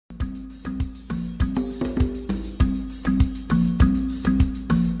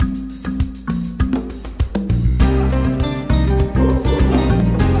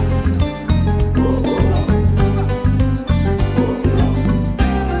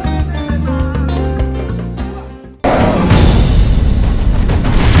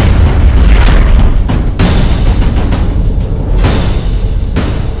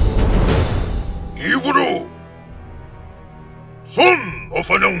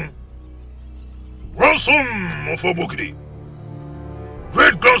grandson of Obokidi,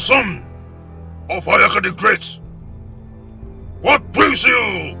 great-grandson of Ayaka the Great. What brings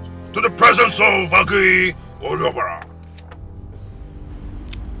you to the presence of Agi Oriobara?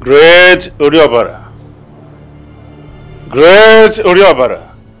 Great Oriobara. Great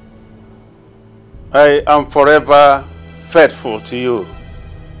Oriobara. I am forever faithful to you.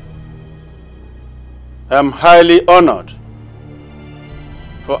 I am highly honored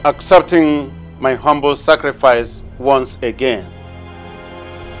for accepting my humble sacrifice once again.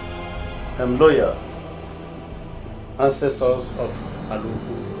 I am loyal, ancestors of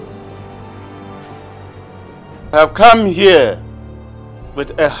Aluku. I have come here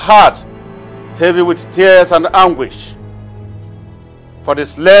with a heart heavy with tears and anguish for the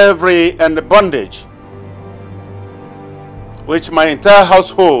slavery and the bondage which my entire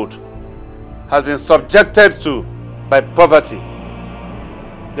household has been subjected to by poverty.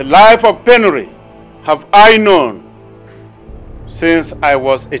 The life of penury have I known since I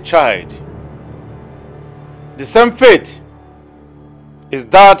was a child. The same fate is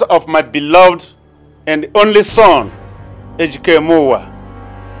that of my beloved and only son, Ejike,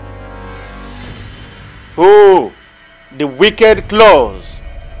 who the wicked claws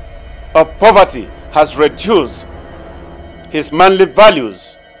of poverty has reduced his manly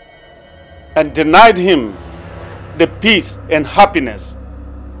values and denied him the peace and happiness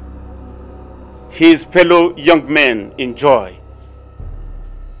his fellow young men enjoy.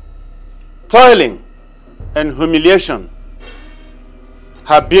 Toiling and humiliation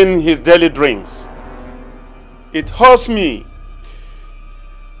have been his daily drinks. It hurts me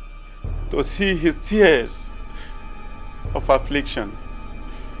to see his tears of affliction.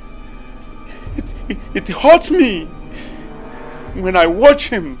 It hurts me when I watch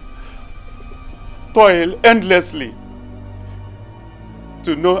him toil endlessly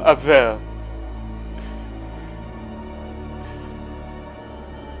to no avail.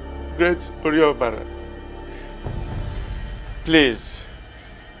 Great Oriobara, please,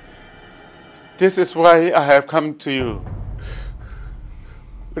 this is why I have come to you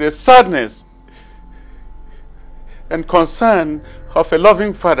with the sadness and concern of a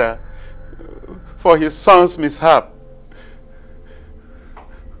loving father for his son's mishap,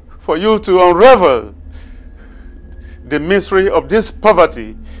 for you to unravel the mystery of this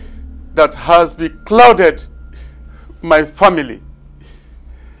poverty that has beclouded my family.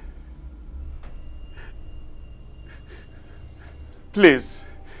 Please,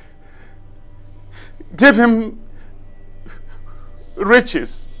 give him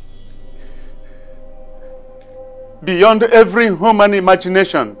riches beyond every human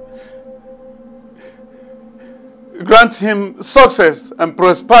imagination. Grant him success and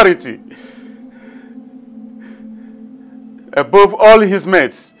prosperity above all his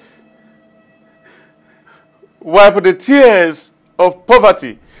mates. Wipe the tears of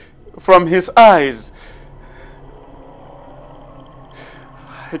poverty from his eyes.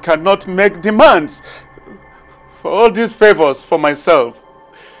 I cannot make demands for all these favors for myself,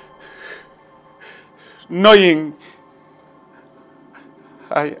 knowing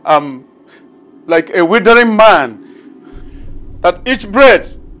I am like a withering man, that each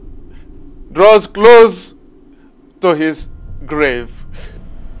breath draws close to his grave.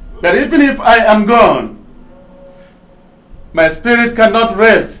 That even if I am gone, my spirit cannot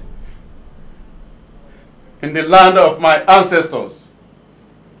rest in the land of my ancestors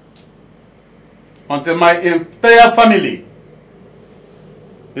until my entire family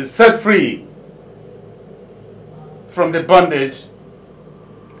is set free from the bondage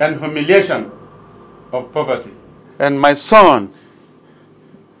and humiliation of poverty. And my son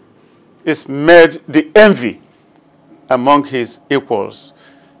is made the envy among his equals.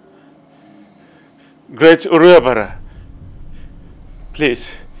 Great Oriobara,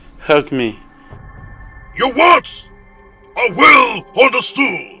 please help me. Your words are well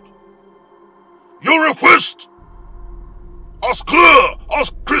understood. Your request as clear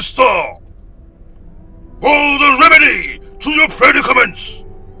as crystal. All the remedy to your predicaments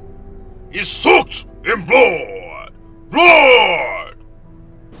is soaked in blood. Blood!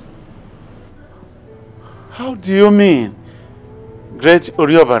 How do you mean, Great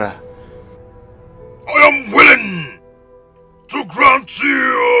Oriobara? I am willing to grant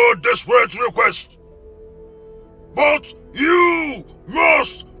your desperate request, but you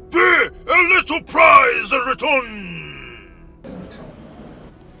must pay a little price in return.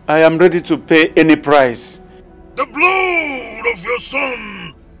 I am ready to pay any price. The blood of your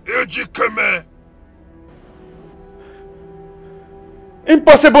son, Ejike.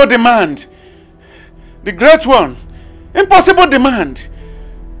 Impossible demand. The great one. Impossible demand.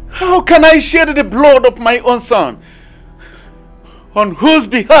 How can I shed the blood of my own son, on whose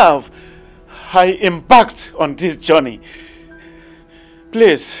behalf I embarked on this journey?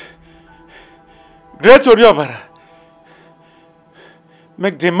 Please, Great Oriobara,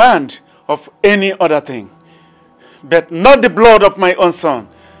 make demand of any other thing, but not the blood of my own son.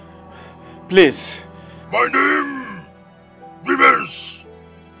 Please. My name remains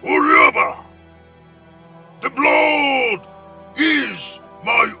Oriobara. The blood is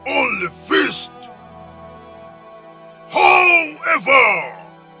my only feast. However,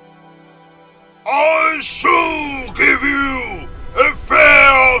 I shall give you a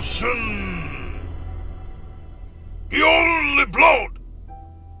fair option. The only blood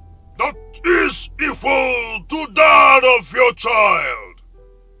that is equal to that of your child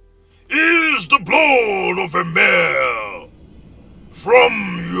is the blood of a male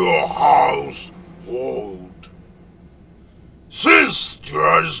from your household. Since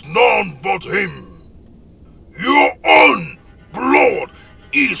there is none but him, your own blood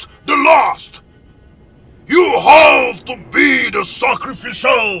is the last. You have to be the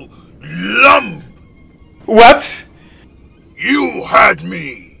sacrificial lamb. What? You heard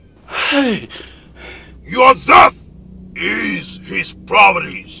me. Hey. Your death is his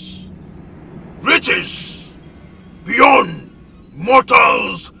properties. Riches beyond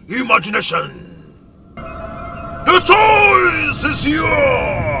mortal's imagination. The choice is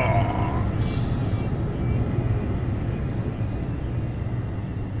yours.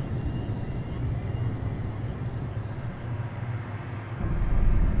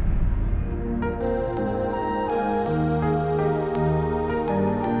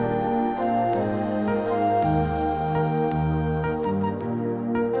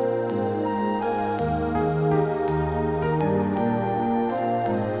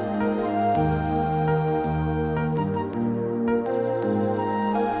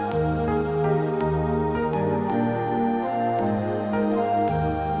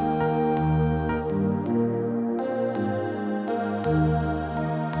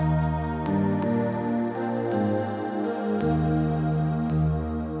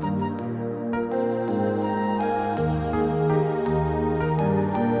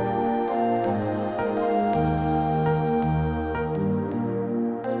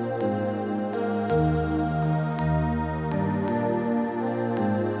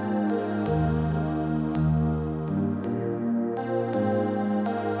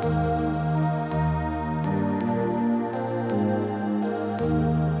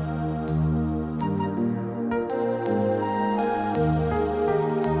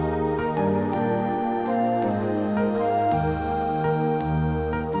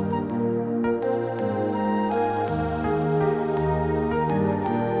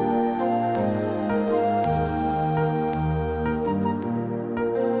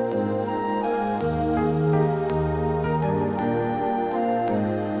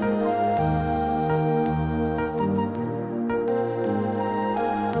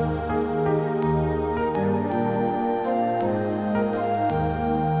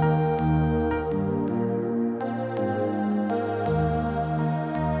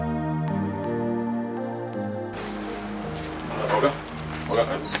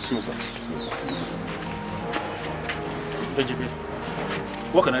 Excuse me, sir. BGP,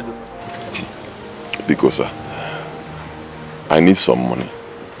 what can I do? Because, sir, I need some money.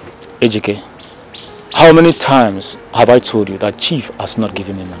 Ejike, how many times have I told you that Chief has not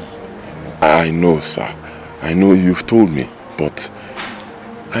given me money? I know, sir. I know you've told me, but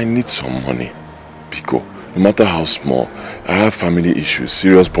I need some money. Because no matter how small, I have family issues,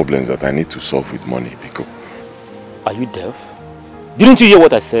 serious problems that I need to solve with money, Because. Are you deaf? Didn't you hear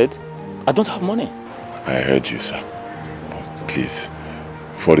what I said? I don't have money. I heard you, sir. But please,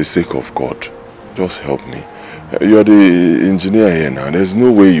 for the sake of God, just help me. You're the engineer here now. There's no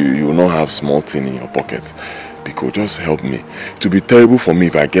way you will not have small thing in your pocket. Because just help me. It will be terrible for me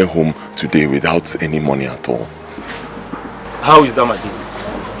if I get home today without any money at all. How is that my business?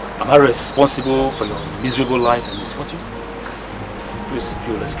 Am I responsible for your miserable life and misfortune? Please,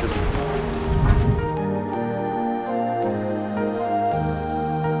 excuse me.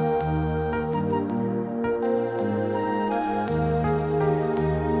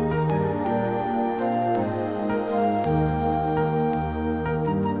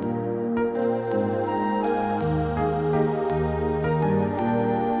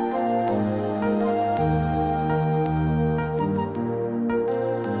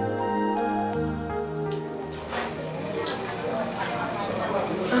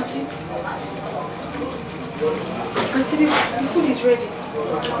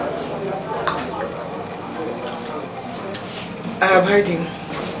 I have heard you.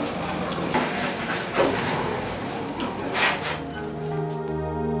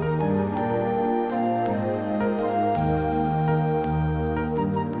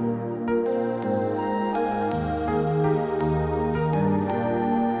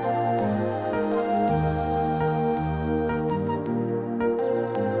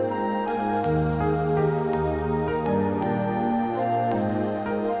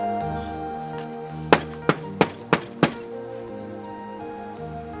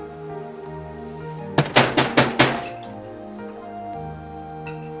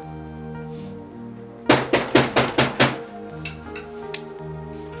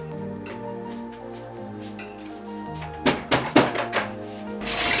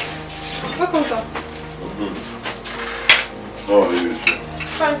 Welcome, sir. How are you?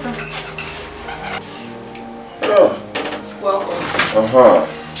 Fine, sir. Welcome.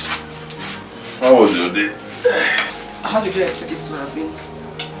 How was your day? How did you expect it to have been?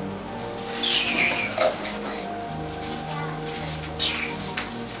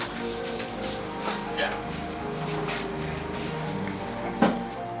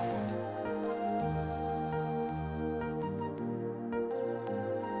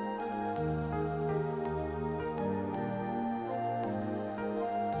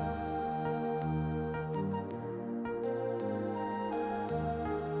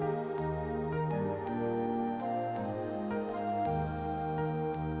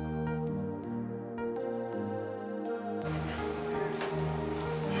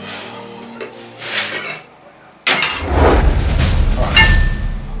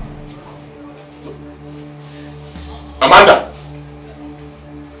 Amanda!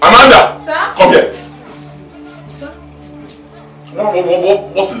 Amanda! Sir? Come here. Sir?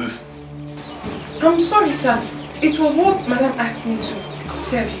 What is this? I'm sorry, sir. It was what Madam asked me to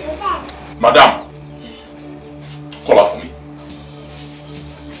serve you. Madam! Call her for me.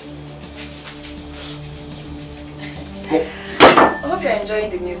 Go. I hope you're enjoying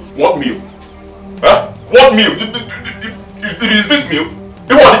the meal. What meal? Huh? What meal? Is this meal?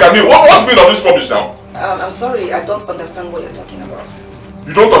 Meal? What's meal of this rubbish now? I'm sorry, I don't understand what you're talking about.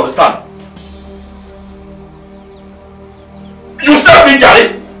 You don't understand? You served me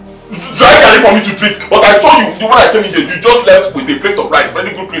garri, dry garri for me to drink, but I saw you, when I came in here, you just left with a plate of rice,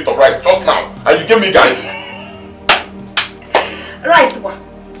 very good plate of rice, just now, and you gave me garri. Rice, what?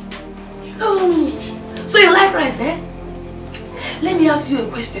 Oh, so you like rice, eh? Let me ask you a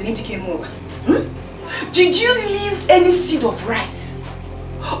question, Dikeh. Did you leave any seed of rice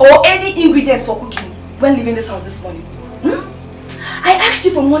or any ingredients for cooking when leaving this house this morning? I asked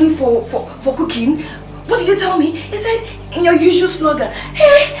you for money for cooking. What did you tell me? You said in your usual slogan,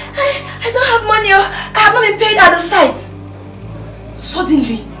 hey, I don't have money, I have not been paid at the site.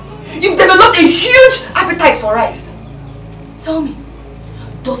 Suddenly, you've developed a huge appetite for rice. Tell me,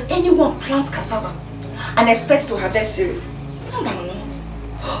 does anyone plant cassava and expect to harvest cereal?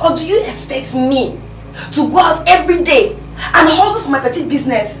 Or do you expect me to go out every day and hustle for my petty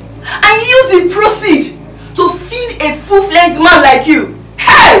business and use the proceeds to feed a full-fledged man like you?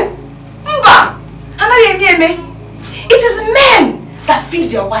 Hey! Mba! It is men that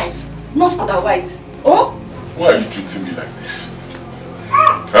feed their wives, not otherwise. Oh? Why are you treating me like this?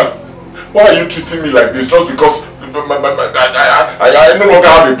 Huh? Why are you treating me like this just because I no longer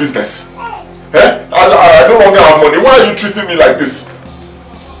have a business? Eh? I no longer have money. Why are you treating me like this?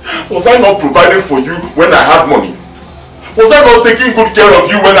 Was I not providing for you when I had money? Was I not taking good care of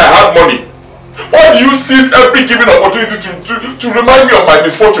you when I had money? Why do you seize every given opportunity to remind me of my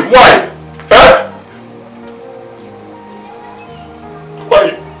misfortune? Why? Eh?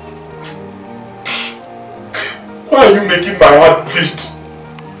 Why are you making my heart bleed?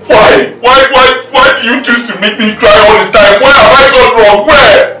 Why? Why do you choose to make me cry all the time? Why have I gone wrong?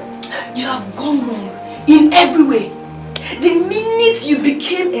 Where? You have gone wrong in every way. The minute you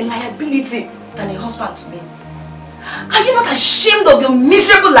became a liability than a husband to me. Are you not ashamed of your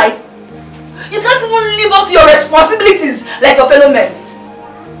miserable life? You can't even live up to your responsibilities like your fellow men.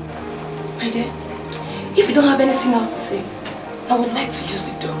 My dear, if you don't have anything else to say, I would like to use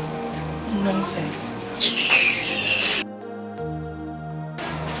the door. Nonsense.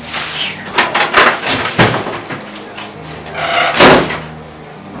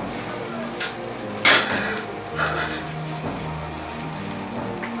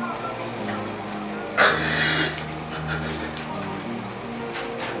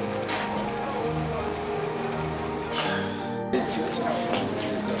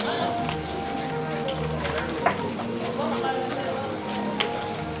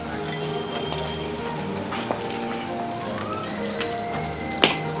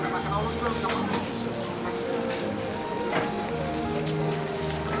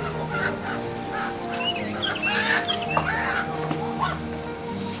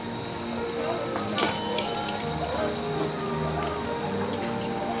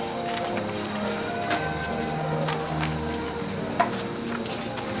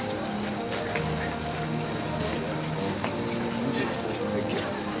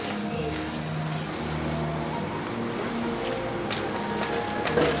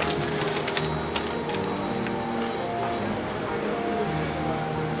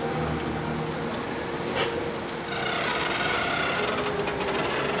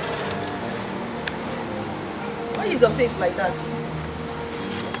 Your face like that.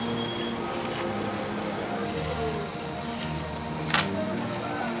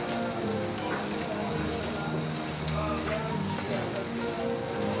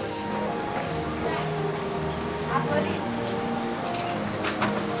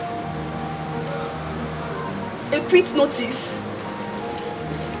 A quit notice.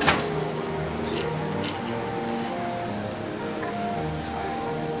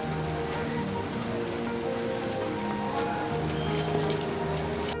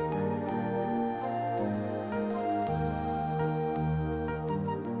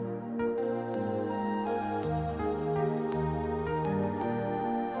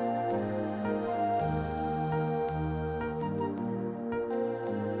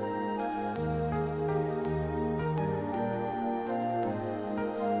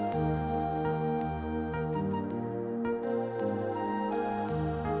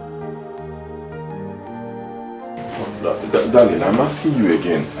 Darling, I'm asking you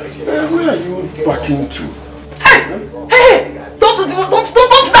again. Where are you packing to? Hey! Don't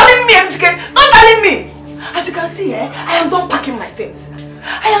darling me, MGK! Don't darling me! As you can see, I am done packing my things.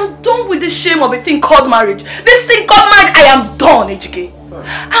 I am done with the shame of a thing called marriage. This thing called marriage, I am done, HK.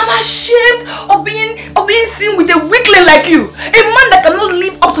 I'm ashamed of being seen with a weakling like you. A man that cannot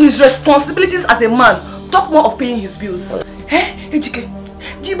live up to his responsibilities as a man. Talk more of paying his bills. HK,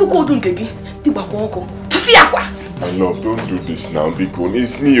 My love, don't do this now, Biko.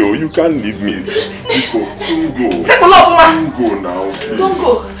 It's me, oh. You can't leave me. Biko, don't go. Don't go now, please. Don't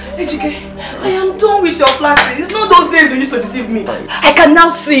go. HK, I am done with your flattery. It's not those days you used to deceive me. I can now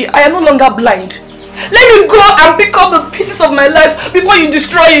see. I am no longer blind. Let me go and pick up the pieces of my life before you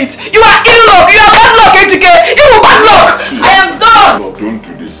destroy it. You are ill luck. You are bad luck, HK. You are bad luck. I am done. No, don't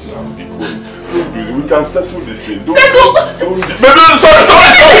do this now, Biko. Don't do this. We can settle this thing. Don't settle?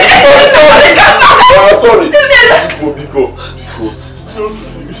 Sorry. Biko.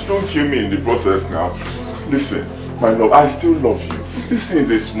 Don't kill me in the process now. Listen, my love, I still love you. This thing is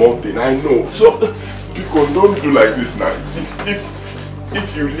a small thing, I know. So, Biko, don't do like this now.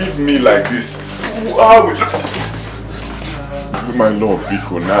 If you leave me like this, how will my love,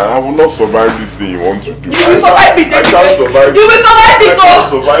 Biko, now I will not survive this thing you want to do. You will survive it, I can't survive it. You will survive it,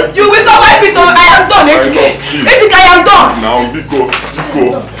 You will survive it, I am done, HK. HK, I am done. Now, Biko,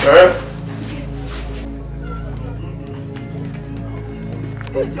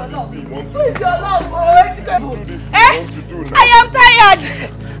 Who is your love? Who is your love? I am tired.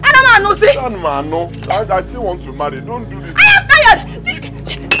 I still want to marry. Don't do this. I am tired. Leave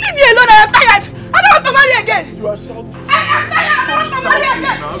me alone. I am tired. I don't want to marry again. You are shouting. I am tired. I don't want to marry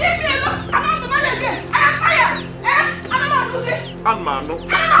again. Leave me alone. I don't want to marry again. I am tired. I don't know what to say.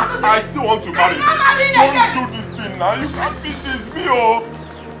 I still want to marry. Don't do this thing now. You can't fix this, me, oh.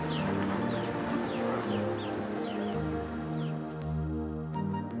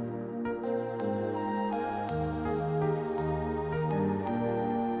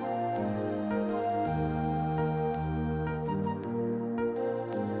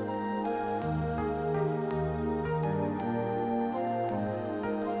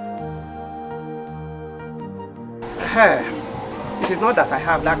 It is not that I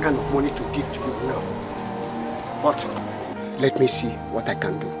have that kind of money to give to you now. But let me see what I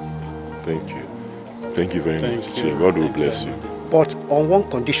can do. Thank you. Thank you very much, Chief. God will bless you. But on one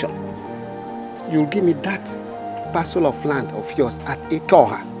condition. You'll give me that parcel of land of yours at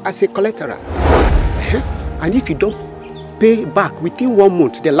Ikoha as a collateral. And if you don't pay back within 1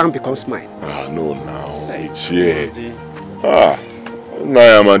 month, the land becomes mine. No, now. It's here.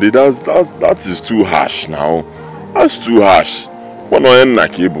 Amadi, that is too harsh now. That's too harsh.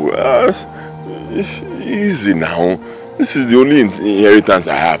 Easy now. This is the only inheritance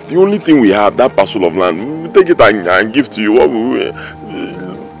I have. The only thing we have, that parcel of land. We take it and give to you. What we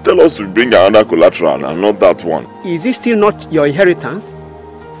tell us to bring another collateral and not that one. Is it still not your inheritance?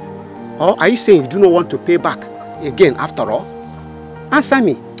 Or are you saying you do not want to pay back again after all? Answer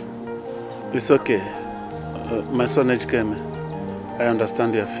me. It's okay. My son Ejikeme, I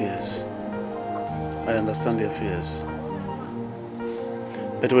understand your fears. I understand your fears.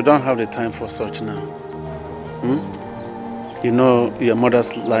 But we don't have the time for such now. You know your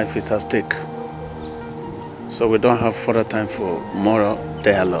mother's life is at stake. So we don't have further time for moral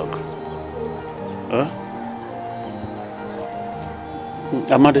dialogue.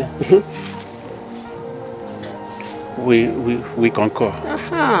 Amade, we concur.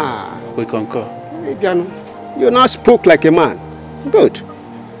 We concur. You now spoke like a man. Good.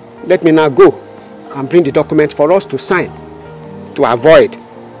 Let me now go and bring the document for us to sign to avoid,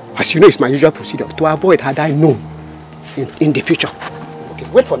 as you know it's my usual procedure, to avoid had I known in the future. Okay,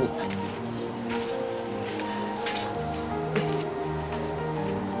 wait for me.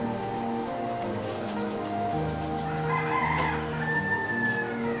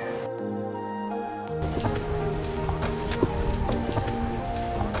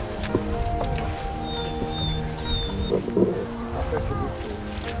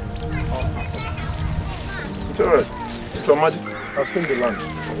 Dr. Magic, I've seen the land.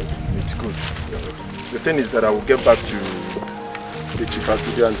 It's good. The thing is that I will get back to the chief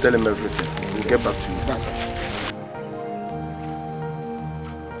today and tell him everything. We'll get back to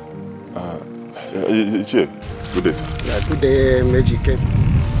you. Good day, sir. Yeah, good day, Magic.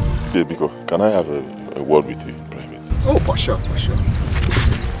 Yeah, Biko, can I have a word with you in private? Oh, for sure, for sure.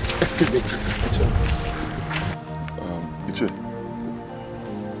 Excuse me. Iche,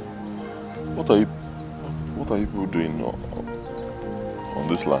 what are you people doing on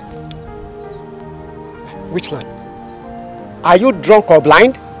this land? Which land? Are you drunk or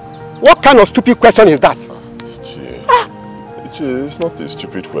blind? What kind of stupid question is that? Iche, it's not a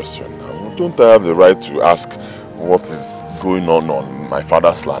stupid question now. Don't I have the right to ask what is going on my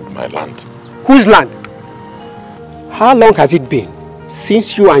father's land, my land? Whose land? How long has it been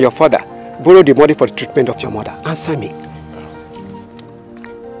since you and your father borrowed the money for the treatment of your mother? Answer me.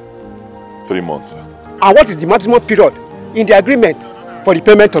 3 months, sir. And what is the maximum period in the agreement for the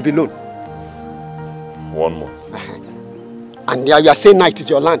payment of the loan? 1 month. And now you are saying now it is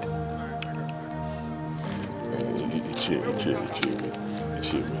your land.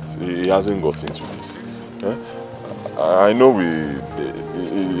 He hasn't got into this. I know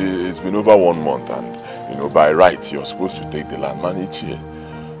it's been over 1 month, and by right you're supposed to take the land. Man,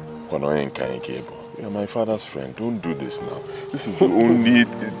 you're my father's friend. Don't do this now. This is the only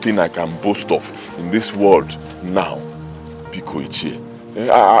thing I can boast of in this world now. Biko Ichie.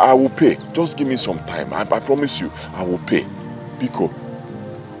 I will pay. Just give me some time. I promise you, I will pay. Biko.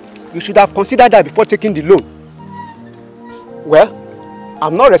 You should have considered that before taking the loan. Well,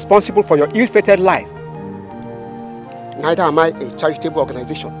 I'm not responsible for your ill-fated life. Neither am I a charitable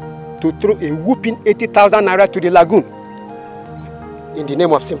organization to throw a whooping 80,000 naira to the lagoon in the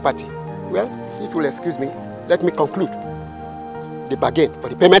name of sympathy. Well, if you will excuse me, let me conclude the bargain for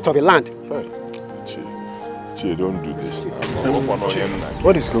the payment of the land. Hey, Che, don't do this now.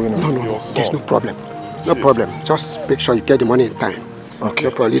 What is going on? No, there's no problem. No problem. Just make sure you get the money in time. Okay.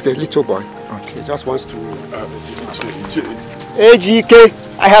 No problem. He's a little boy. Okay. He just wants to... AGK,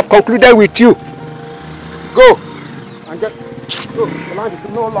 I have concluded with you. Go and get... Go. The land is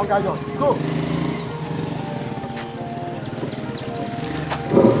no longer yours. Go.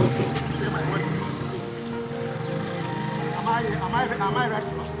 Am I right?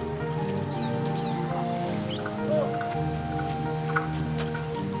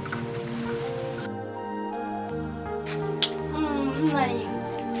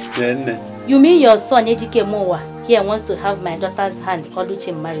 You mean your son Ejike Mowa here wants to have my daughter's hand Oluchi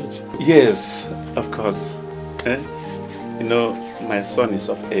in marriage? Yes, of course. My son is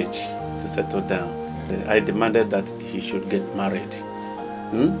of age to settle down. I demanded that he should get married.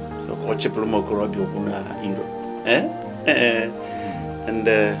 So, and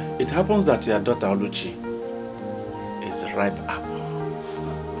it happens that your daughter Oluchi is a ripe apple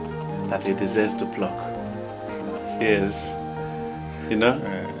that he deserves to pluck. Yes,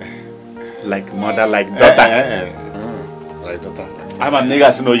 like mother, like daughter. Like daughter. I'm a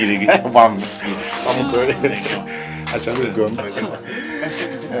nigga, so no you.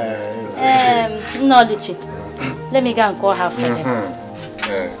 No, Oluchi. Let me go and call her for him.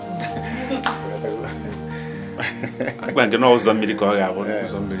 I'm going to know somebody call her.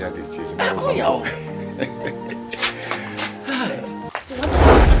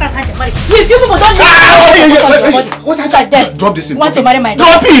 If you people don't what drop this in. Want to marry my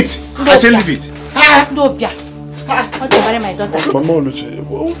daughter? Drop it! I say leave it. No, Bia. Want to marry my daughter? Mama Oluchi,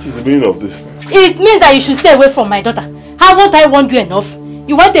 what is the meaning of this? It means that you should stay away from my daughter. Haven't I warned you enough?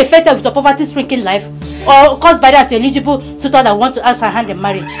 You want to affect her with your poverty-stricken life? Or cause barrier to eligible suitor that want to ask her hand in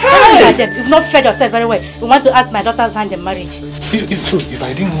marriage? You've not fed yourself very well. You want to ask my daughter's hand in marriage? If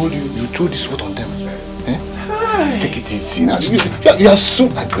I didn't hold you, you threw this foot on them. Take it easy now. You are so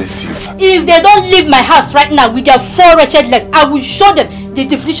aggressive. If they don't leave my house right now with their 4 wretched legs, I will show them the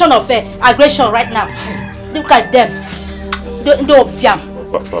definition of aggression right now. Look at them. No, Piam.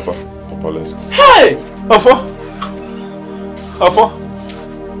 Papa, let's go. Hey! Ofo!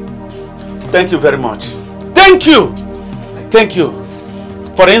 Thank you very much. Thank you! Thank you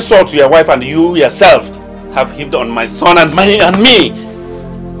for the insult to your wife and you yourself have heaped on my son and me.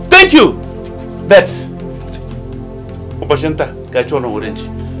 Thank you! But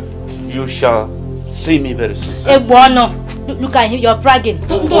you shall see me very soon. Look at you, you're bragging.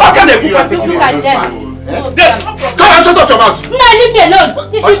 How can they look at them? Yes. Come on, shut up your mouth. No, leave me alone.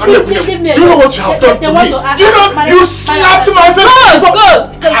 Leave me alone. Do you know what you have done to me? Do you know you slapped my face? Go.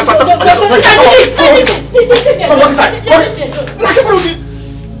 Come on inside. Do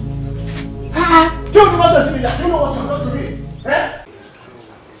you know what you have done to me?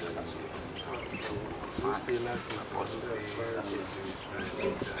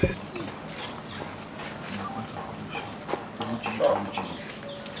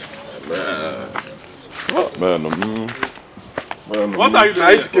 Man, what are you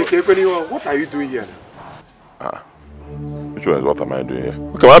doing here? What are you doing here? Which one is what am I doing here?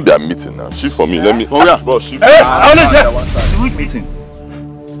 Okay, I'll be a meeting now. Shift for me. Let me. Oh yeah. Boss, shift. Which meeting?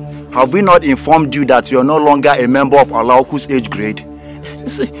 Have we not informed you that you are no longer a member of Alaoku's age grade?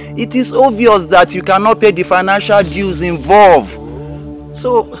 See, it is obvious that you cannot pay the financial dues involved.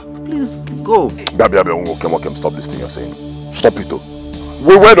 So, please go. Okay, stop this thing you're saying. Stop it though.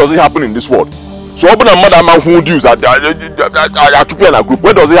 Where does it happen in this world? So open a mother man who dues at a group.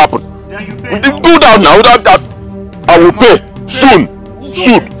 Where does it happen? Do that now. Without that, I will pay soon.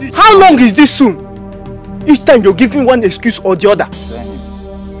 How long is this soon? Each time you're giving one excuse or the other.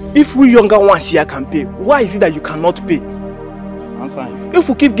 If we younger ones here can pay, why is it that you cannot pay? If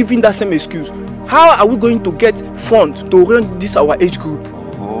we keep giving that same excuse, how are we going to get funds to run this our age group?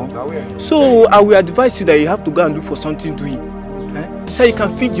 So I will advise you that you have to go and look for something doing. So you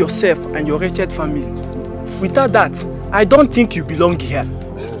can feed yourself and your wretched family. Without that, I don't think you belong here.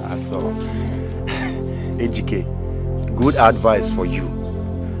 That's all. Ejike, good advice for you.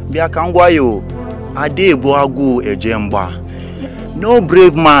 No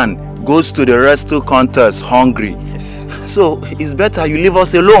brave man goes to the rescue contest hungry. Yes. So it's better you leave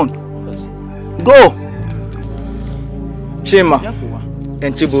us alone. Go. Shema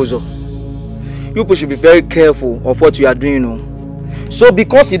and Chibozo, you people should be very careful of what you are doing. So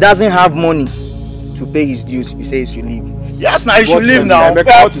because he doesn't have money to pay his dues, you say he should leave. Yes, now he should leave now.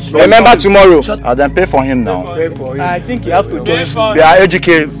 Remember tomorrow. I'll then pay for him now. Pay for him. I think you have to join. They are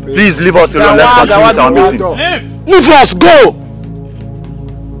educated. Please leave us alone. Let's continue with our meeting. Leave us, go!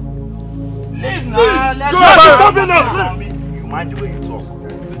 Leave now. Let's go. You mind the way you talk.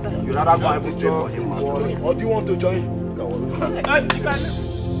 You'd rather go and pay for him. Or do you want to join?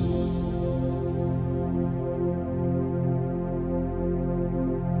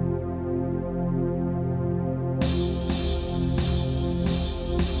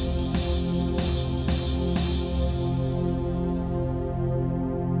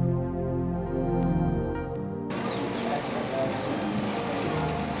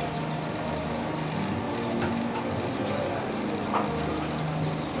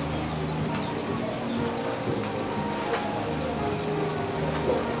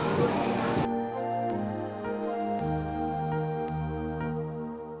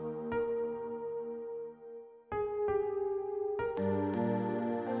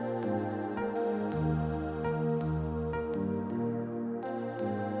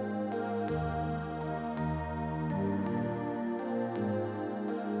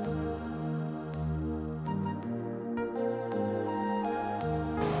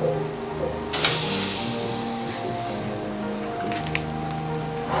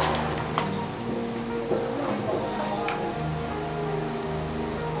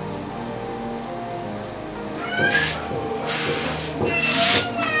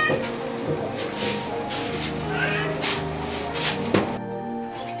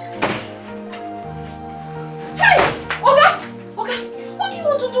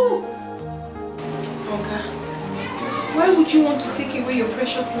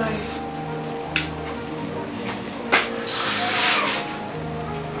 Life.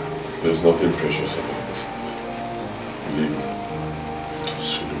 There's nothing precious about this life. Believe me.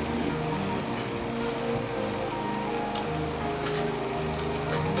 Absolutely nothing.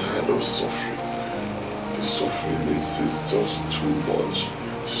 I'm tired of suffering. The suffering is just too much.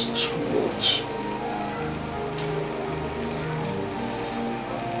 It's too much.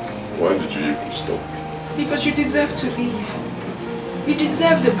 Why did you even stop me? Because you deserve to leave. You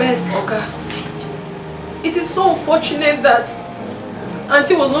deserve the best, Oga. It is so unfortunate that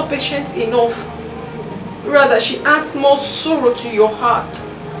Auntie was not patient enough. Rather, she adds more sorrow to your heart.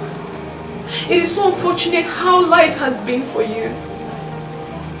 It is so unfortunate how life has been for you.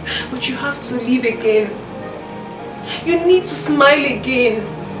 But you have to live again. You need to smile again.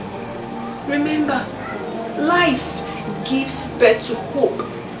 Remember, life gives birth to hope.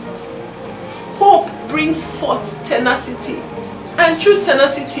 Hope brings forth tenacity. And through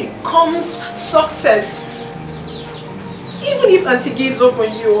tenacity comes success. Even if Auntie gives up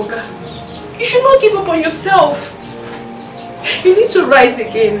on you, Oga, you should not give up on yourself. You need to rise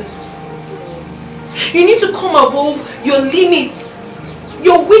again. You need to come above your limits,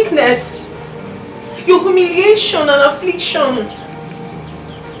 your weakness, your humiliation and affliction.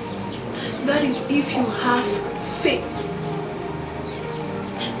 That is if you have faith.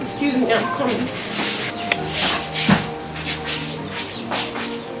 Excuse me, I'm coming.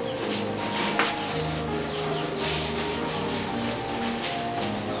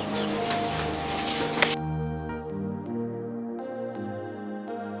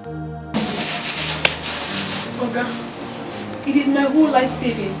 Oga, it is my whole life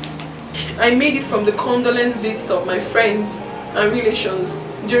savings. I made it from the condolence visit of my friends and relations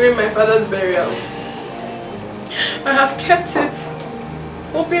during my father's burial. I have kept it,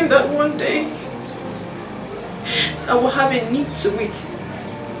 hoping that one day I will have a need to it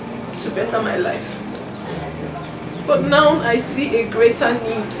to better my life. But now I see a greater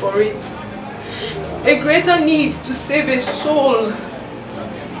need for it. A greater need to save a soul.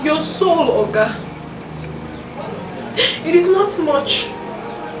 Your soul, Oga. It is not much.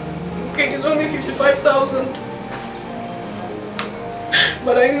 Okay, it's only 55,000.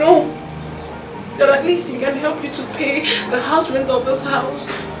 But I know that at least it can help you to pay the house rent of this house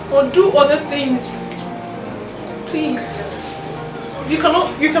or do other things. Please. You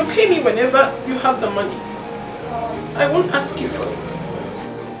can pay me whenever you have the money. I won't ask you for it.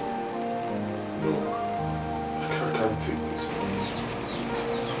 No, I can't take this.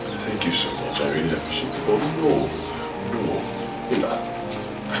 Thank you so much. I really appreciate it. But no. You know,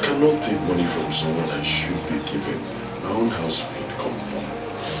 I cannot take money from someone I should be giving my own housemaid. Come on.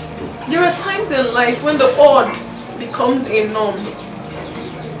 No. There are times in life when the odd becomes a norm.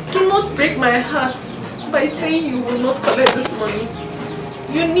 Do not break my heart by saying you will not collect this money.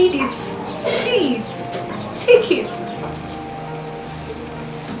 You need it. Please, take it.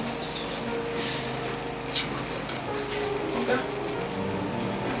 Okay.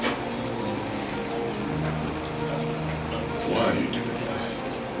 Why are you doing this?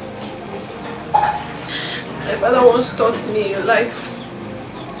 My father once taught me in life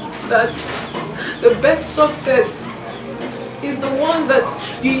that the best success is the one that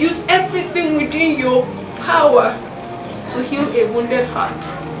you use everything within your power to heal a wounded heart.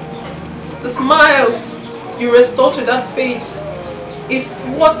 The smiles you restore to that face is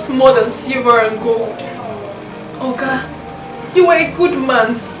what's more than silver and gold. Oga, you are a good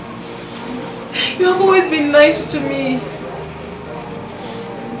man. You have always been nice to me.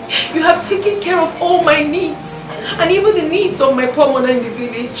 You have taken care of all my needs and even the needs of my poor mother in the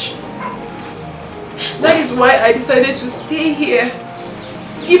village. That is why I decided to stay here,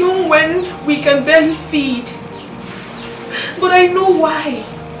 even when we can barely feed. But I know why.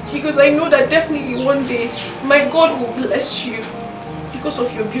 Because I know that definitely one day my God will bless you because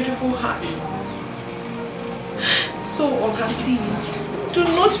of your beautiful heart. So, Oga, please, do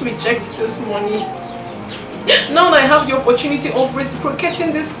not reject this money. Now I have the opportunity of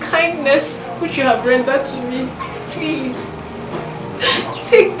reciprocating this kindness which you have rendered to me. Please,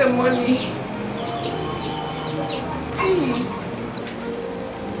 take the money. Please.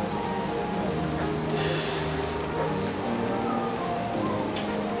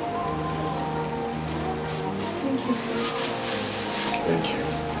 Thank you, sir. Thank you.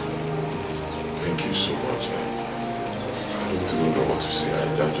 Thank you so much. I don't even know what to say. I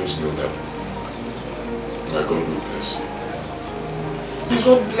just know that my God will bless you. My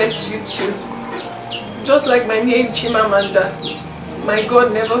God bless you too. Just like my name Chimamanda, my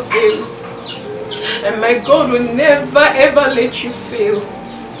God never fails. And my God will never ever let you fail.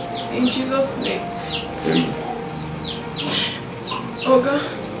 In Jesus' name. Amen. Oga,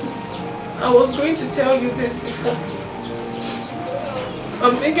 I was going to tell you this before.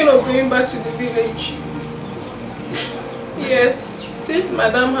 I'm thinking of going back to the village. Yes, since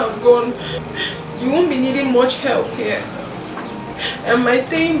Madam have gone, you won't be needing much help here. And my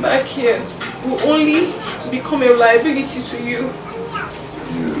staying back here will only become a liability to you.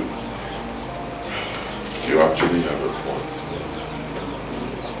 You actually have a point.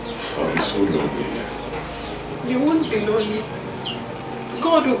 I'll be so lonely here. You won't be lonely.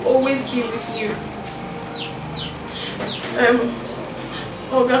 God will always be with you.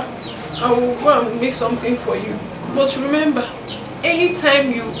 Oga, I will go and make something for you. But remember,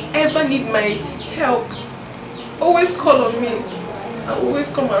 anytime you ever need my help, always call on me. I will always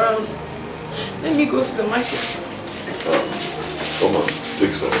come around. Let me go to the market. Come on,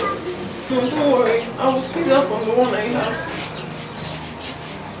 take some time. No, don't worry. I will squeeze out from the one I have.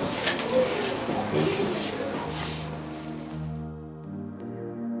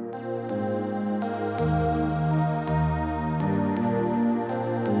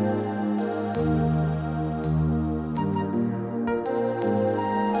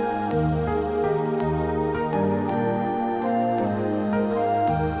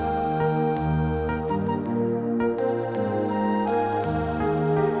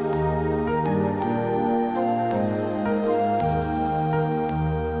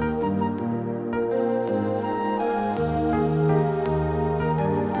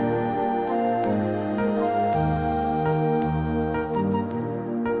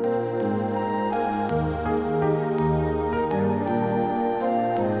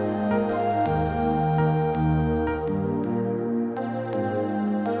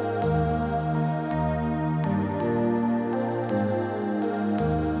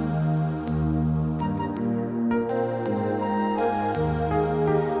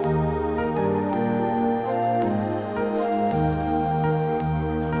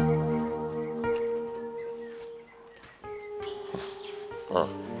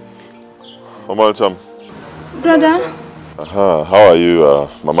 Omalcham. Brother? How are you,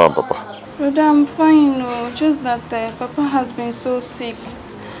 Mama and Papa? Brother, I'm fine. No. Just that Papa has been so sick.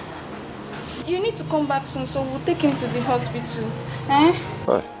 You need to come back soon, so we'll take him to the hospital. Eh?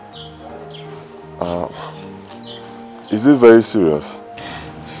 Hi. Is it very serious?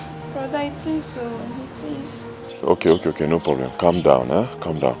 Brother, it is so. It is. Okay, no problem. Calm down,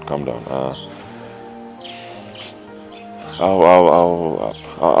 Calm down.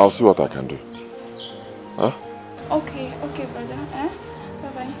 I'll see what I can do. Huh? Okay, brother.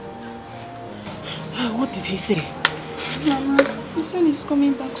 Bye-bye. What did he say? Mama, he said he's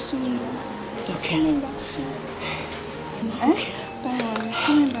coming back soon. He's coming back soon. Okay. Don't worry, he's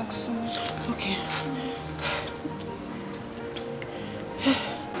coming back soon. Okay. It's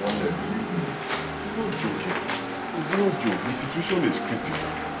no joke. The situation is critical.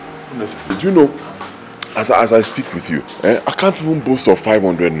 Honestly, do you know, as I speak with you, I can't even boast of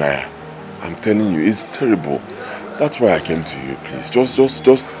 500 naira. I'm telling you, it's terrible. That's why I came to you, please.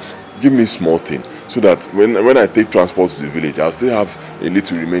 Just give me a small thing, so that when I take transport to the village, I'll still have a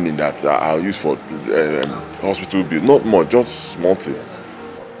little remaining that I'll use for hospital bill. Not much, just small thing.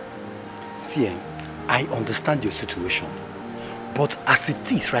 See, I understand your situation, but as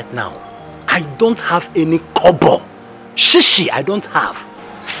it is right now, I don't have any kobo. Shishi, I don't have.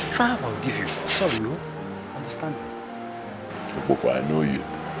 If I have, I'll give you. Sorry, you understand me? Boko, I know you.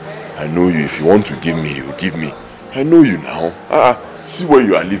 I know you. If you want to give me, you give me. I know you now. See where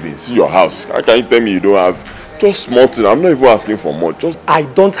you are living. See your house. How can you tell me you don't have just small thing? I'm not even asking for more. Just I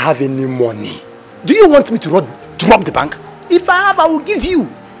don't have any money. Do you want me to rob the bank? If I have, I will give you.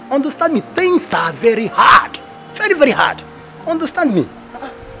 Understand me? Things are very hard. Very, very hard. Understand me?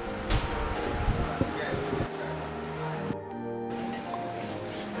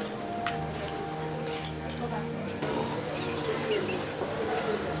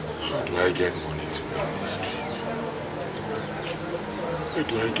 how do I get money to make this trip? Where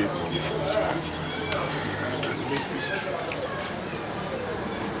do I get money from, sir? I can make this trip.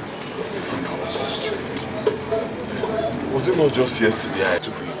 I was so stupid. Was it not just yesterday I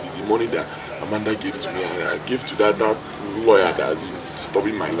took the money that Amanda gave to me? I gave to that lawyer that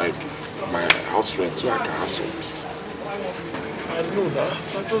stopping my life, my house rent, so I can have some peace. I know that.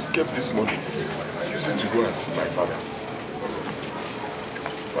 I just kept this money. I use it to go and see my father.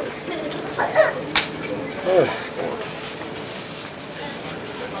 Oh, God.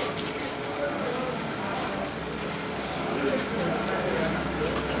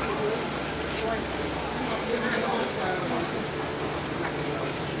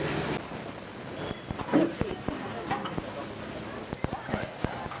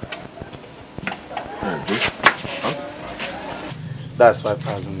 That's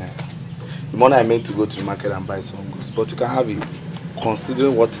 5,000 naira. The money I meant to go to the market and buy some goods, but you can have it.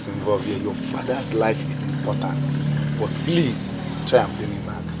 Considering what is involved here, your father's life is important. But please, try and pay me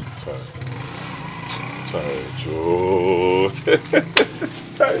back. Sorry, Joe.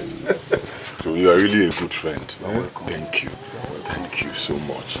 Joe, you are really a good friend. Thank you. Thank you so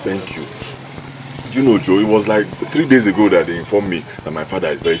much. Thank you. You know, Joe, it was like 3 days ago that they informed me that my father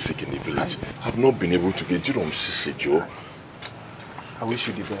is very sick in the village. I've not been able to get you on Shishi, Joe. I wish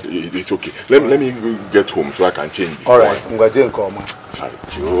you the best. It's okay. Let me get home so I can change before. Alright, I'm going to call, man. Sorry,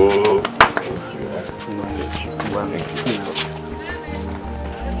 Joe.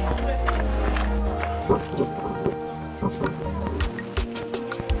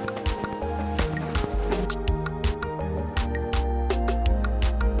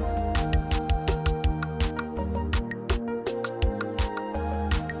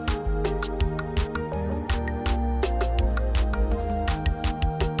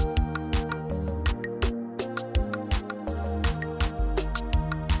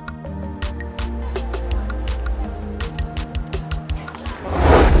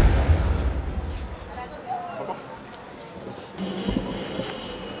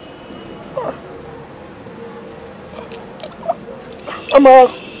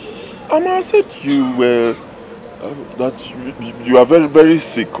 Ama said you were that you are very, very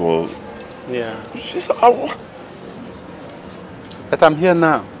sick, or yeah. She said, but I'm here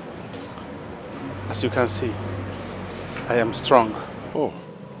now. As you can see, I am strong. Oh,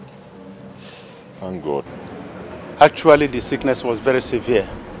 thank God. Actually, the sickness was very severe.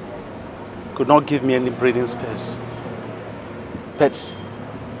 Could not give me any breathing space. But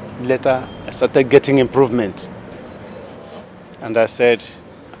later, I started getting improvement. And I said,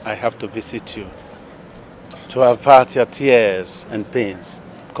 I have to visit you to avert your tears and pains,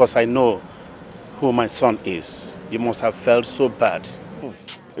 because I know who my son is. You must have felt so bad.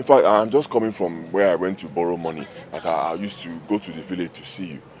 In fact, I'm just coming from where I went to borrow money. Like I used to go to the village to see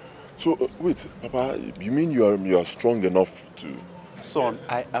you. So, wait, Papa, you mean you are strong enough to... Son,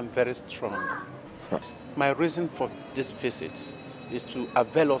 I am very strong. Huh? My reason for this visit is to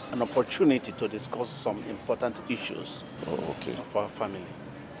avail us an opportunity to discuss some important issues of our family.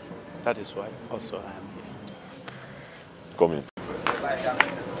 That is why also I am here. Come in.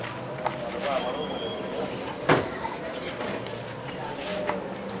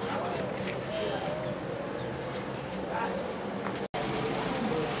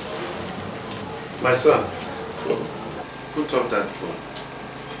 My son, put off that phone.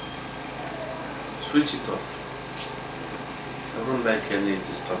 Switch it off. I don't like any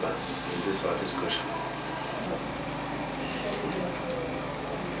disturbance in this our discussion.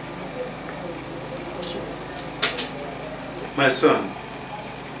 My son,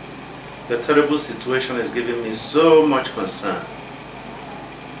 the terrible situation is giving me so much concern.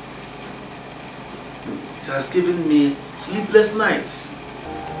 It has given me sleepless nights.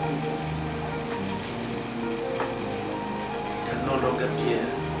 I can no longer bear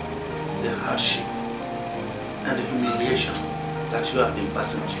the hardship and the humiliation that you have been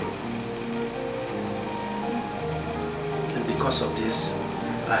passing through. And because of this,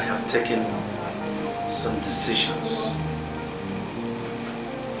 I have taken some decisions.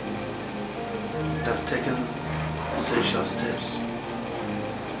 I've taken essential steps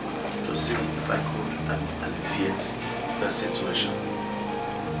to see if I could alleviate the situation.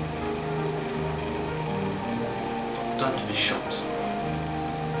 Don't be shocked.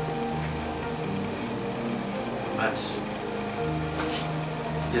 But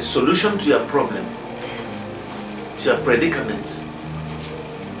the solution to your problem, to your predicament,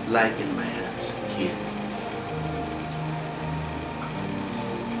 lie in my hands here.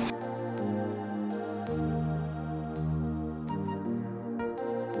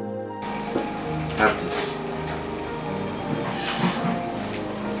 Have this.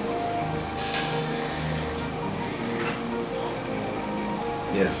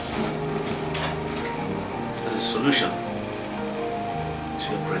 Yes. As a solution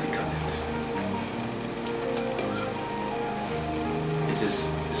to your predicament. It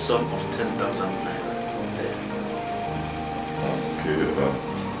is the sum of 10,000 naira there. Okay,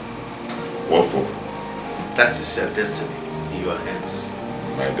 what for? That is your destiny in your hands.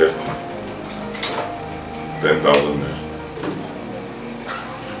 My destiny? 10,000 naira.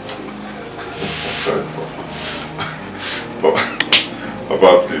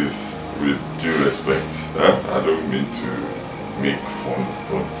 Papa, please, with due respect, I don't mean to make fun,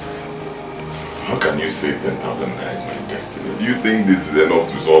 but how can you say 10,000 naira is my destiny? Do you think this is enough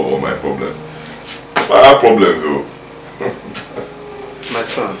to solve all my problems? I have problems though. My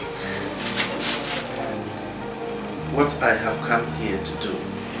son, what I have come here to do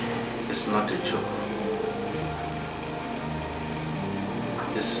is not a joke.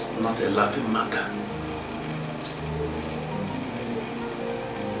 It's not a laughing matter.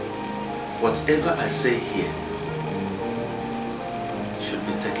 Whatever I say here should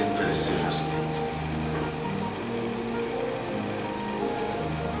be taken very seriously.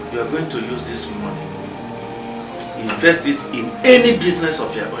 You are going to use this money, invest it in any business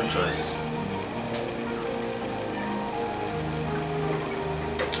of your own choice.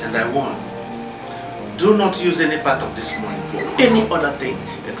 And I warn, do not use any part of this money for any other thing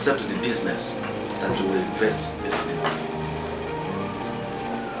except the business that you will invest it in.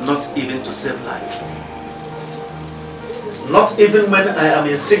 Not even to save life. Not even when I am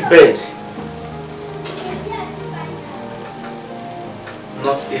in sick bed.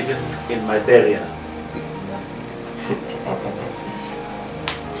 Not even in my burial. Papa, please.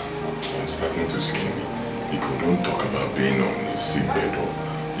 I'm starting to scare me. Because don't talk about being on a sick bed or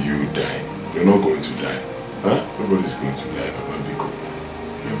you dying. You're not going to die. Huh? Nobody's going to die, Papa Biko.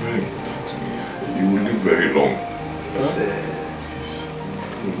 You're very important to me. You will live very long. Please, please.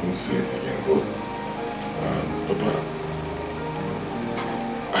 Don't say it again, but Papa,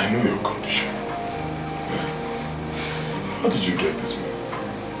 I know your condition. How did you get this money?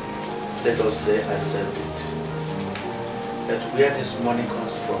 Let us say I saved it. That where this money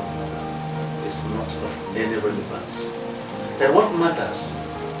comes from is not of any relevance. That what matters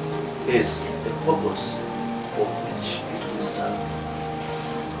is the purpose for which it will serve.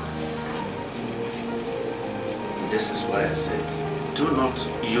 This is why I say, do not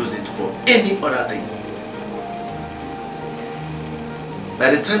use it for any other thing. By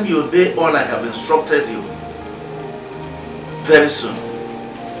the time you obey all I have instructed you, very soon,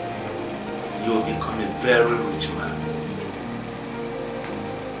 you will become a very rich man.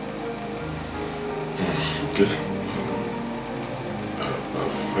 Okay.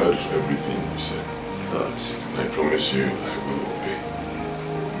 I've heard everything you said. But I promise you I will obey.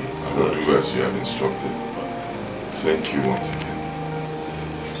 I will do as you have instructed. Thank you once again.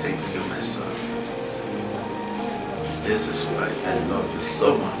 Thank you, my son. This is why I love you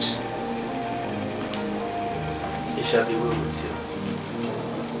so much. It shall be well with you.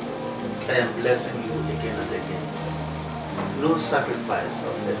 I am blessing you again and again. No sacrifice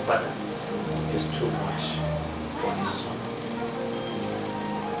of a father is too much for his son.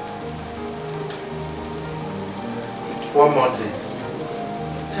 One more thing.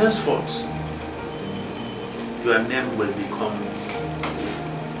 Henceforth, your name will become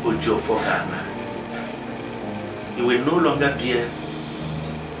Ojo Fogana. You will no longer bear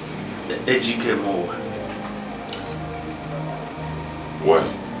the Dikeh Mowa. Why?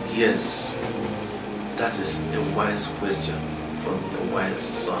 Yes, that is a wise question from a wise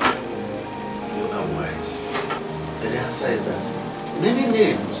son. You are wise. And the answer is that many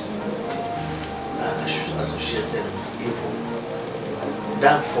names are associated with evil,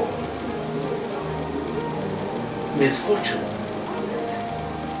 downfall, misfortune,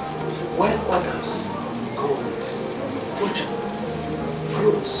 while others go with fortune,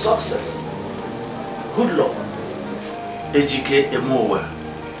 growth, success, good luck. Dikeh Mowa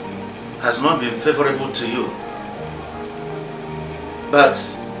has not been favorable to you, but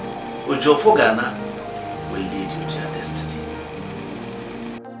Ojo Fogana will lead you to your destiny.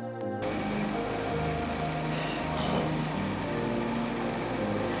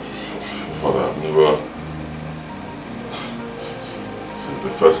 Father, I've never... This is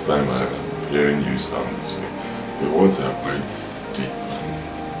the first time I'm hearing you sound this way. Your words are quite deep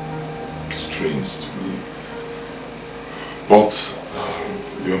and strange to me. But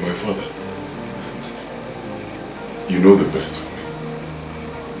you are my father. You know the best for me.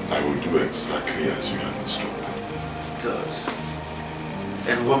 I will do exactly as you have instructed. Good.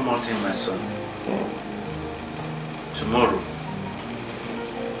 And one more thing, my son. Tomorrow,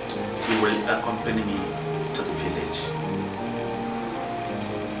 you will accompany me to the village.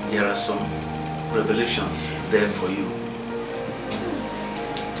 There are some revelations there for you.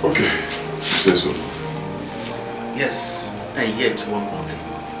 Okay, you say so. Yes, and yet one more thing.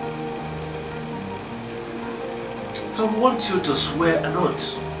 I want you to swear an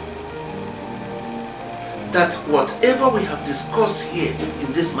oath that whatever we have discussed here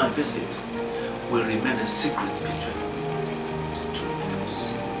in this my visit will remain a secret between the two of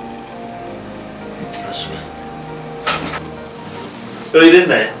us. I swear. Oh, you didn't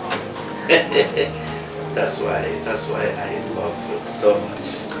know? That's why I love you so much.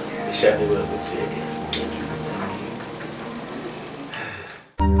 It shall be well with you again. Thank you.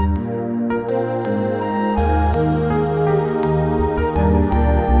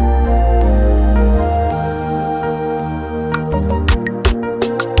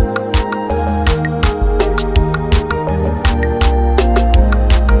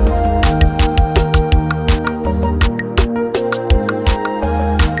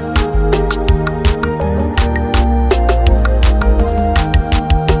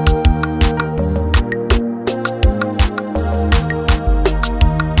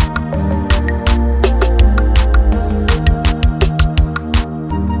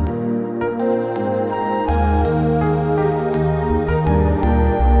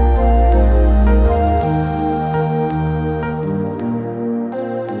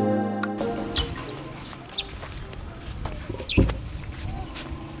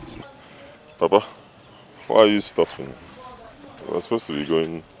 Papa, why are you stopping? We're supposed to be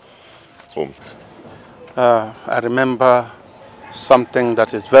going home. I remember something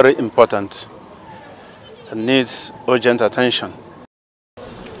that is very important and needs urgent attention.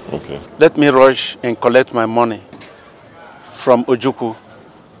 Okay. Let me rush and collect my money from Ojukwu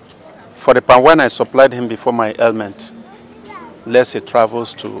for the pan when I supplied him before my ailment, lest he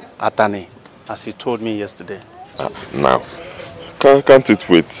travels to Atani, as he told me yesterday. Now, can't it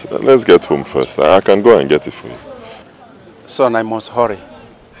wait? Let's get home first. I can go and get it for you. Son, I must hurry.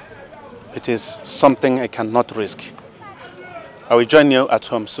 It is something I cannot risk. I will join you at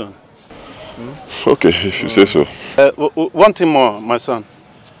home soon. Okay, if you say so. One thing more, my son.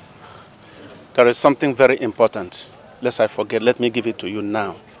 There is something very important. Lest I forget, let me give it to you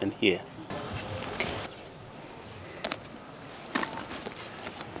now and here.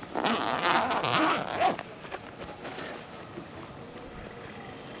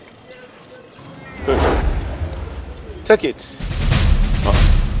 Take it.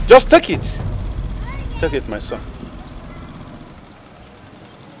 Just take it. Take it, my son.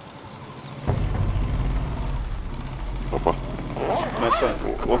 Papa. My son.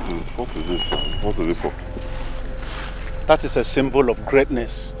 What is this? What is it for? That is a symbol of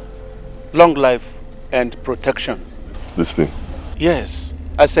greatness, long life and protection. This thing? Yes.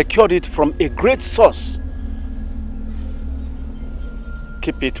 I secured it from a great source.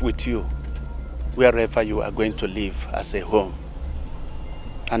 Keep it with you wherever you are going to live as a home.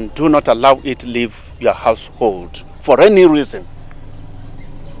 And do not allow it leave your household for any reason.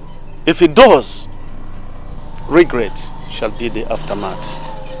 If it does, regret shall be the aftermath.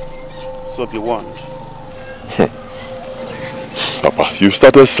 So be warned. Papa, you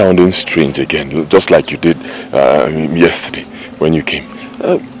started sounding strange again, just like you did yesterday when you came.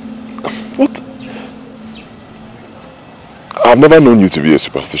 What? I've never known you to be a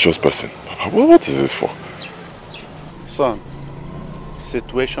superstitious person. Papa, what is this for? Son,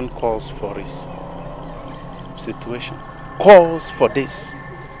 situation calls for this. Situation calls for this.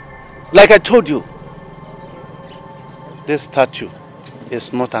 Like I told you, this statue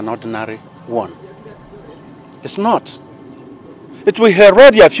is not an ordinary one. It's not. It will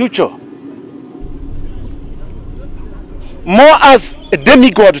herald your future. More as a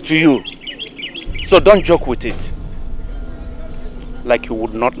demigod to you. So don't joke with it. Like you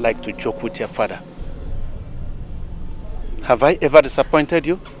would not like to joke with your father. Have I ever disappointed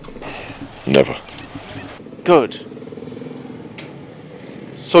you? Never. Good.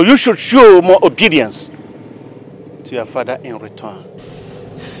 So you should show more obedience to your father in return.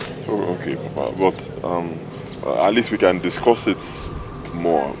 Oh, okay, Papa. But at least we can discuss it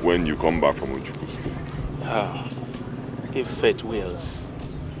more when you come back from Ojuku's place. Ah, if fate wills.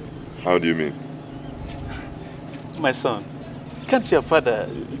 How do you mean? My son, can't your father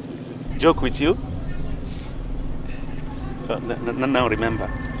joke with you? Now remember,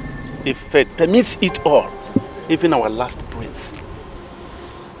 if fate permits it all, even our last breath.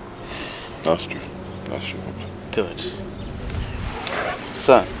 That's true. That's true, Papa. Good.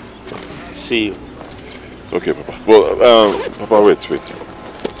 Son, see you. Okay, Papa. Well, Papa, wait.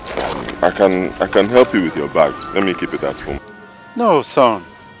 I can help you with your bag. Let me keep it at home. No, son.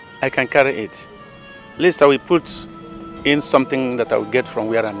 I can carry it. At least I will put in something that I will get from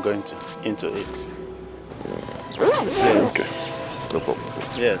where I'm going to into it. Yes. Okay. No problem.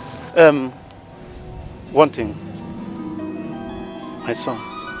 Yes. One thing. My son.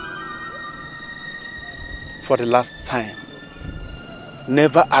 For the last time,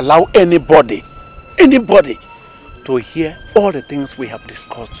 never allow anybody to hear all the things we have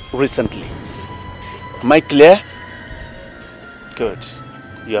discussed recently. Am I clear? Good.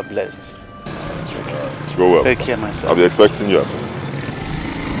 You are blessed. Okay. Go well. Take care, my son. I'll be expecting you at home.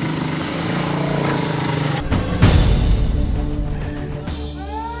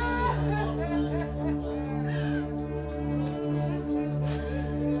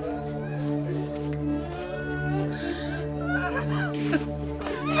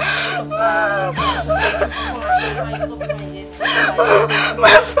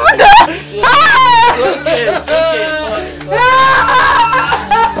 My father!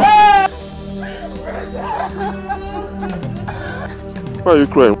 Why are you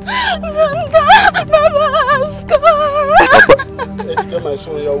crying? My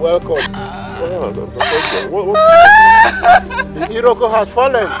son, you're welcome. What? Iroko has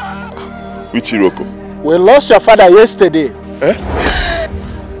fallen. Which Iroko? We lost your father yesterday. Eh?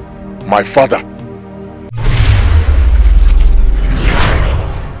 My father?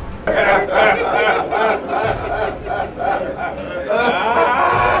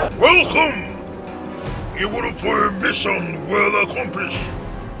 Welcome! You would for a mission well accomplished.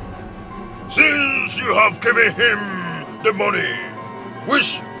 Since you have given him the money,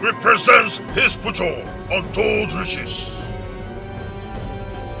 which represents his future untold riches.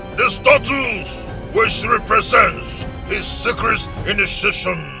 The statues, which represents his secret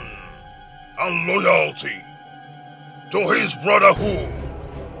initiation and loyalty to his brotherhood.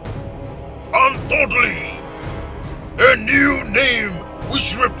 And thirdly, a new name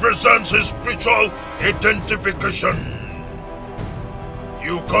which represents his spiritual identification.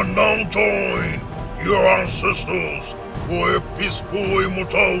 You can now join your ancestors for a peaceful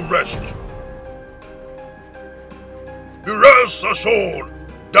immortal rest. Be rest assured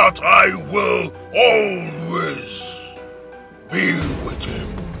that I will always be with him.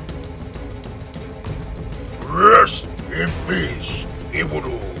 Rest in peace,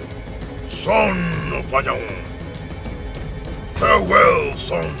 Ibudu, son of Anyanwụ. Farewell,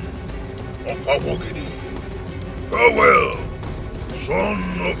 son of Awogidi. Farewell, son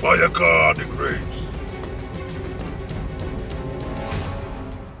of Ayaka the Great.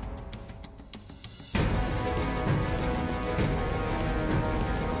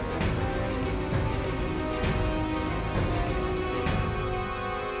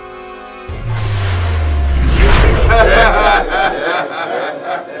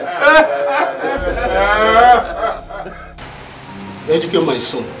 Edochie, my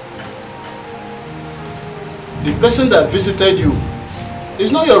son, the person that visited you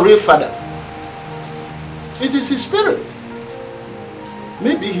is not your real father. It is his spirit.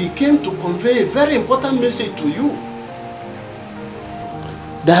 Maybe he came to convey a very important message to you.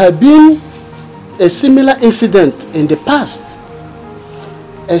 There had been a similar incident in the past,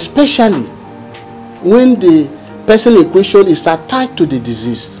 especially when the person in question is attached to the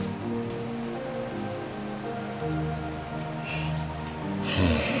disease.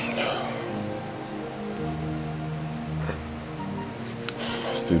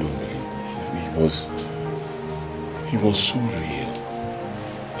 I still don't believe this. He was so real.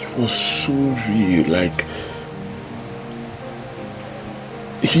 He was so real. Like,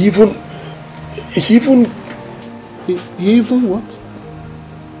 he even what?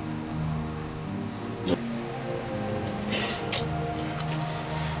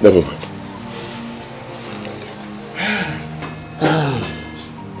 Never mind.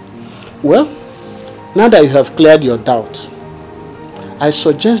 Well, now that you have cleared your doubt, I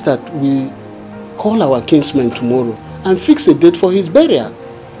suggest that we call our kinsman tomorrow and fix a date for his burial.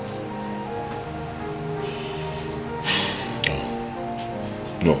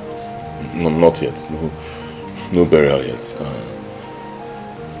 No, not yet. No burial yet.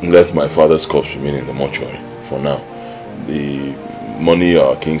 Let my father's corpse remain in the mortuary for now. The money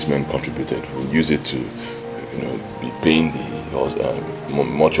our kingsmen contributed, we'll use it to, be paying the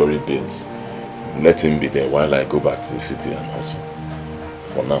mortuary bills. Let him be there while I go back to the city and hustle.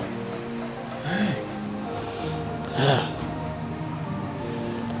 For now.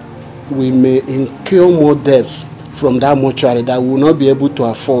 We may incur more debts from that mortuary that we will not be able to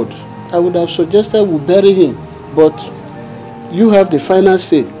afford. I would have suggested we bury him, but you have the final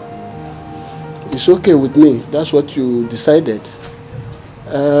say. It's okay with me. That's what you decided.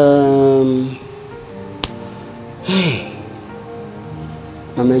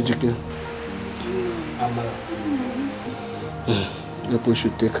 Mama Ejike. People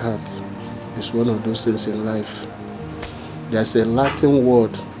should take heart. It's one of those things in life. There's a Latin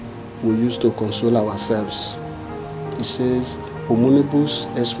word we use to console ourselves. It says, homunibus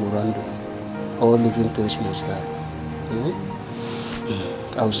est morandum. All living things must die.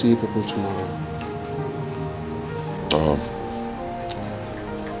 I'll see you people tomorrow.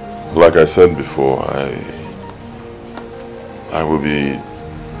 Like I said before, I will be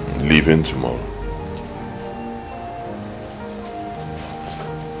leaving tomorrow.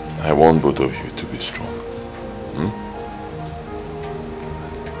 I want both of you to be strong.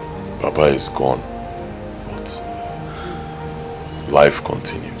 Papa is gone, but life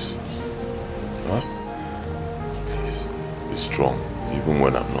continues. Huh? Please, be strong, even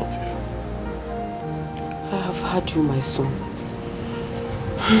when I'm not here. I have heard you, my son.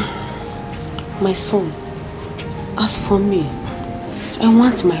 My son, as for me, I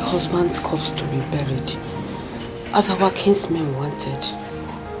want my husband's corpse to be buried, as our kinsmen wanted.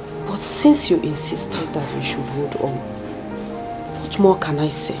 But since you insisted that we should hold on, what more can I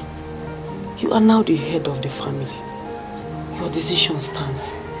say? You are now the head of the family. Your decision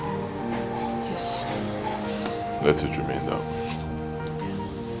stands. Yes. Let it remain that way.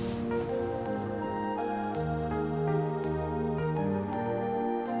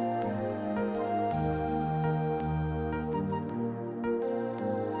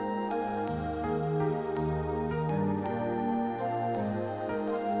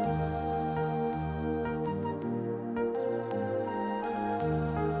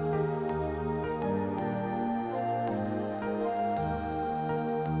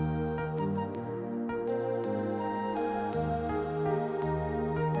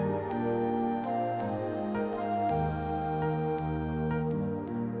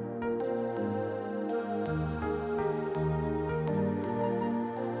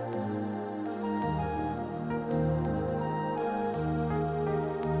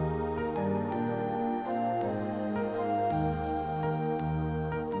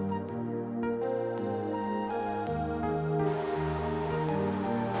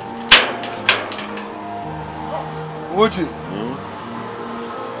 Woji.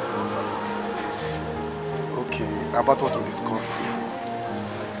 Okay, about what we discussed.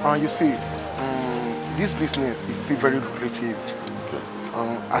 You see, this business is still very lucrative,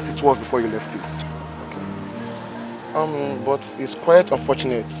 as it was before you left it. Okay. But it's quite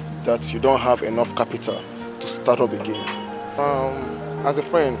unfortunate that you don't have enough capital to start up again. As a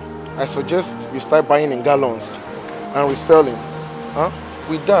friend, I suggest you start buying in gallons and reselling.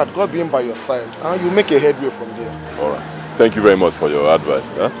 With that, God being by your side, you make a headway from there. All right. Thank you very much for your advice.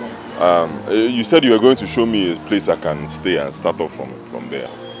 You said you were going to show me a place I can stay and start off from there.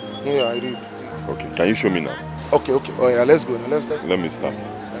 Yeah, I did. Okay. Can you show me now? Okay. Oh yeah, let's go. Let's go. Let me start.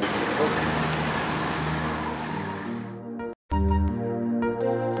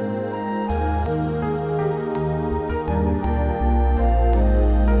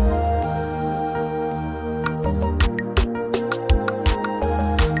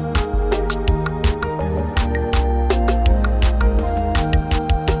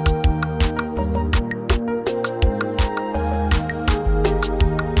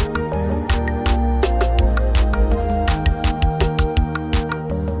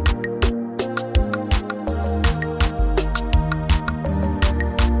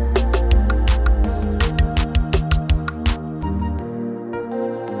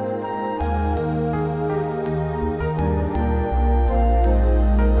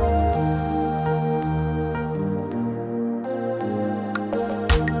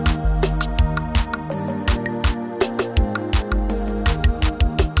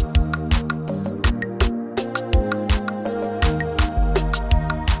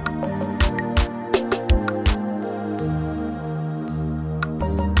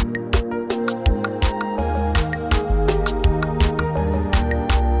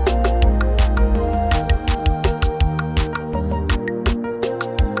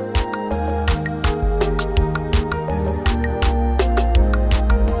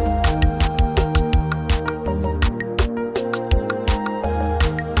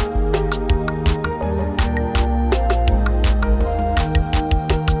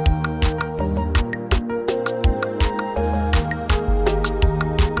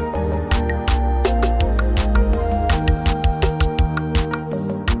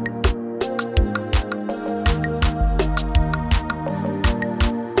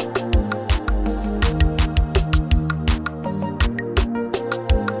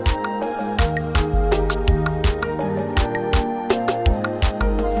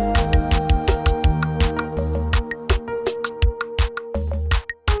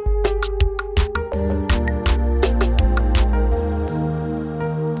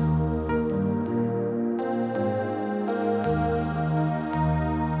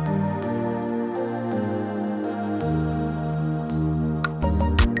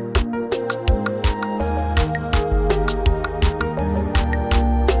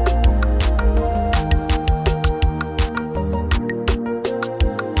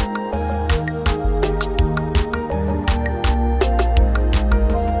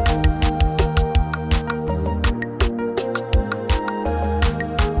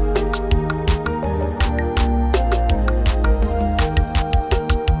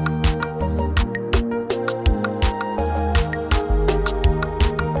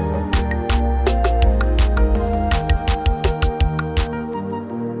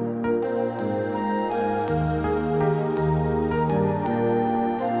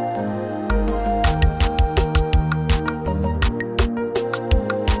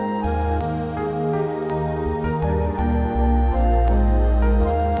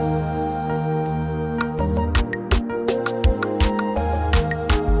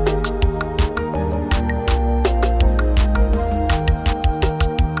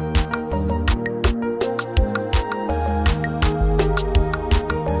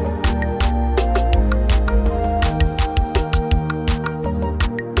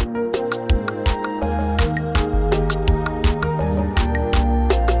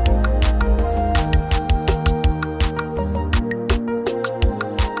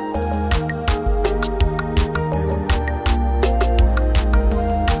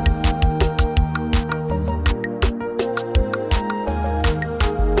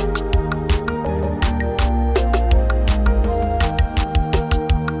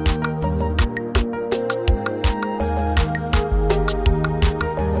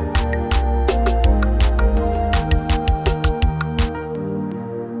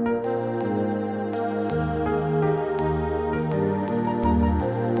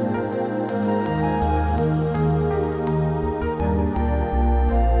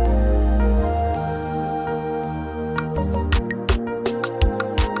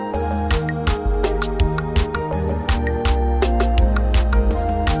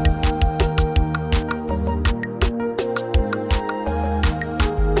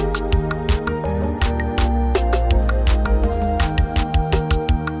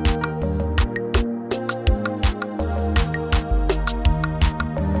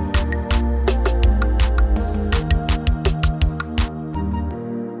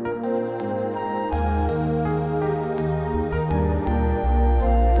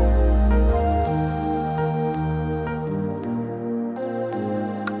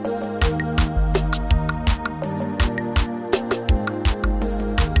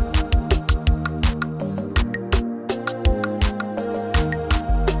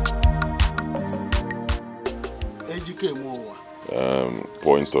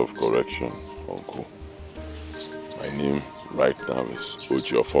 Point of correction, Uncle. My name right now is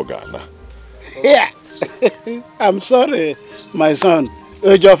Ojiofogana. Yeah. I'm sorry, my son.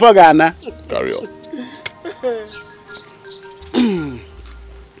 Ojiofogana. Carry on.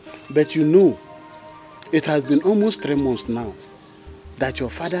 But you know, it has been almost 3 months now that your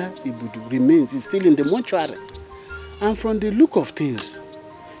father Ibudu remains still in the mortuary. And from the look of things,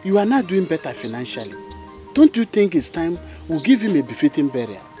 you are not doing better financially. Don't you think it's time we give him a befitting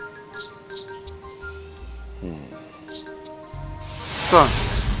burial? Son.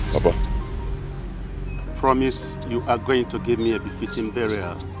 Papa. Promise you are going to give me a befitting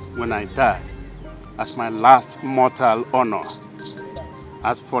burial when I die as my last mortal honor.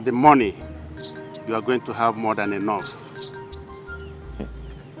 As for the money, you are going to have more than enough.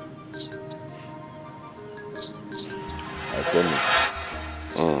 I promise.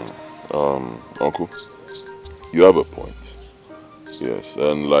 Uncle, you have a point. Yes,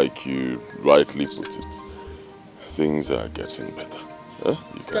 and like you rightly put it, things are getting better. Huh?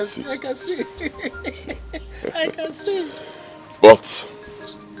 You can see. I can see. I can see. But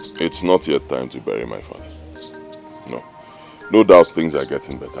it's not yet time to bury my father. No. No doubt things are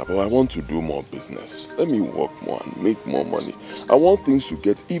getting better, but I want to do more business. Let me work more and make more money. I want things to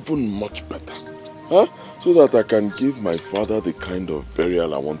get even much better. Huh? So that I can give my father the kind of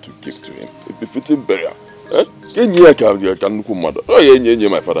burial I want to give to him. A befitting burial. Huh?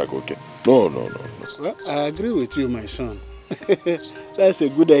 My father, okay? No. Well, I agree with you, my son. That's a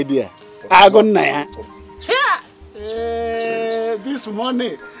good idea. This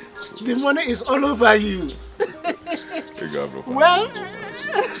money, the money is all over you. Well,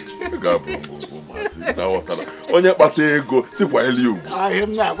 onye kpata ego sikwa eli ugwu.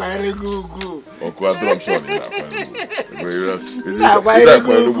 I'm not quite good. Oku adrom shoni na kwa eli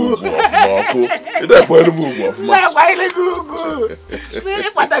ugwu. Ida kwa eli ugwu. Na kwa eli ugwu. Ni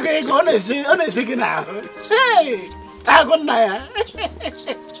kpata ego ona esi na. Hey, agonna ya.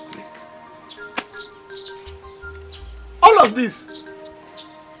 All of this.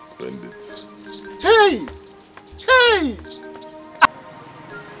 Spend it. Hey.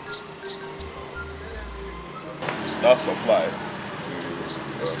 That supply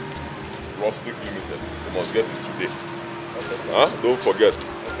to Rustic Limited, they must get it today. Okay, huh? Don't forget,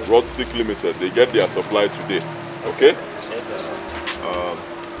 okay. Rustic Limited, they get their supply today. Okay? Yes, sir.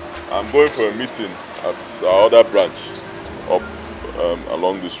 I'm going for a meeting at our other branch up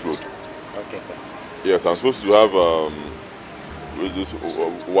along this road. Okay, sir. Yes, I'm supposed to have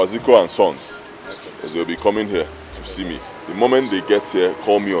Waziko and Sons. Okay. They'll be coming here to see me. The moment they get here,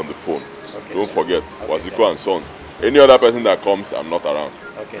 call me on the phone. Okay, don't forget, okay, Waziko and Sons. Any other person that comes, I'm not around.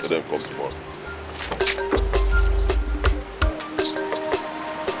 Okay. Let them come tomorrow.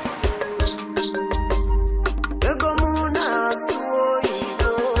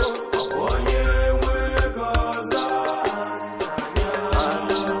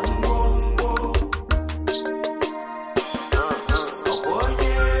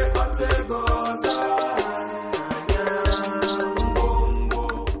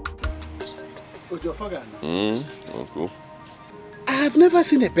 Uncle. I have never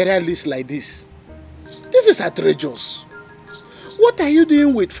seen a burial list like this. This is outrageous. What are you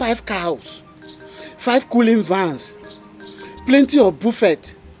doing with 5 cows, 5 cooling vans, plenty of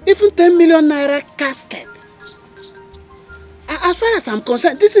buffet, even 10 million naira casket? As far as I'm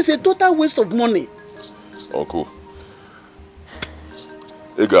concerned, this is a total waste of money. Uncle,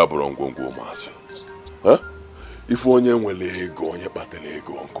 huh? If onye nwele ego, onye batele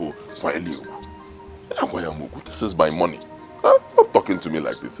ego, uncle, this is my money. Huh? Stop talking to me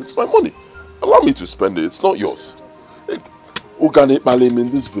like this. It's my money. Allow me to spend it. It's not yours. In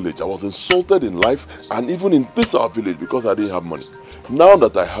this village, I was insulted in life and even in this our village because I didn't have money. Now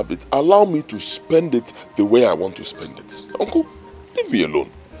that I have it, allow me to spend it the way I want to spend it. Uncle, leave me alone.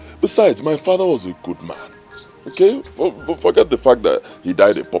 Besides, my father was a good man. Okay? Forget the fact that he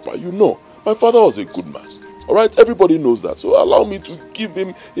died a pauper. You know, my father was a good man. Alright? Everybody knows that. So allow me to give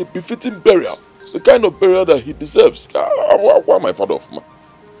him a befitting burial. The kind of burial that he deserves. Why my father of man?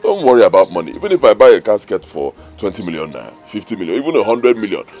 Don't worry about money. Even if I buy a casket for 20 million, 50 million, even 100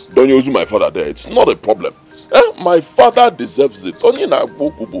 million, don't use my father there. It's not a problem. My father deserves it. Only na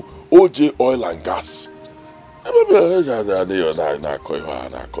OJ oil and gas.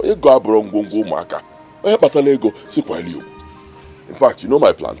 In fact, you know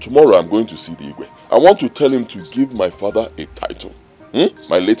my plan. Tomorrow I'm going to see the Igwe. I want to tell him to give my father a title.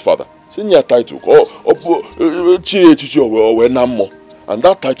 My late father. Senior title. And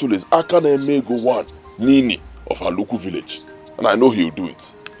that title is Akane Mego 1 Nini of Aluku village. And I know he'll do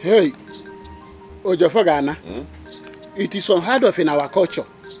it. Hey, Ojofogana. It is unheard of in our culture.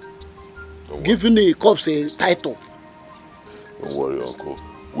 Giving the corpse a title. Don't worry, Uncle.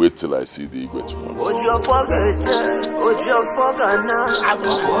 Wait till I see the Igwe tomorrow.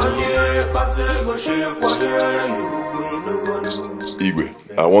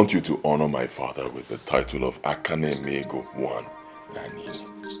 Igwe, I want you to honor my father with the title of Akane Mego One Nanini.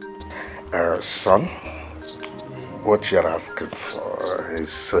 Son, what you're asking for is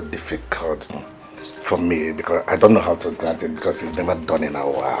so difficult for me because I don't know how to grant it because it's never done in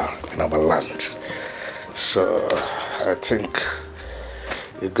our land. So I think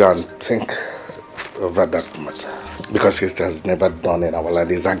you go and think over that matter because it has never done in our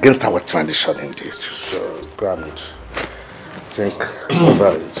land. It's against our tradition indeed. So go and think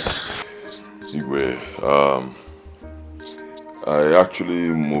over it. Igwe, I actually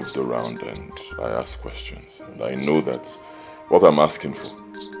moved around and I asked questions. And I know that what I'm asking for,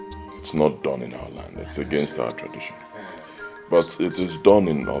 it's not done in our land. It's against our tradition. But it is done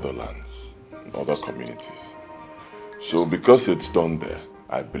in other lands, in other communities. So because it's done there,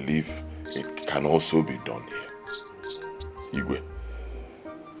 I believe it can also be done here. Igwe,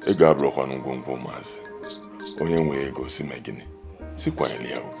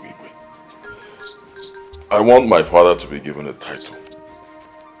 I want my father to be given a title.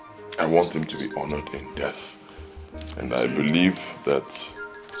 I want him to be honored in death. And I believe that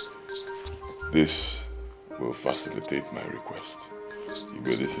this will facilitate my request.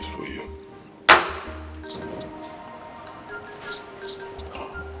 Igwe, this is for you.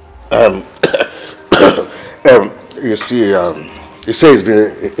 You see,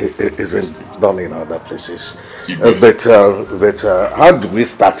 it's been done in other places. But how do we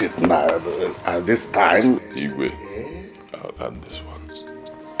start it now? At this time? Igwe, I'll add this one.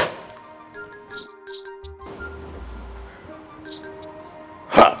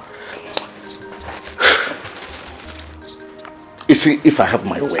 You see, if I have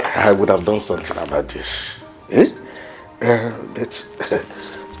my way, I would have done something about this. Eh?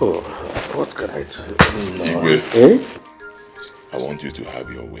 Oh, what can I do? No. Igwe, eh? I want you to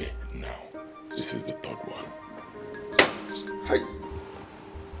have your way now. This is the third one.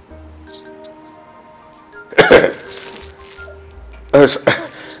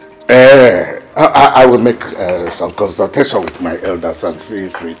 I will make some consultation with my elders and see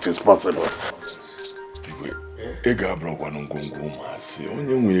if it is possible.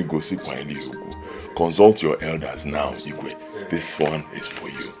 Consult your elders now, Igwe. This one is for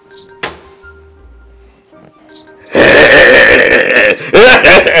you.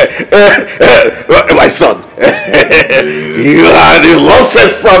 My son, you are the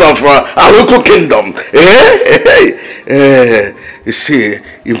lostest son of Aluku Kingdom. You see,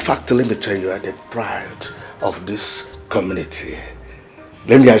 in fact, let me tell you, you are the pride of this community.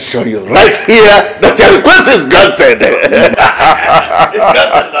 Let me assure you right here that your request is granted. It's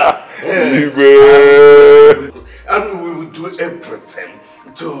granted now. And we will do everything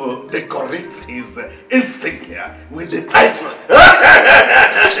to decorate his insignia with the title.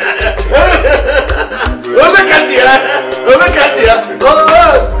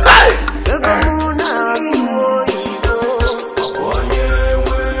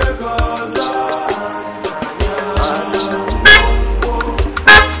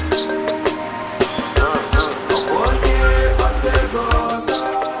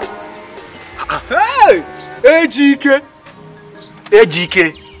 Dikeh.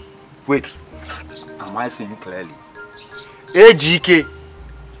 Dikeh. Wait. Am I seeing clearly? Dikeh.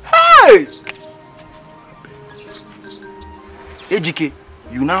 Hey! Dikeh,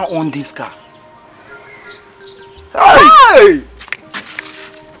 you now own this car. Hey!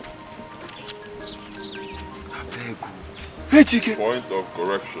 Dikeh. Point of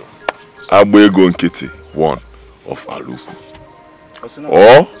correction. Agbego Nkiti, one of Aluku.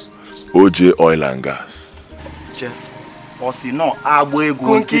 Or OJ Oil and Gas. Or see no,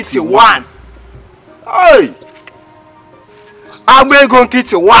 Agbego Nkiti, one. Hey! Agbego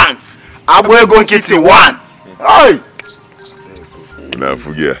Nkiti, one. Agbego Nkiti, one. Hey! Una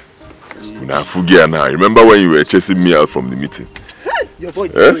forget now. Remember when you were chasing me out from the meeting? Hey, your boy.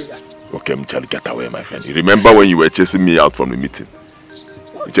 Okay, Charlie, get away, my friend. You remember when you were chasing me out from the meeting?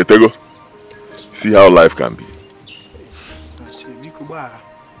 Chetego, see how life can be. It's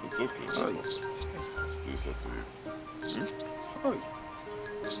okay. Still said to you.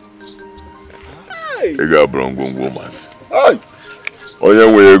 Hey! You got brongo womas. Hey! Oh, yeah,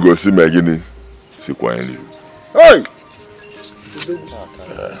 where you go see me again? See quietly. Hey!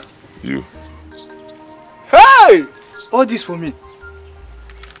 You. Hey! All this for me.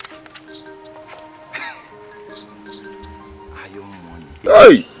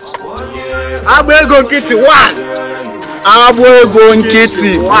 Hey! Agbego Nkiti, one. Abwego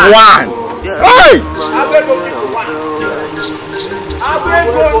Nkiti 1. Hey! Abwego Nkiti 1.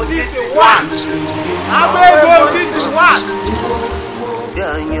 Abwego Nkiti 1. Abwego Nkiti 1.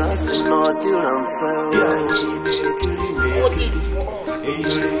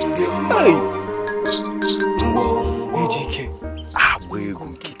 Hey! Dikeh. Abwego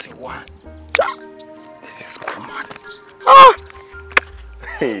Nkiti 1. This is common. Ah!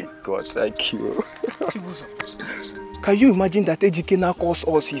 Hey, God, thank you. Can you imagine that Dikeh now calls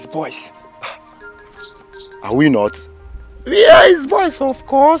us his boys? Are we not? We are his boys, of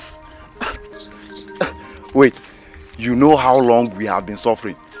course. Wait, you know how long we have been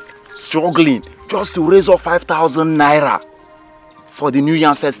suffering, struggling just to raise up 5,000 naira for the New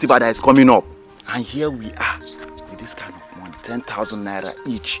Year festival that is coming up. And here we are with this kind of money, 10,000 naira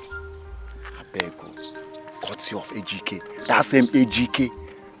each. I beg you, courtesy of Dikeh, that same Dikeh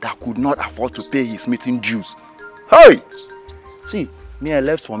that could not afford to pay his meeting dues. Hey! See, me I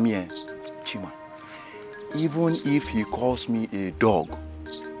left for me, Chima. Even if he calls me a dog,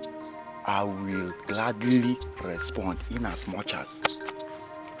 I will gladly respond in as much as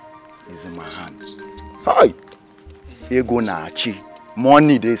is in my hand. Hi! Ego na achi.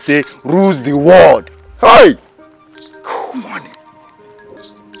 Money, they say, rules the world. Hi! Cool money.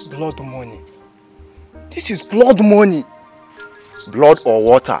 Blood money. This is blood money. Blood or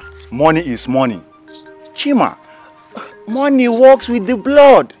water, money is money. Chima, money works with the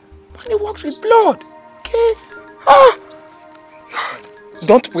blood. Money works with blood. Okay? Ah!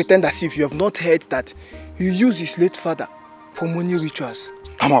 Don't pretend as if you have not heard that he used his late father for money rituals.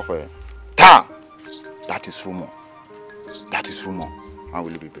 Come off, Ta! That is rumor. That is rumor. How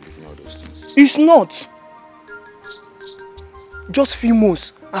will you be believing all those things? It's not. Just few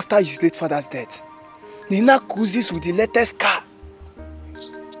months after his late father's death, Nina cruises with the latest car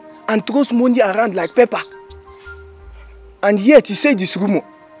and throws money around like pepper. And yet he said this rumor.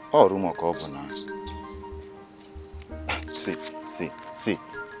 Oh, rumor, now. See.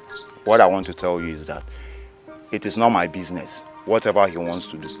 What I want to tell you is that it is not my business. Whatever he wants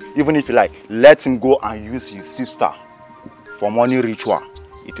to do. Even if he like, let him go and use his sister for money ritual.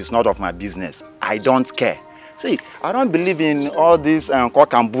 It is not of my business. I don't care. See, I don't believe in all this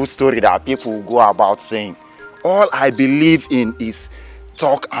cock and bull story that people go about saying. All I believe in is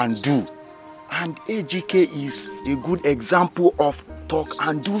talk and do. And Dikeh is a good example of talk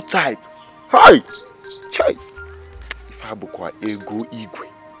and do type. Hi! Chai! If I bukwa ego igwe.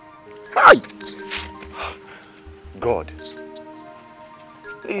 Hi! God,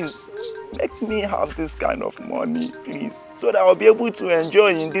 please make me have this kind of money, please, so that I'll be able to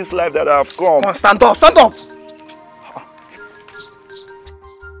enjoy in this life that I've come. Come on, stand up, stand up!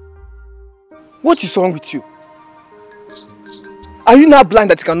 What is wrong with you? Are you now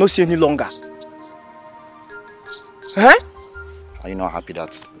blind that you cannot see any longer? Huh? Are you not happy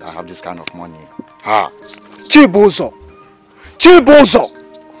that I have this kind of money? Ha! Chibozo! Chibozo!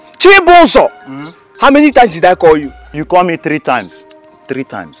 Chibozo! How many times did I call you? You call me 3 times. 3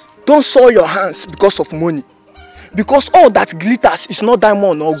 times. Don't soil your hands because of money. Because all that glitters is not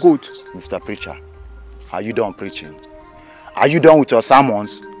diamond or gold. Mr. Preacher, are you done preaching? Are you done with your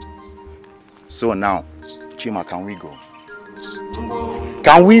sermons? So now, Chima, can we go?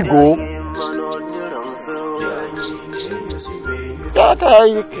 Can we go?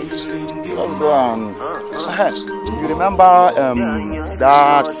 Okay, let's go and... You remember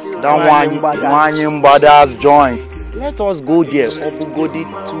that one Brothers joint? Let us go there.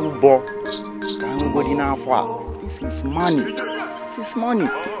 This is money. This is money.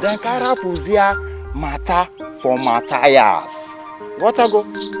 Then Kara Puzia matter for Matthias. What I go?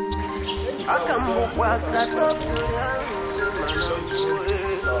 I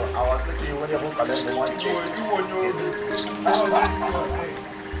was thinking when you're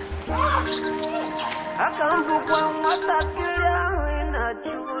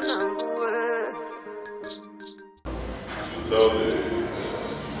tell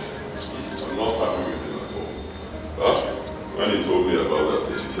I'm not happy with him at all. Huh? When he told me about that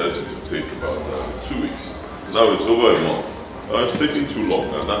thing, he said it would take about 2 weeks. Now it's over a month. It's taking too long,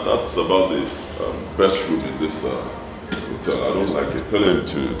 and that's about the best room in this hotel. I don't like it. Tell him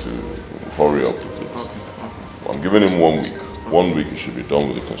to hurry up with it. Okay. I'm giving him 1 week. 1 week he should be done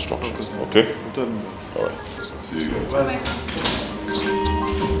with the construction. Okay? All right. See you guys. Bye.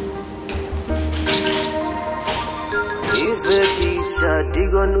 If a teacher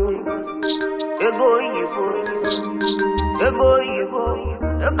digonu, ego yibo,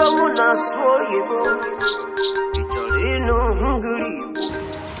 ego muna so yibo, icholino hungry.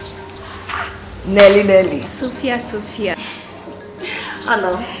 Nelly. Sophia.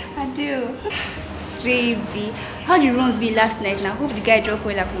 Hello. I do. Baby, how did runs be last night now? Hope the guy dropped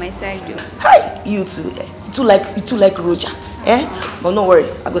well up my side, though. Hi, you too. You too like Roger. But no worry,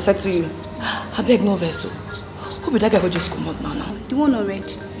 I go settle you. I beg no vessel. Hope that guy will just come out now. The one on red?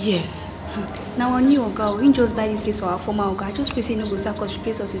 Yes. Now our new Oga, we didn't just buy this place for our former Oga. I just pray say no go sack us,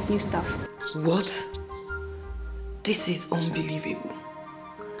 replace us with new staff. What? This is unbelievable.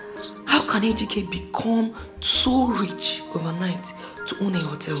 How can Dikeh become so rich overnight to own a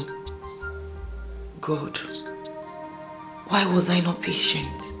hotel? God, why was I not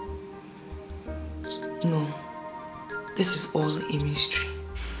patient? No, this is all a mystery.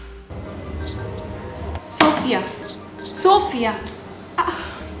 Sophia.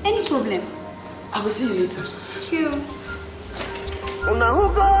 Any problem? I will see you later. Thank you.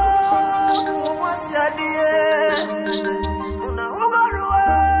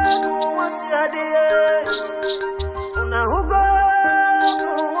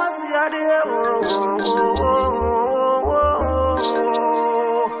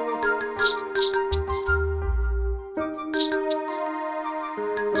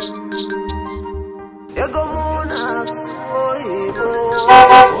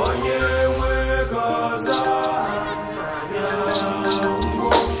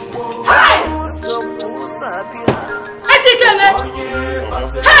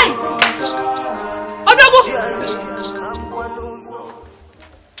 Hey!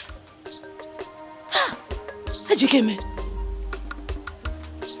 Dikeh,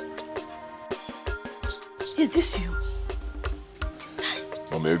 is this you?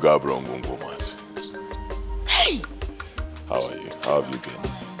 Hey! How are you? How have you been?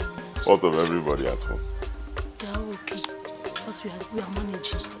 What of everybody at home? They are okay. Because we are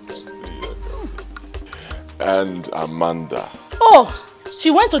managing. And Amanda. Oh, she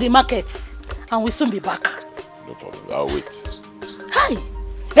went to the market and will soon be back. No problem. I'll wait. Hi!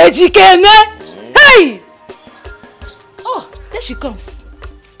 Hey, Dikeh! Hey! Oh, there she comes.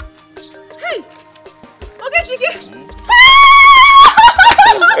 Hey! Okay, Dikeh!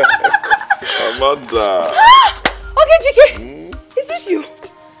 Amanda! Okay, Dikeh! Is this you?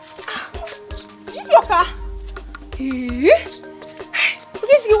 Is this your car? Okay,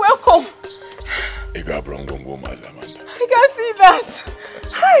 Dikeh, welcome. I can see that.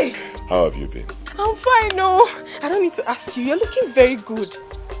 Hi. How have you been? I'm fine, no. I don't need to ask you. You're looking very good.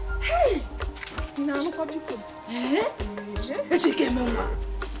 Hey. No, no public food. Hey, Dikeh,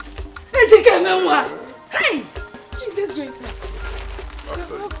 Hey. Please, let's go inside.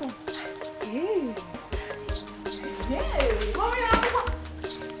 You're welcome. Hey. Hey.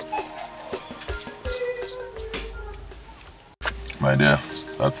 My dear,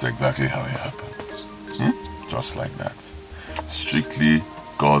 that's exactly how it happened. Just like that. Strictly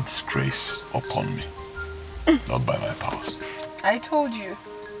God's grace upon me. Not by my power. I told you,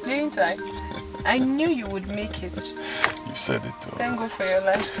 didn't I? I knew you would make it. You said it too. Thank God for your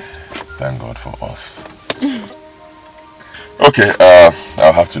life. Thank God for us. Okay,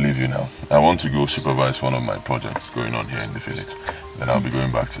 I'll have to leave you now. I want to go supervise one of my projects going on here in the village. Then I'll be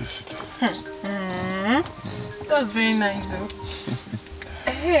going back to the city. That's very nice, though.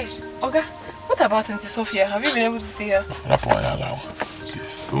 Hey, Oga, what about Auntie Sophia? Have you been able to see her?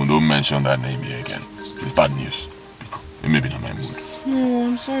 Please, don't mention that name here again. It's bad news. It may be not my mood. No,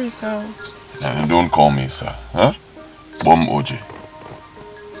 I'm sorry, sir. And don't call me sir, huh? Bom OJ.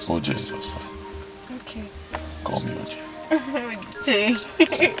 OJ is just fine. Okay. Call me OJ.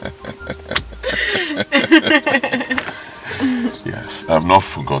 Yes, I've not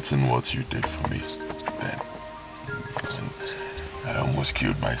forgotten what you did for me then. When I almost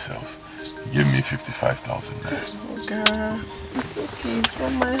killed myself. You gave me 55,000 naira. Oh God, it's okay, it's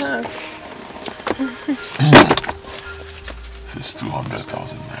from my heart. This is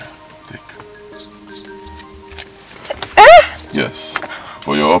 200,000 naira. Take. Yes,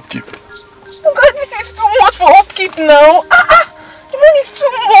 for your upkeep. Oh God, this is too much for upkeep now. The money is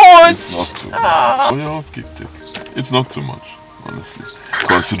too much. It's not too much. For your upkeep, take. It's not too much, honestly.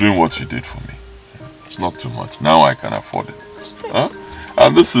 Considering what you did for me. It's not too much. Now I can afford it. Huh?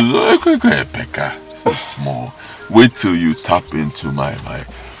 And this is Pekka. This is small. Wait till you tap into my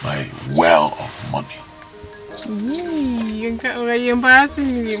well of money. You're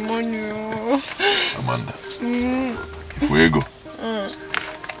embarrassing me, money. Amanda, if we go,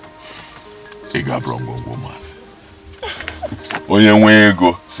 Ega Brongo Mas. Onye nwe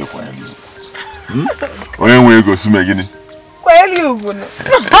ego se kwa elu. Onye nwe ego si megini. Kwa elu ubuno.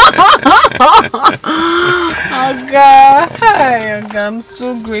 Oga, hi Oga, I'm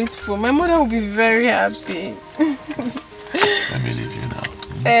so grateful. My mother will be very happy. Let me leave you now.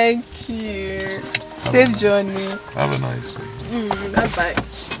 Thank you. Safe journey. Have a nice day. Bye bye.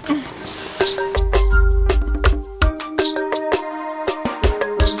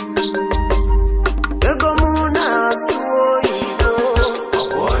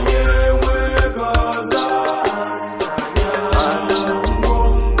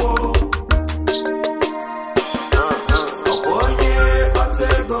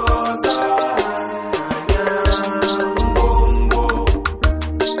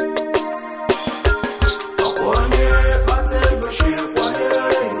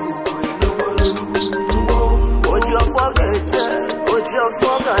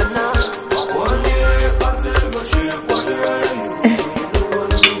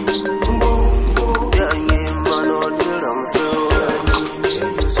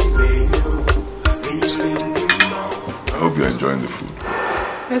 enjoying the food?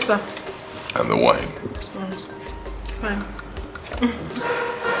 Yes, sir. And the wine? Fine.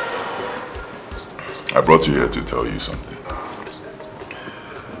 I brought you here to tell you something.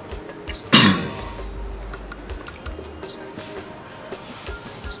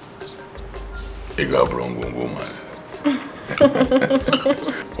 You got wrong woman.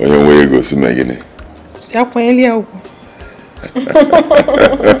 When you go to Megane?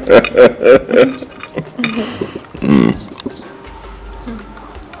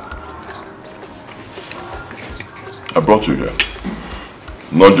 I brought you here,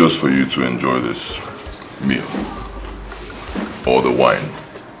 not just for you to enjoy this meal or the wine,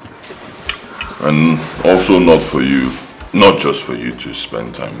 and also not just for you to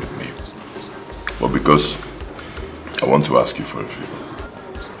spend time with me, but because I want to ask you for a favor.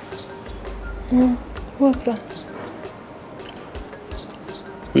 What's that?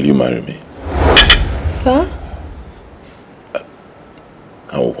 Will you marry me? Sir?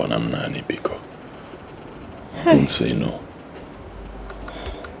 I want I'm nanny because I won't say no.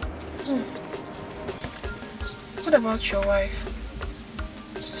 What about your wife?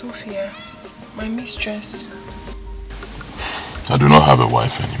 Sophia, my mistress. I do not have a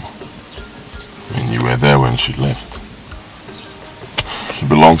wife anymore. I mean, you were there when she left. She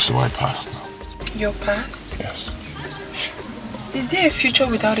belongs to my past now. Your past? Yes. Is there a future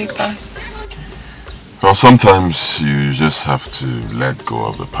without a past? Well, sometimes you just have to let go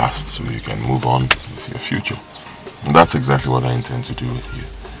of the past so you can move on with your future. And that's exactly what I intend to do with you.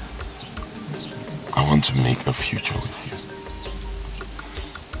 I want to make a future with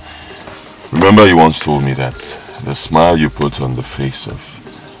you. Remember you once told me that the smile you put on the face of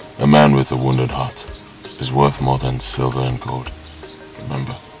a man with a wounded heart is worth more than silver and gold.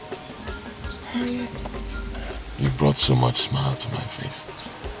 Remember? Yes. You've brought so much smile to my face,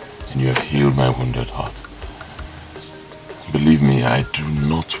 and you have healed my wounded heart. Believe me, I do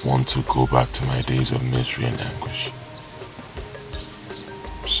not want to go back to my days of misery and anguish.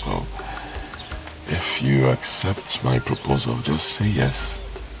 So, if you accept my proposal, just say yes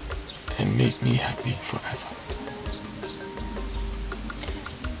and make me happy forever.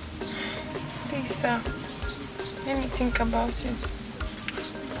 Please, sir. Let me think about it.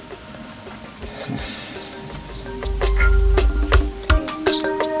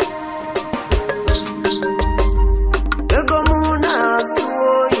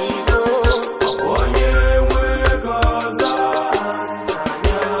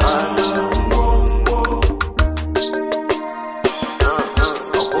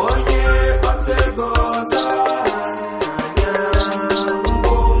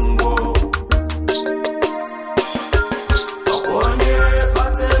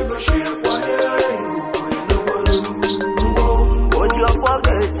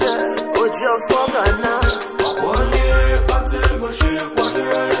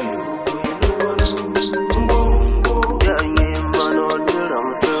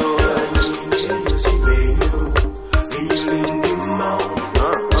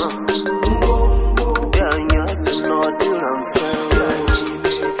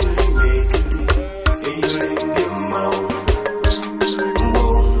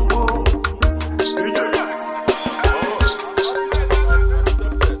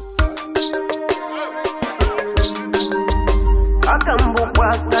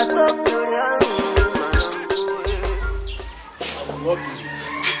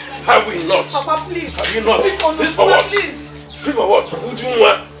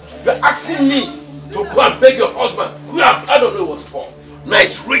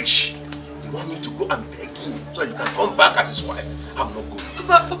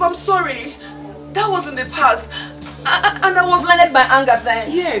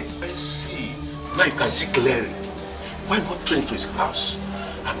 Yes. I see. Now you can see clearly. Why not train to his house?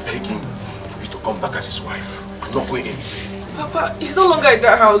 I'm begging for you to come back as his wife. I'm not going anywhere. Papa, he's no longer in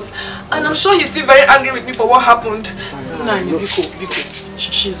that house. And I'm sure he's still very angry with me for what happened. Nani, Biko.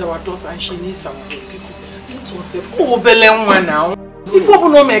 She's our daughter and she needs some help. It was a now. If you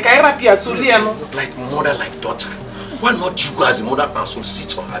don't make like mother, like daughter. Why not you go as a mother and so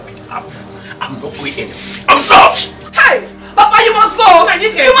sit on her behalf? I'm not going anywhere. I'm not! Hey! Papa, you must go!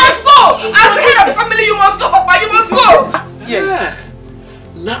 You must go! As the head of the family, you must go! Papa, you must go! Yes. Yeah.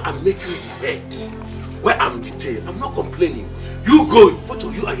 Now I'm making it bed where I'm detained. I'm not complaining. You go, both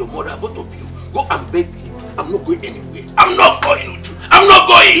of you and your mother, both of you, go and beg him. I'm not going anywhere. I'm not going with you. I'm not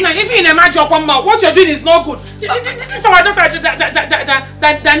going! Now, if you imagine what you're doing is not good. This is our daughter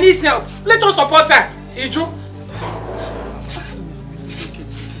that needs help. Let us support her. Ijo?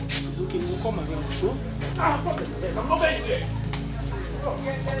 It's okay, we'll come around. So? I'm not going there.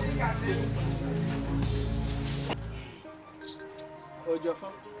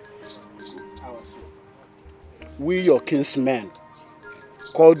 We, your kinsmen,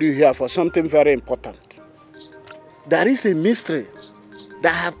 called you here for something very important. There is a mystery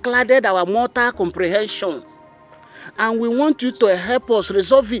that have clouded our mortal comprehension, and we want you to help us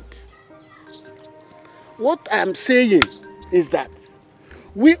resolve it. What I'm saying is that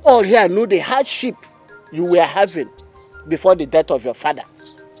we all here know the hardship you were having before the death of your father.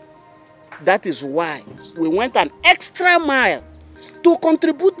 That is why we went an extra mile to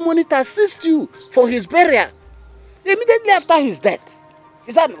contribute money to assist you for his burial immediately after his death.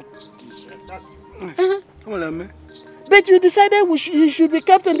 Is that not? Come on, man. But you decided he should be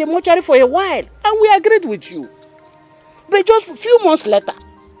kept in the mortuary for a while, and we agreed with you. But just a few months later,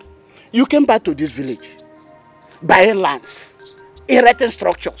 you came back to this village, buying lands, erecting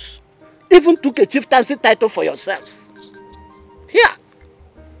structures, even took a chieftaincy title for yourself. Here,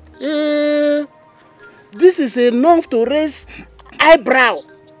 this is enough to raise eyebrow,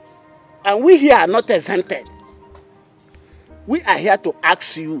 and we here are not exempted. We are here to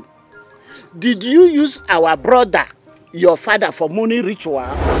ask you, did you use our brother, your father, for money ritual?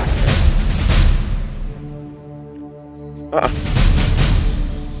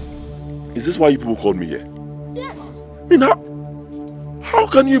 Is this why you people called me here? Yes. How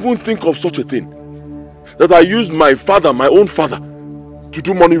can you even think of such a thing? That I used my father, my own father, to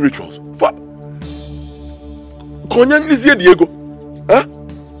do money rituals? Diego? Huh?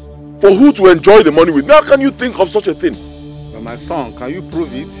 For who to enjoy the money with? How can you think of such a thing? But my son, can you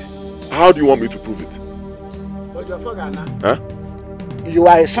prove it? How do you want me to prove it? Huh? You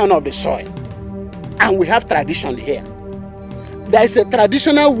are a son of the soil, and we have tradition here. There is a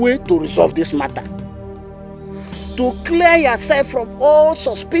traditional way to resolve this matter. To clear yourself from all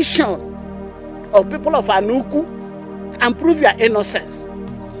suspicion of people of Anuku and prove your innocence,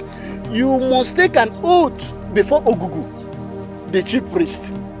 you must take an oath before Ogugu, the chief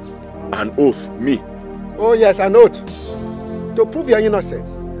priest. An oath? Me? Oh yes, an oath. To prove your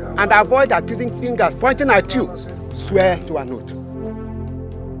innocence and avoid accusing fingers pointing at you, swear to an oath.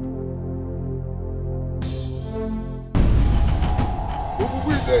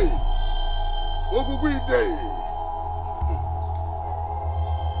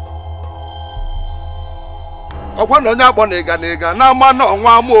 Ọkwa na onye akpọ na-ega na-ama na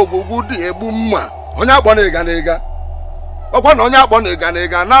ọnwa ama ogwugwu dị egbu mma. Onye akpọ na-ega ọkwa na onye akpọ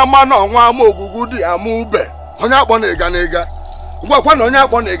na-ega na-ama na ọnwa ama ogwugwu dị ama ube. Onye akpọ na-ega ọkwa na onye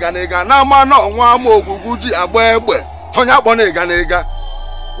akpọ na-ega na-ama na ọnwa ama ogwugwu dị agba egbe. Onye akpọ na-ega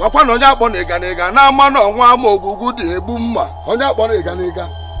ọkwa na onye akpọ na-ega na-ama na ọnwa ama ogwugwu dị egbu mma. Onye akpọ na-ega onye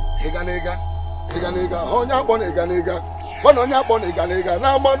akpọ na-ega ọkwa na onye akpọ na-ega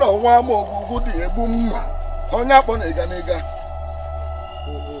na-ama na ọnwa ama ogwugwu dị egbu mma. Onye akpọ na-ega.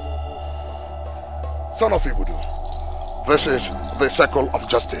 Son of Ibudu, this is the circle of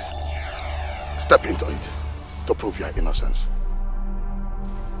justice. Step into it to prove your innocence.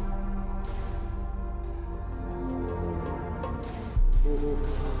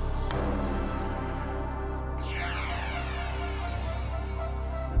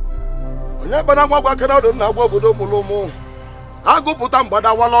 Onye bana ngwa kena odo na agwa obodo mulumu. Agụpụta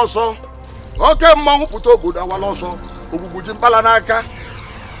mgbada wala ọsọ. Oke mmanwụ pụta obodo awala ọsọ. Ogwugwu ji mpala n'aka.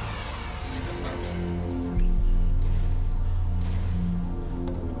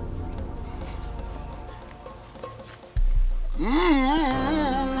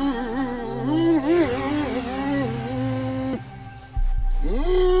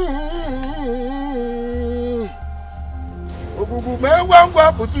 Ogwugwu mee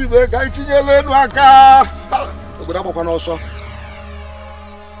ngwa pụta ibe ka itinyela enu aka. Obodo agbakwa n'ọsọ.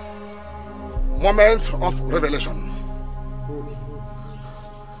 Moment of revelation.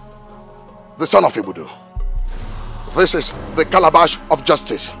 The son of Ibudu. This is the calabash of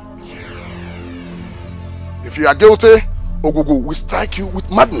justice. If you are guilty, Ogugu will strike you with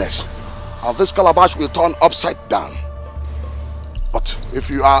madness, and this calabash will turn upside down. But if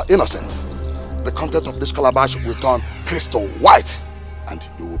you are innocent, the content of this calabash will turn crystal white, and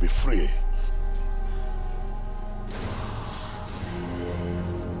you will be free.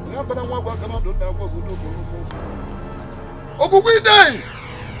 Ogugwide!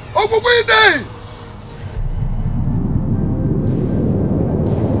 Ogugwide!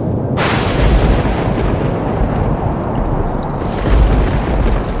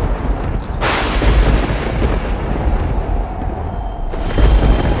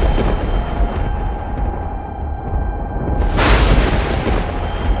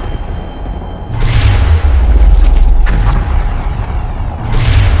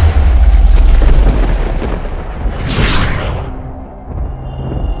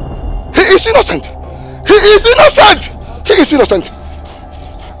 He is innocent. He is innocent. He is innocent.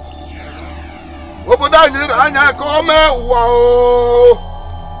 Obodanyir anya kome wow.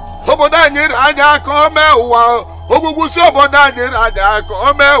 Obodanyir anya kome wow. Ogugusi obodanyir anya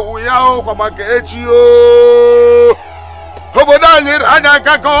kome uya kwa makechi o. Obodanyir anya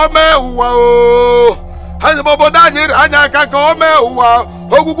kome wow. Hazi obodanyir anya kome wow.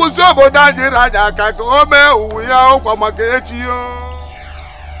 Ogugusi obodanyir anya kome uya kwa makechi o.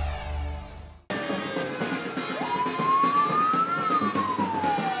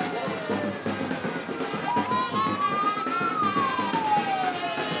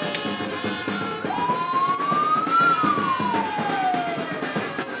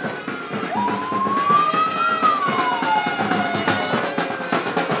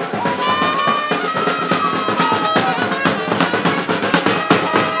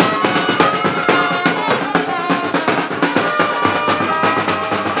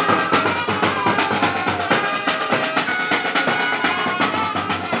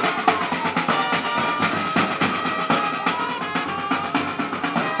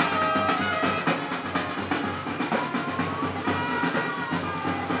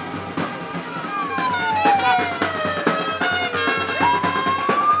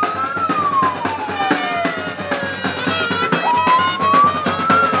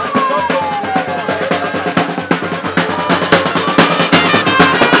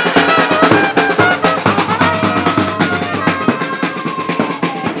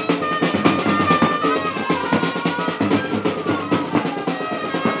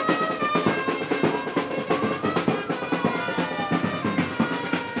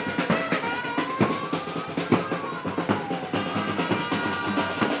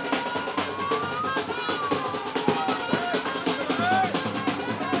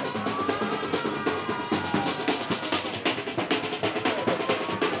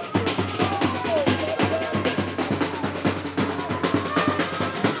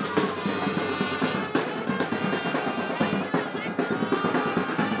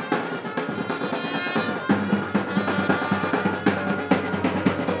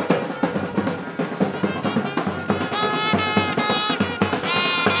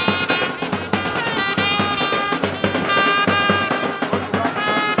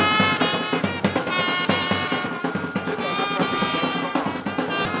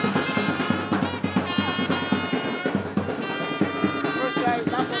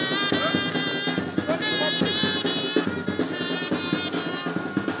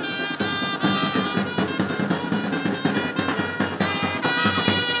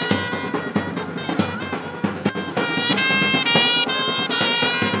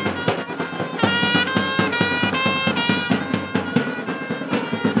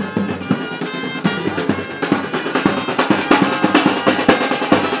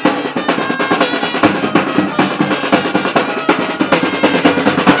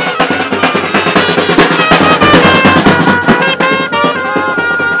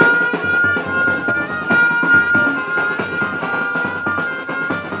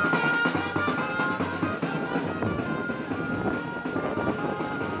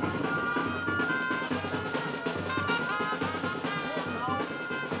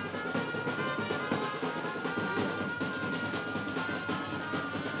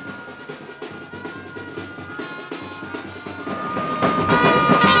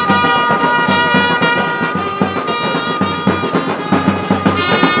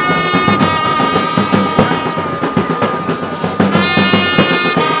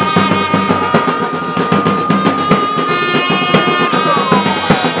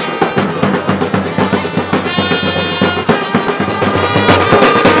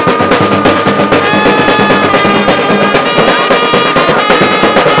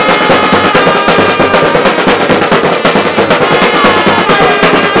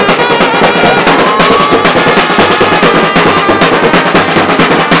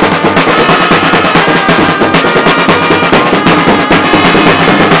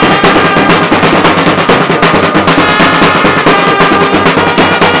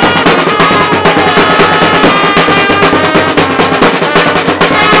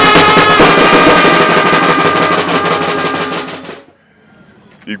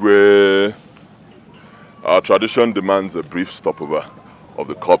 Igwe, our tradition demands a brief stopover of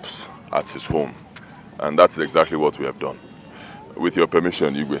the corpse at his home, and that's exactly what we have done. With your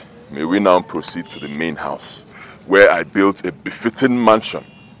permission, Igwe, may we now proceed to the main house, where I built a befitting mansion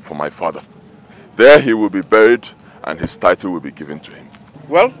for my father. There he will be buried, and his title will be given to him.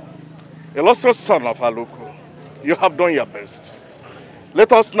 Well, illustrious son of Aluko, you have done your best.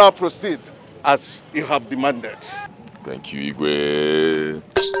 Let us now proceed as you have demanded. Thank you, Igwe.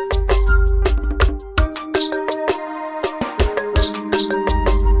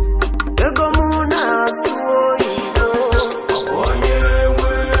 Egomuna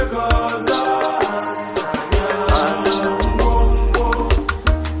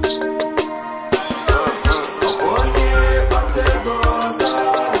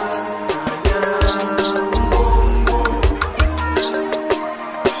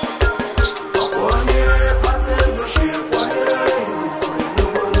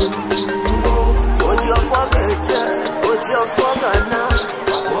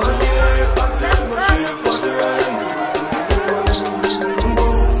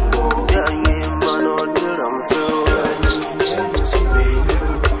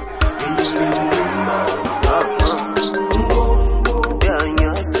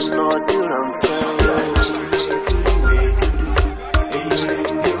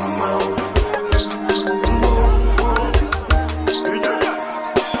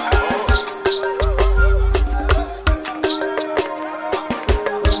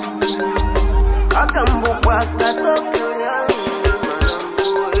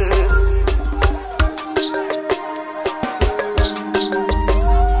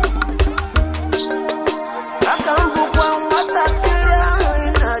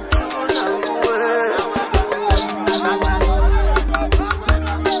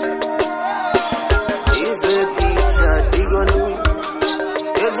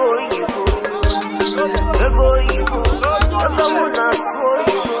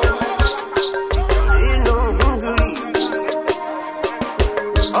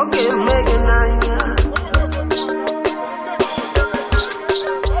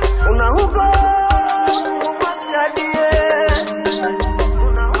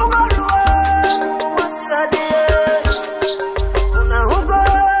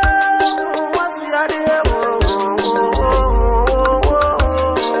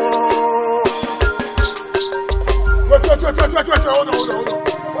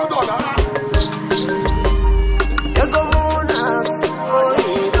Hold on.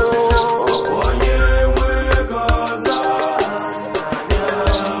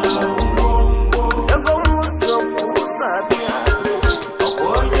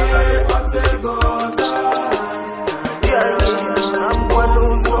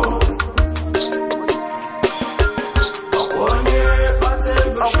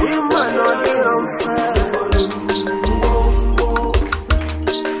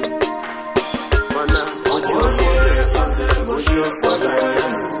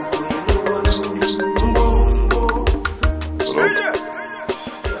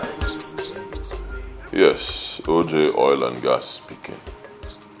 Yes, OJ Oil and Gas speaking.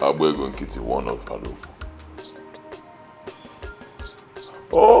 Abwego Nkiti, one of Alofu.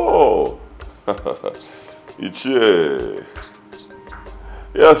 Oh, Ichie.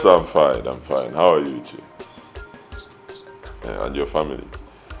 Yes, I'm fine, I'm fine. How are you, Ichie? And your family?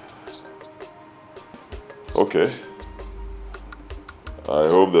 Okay. I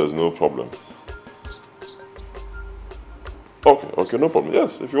hope there's no problem. Okay, no problem.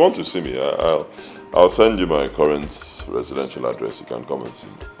 Yes, if you want to see me, I'll send you my current residential address. You can come and see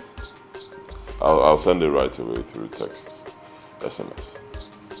me. I'll send it right away through text, SMS.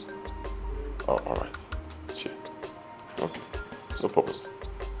 Oh, all right. Cheers. Okay, no problem.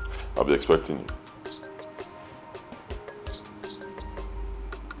 I'll be expecting you.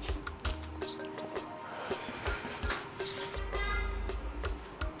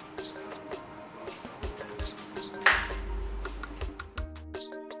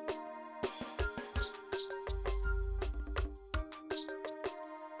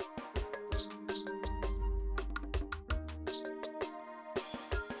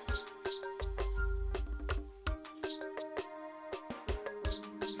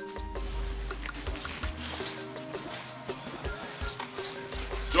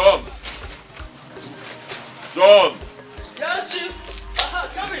 John! Yes, Chief.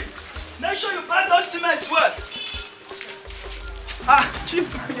 Come in. Make sure you find those cements well. Chief,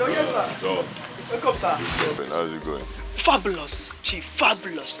 you're here, sir. John. Welcome, sir. How's it going? Fabulous, Chief,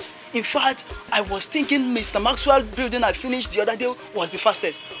 fabulous. In fact, I was thinking Mr. Maxwell building I finished the other day was the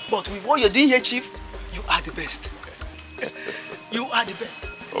fastest. But with what you're doing here, Chief, you are the best. You are the best.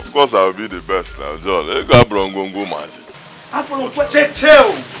 Of course I'll be the best now, John.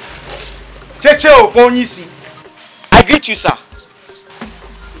 Checheo, Ponyisi. I greet you, sir.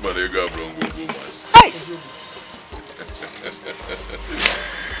 Hey!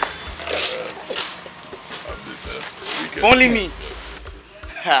 Only me.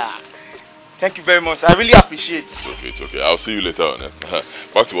 Thank you very much. I really appreciate it. It's okay. I'll see you later on.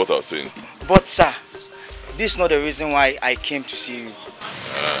 Back to what I was saying. But, sir, this is not the reason why I came to see you.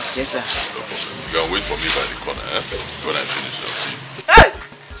 Yes, sir. No problem. You can wait for me by the corner. When I finish, I'll see you. Hey!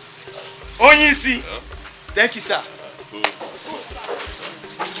 Onyisi. Thank you, sir.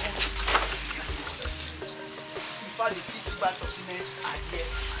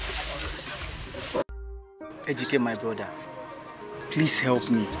 Dikeh, my brother, please help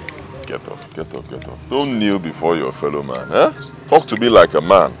me. Get up. Don't kneel before your fellow man. Talk to me like a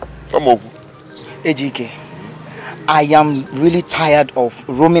man. Come on. Dikeh, I am really tired of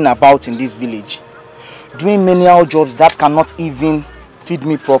roaming about in this village, doing menial jobs that cannot even feed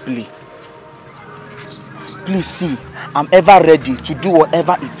me properly. Please see, I'm ever ready to do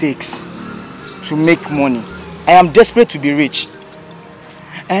whatever it takes to make money. I am desperate to be rich.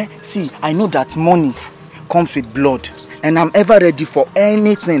 See, I know that money comes with blood, and I'm ever ready for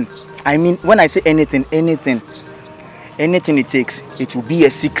anything. I mean, when I say anything it takes, it will be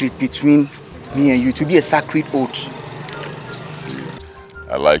a secret between me and you. It will be a sacred oath.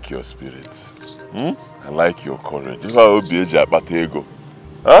 I like your spirit. I like your courage. If I will be ego,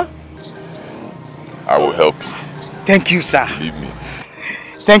 I will help you. Thank you, sir. Believe me.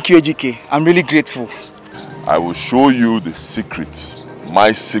 Thank you, Dikeh. I'm really grateful. I will show you the secret,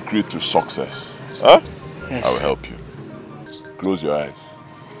 my secret to success. Yes. I will help you. Close your eyes.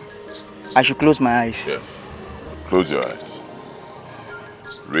 I should close my eyes. Yeah. Close your eyes.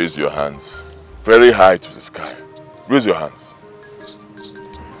 Raise your hands very high to the sky. Raise your hands.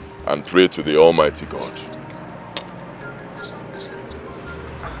 And pray to the Almighty God.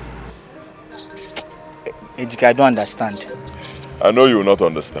 Dikeh, I don't understand. I know you will not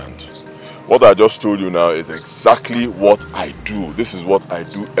understand. What I just told you now is exactly what I do. This is what I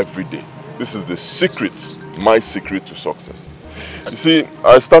do every day. This is the secret, my secret to success. You see,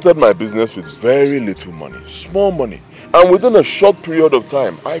 I started my business with very little money, small money. And within a short period of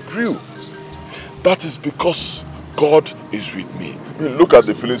time, I grew. That is because God is with me. I mean, look at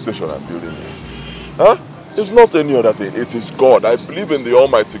the filling station I'm building here. It's not any other thing. It is God. I believe in the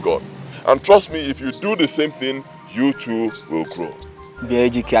Almighty God. And trust me, if you do the same thing, you too will grow.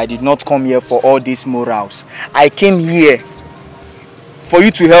 Dikeh, I did not come here for all these morals. I came here for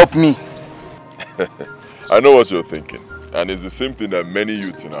you to help me. I know what you're thinking. And it's the same thing that many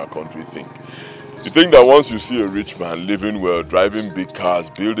youths in our country think. You think that once you see a rich man living well, driving big cars,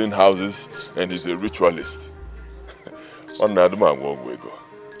 building houses, and he's a ritualist.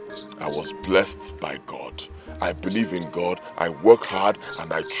 I was blessed by God. I believe in God, I work hard,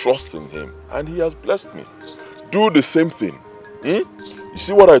 and I trust in Him. And He has blessed me. Do the same thing. You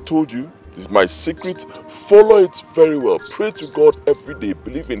see what I told you? This is my secret. Follow it very well. Pray to God every day.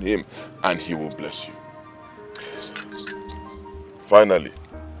 Believe in Him, and He will bless you. Finally,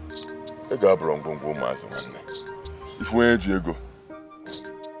 if we go,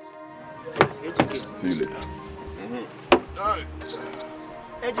 see you later.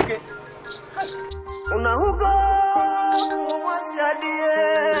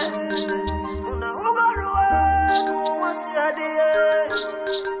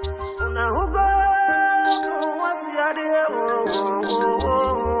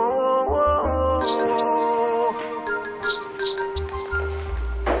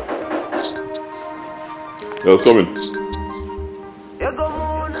 Yeah, come in.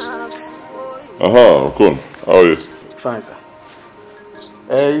 Cool. How are you? Fine, sir.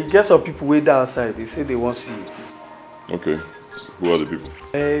 You get some people wait outside. They say they want to see you. Okay. Who are the people?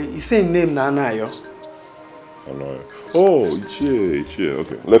 You say name Nanayo. Anayo. Oh, Ichie.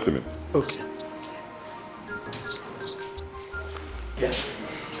 Okay, let him in. Okay. Yeah.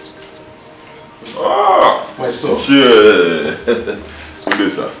 Ah, my son. Ichie. Good day,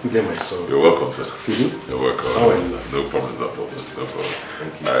 sir. Good day, my son. You're welcome, sir. Mm-hmm. You're welcome. All right, sir. No problem, no problem. No problem.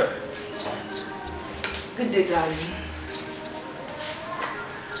 Thank you. All right. Good day, darling.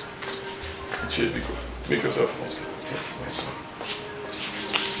 Ichie, Biko, make yourself comfortable.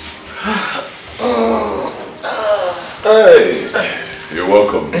 Hey, you're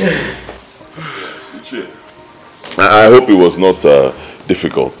welcome. Yes, Ichie. I hope it was not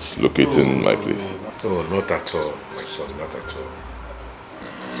difficult locating my place. Oh, not at all, my son, not at all.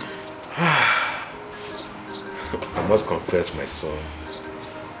 I must confess, my son,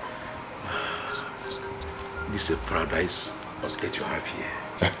 this is a paradise that you have here.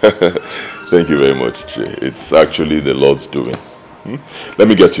 Thank you very much, Ichie. It's actually the Lord's doing. Let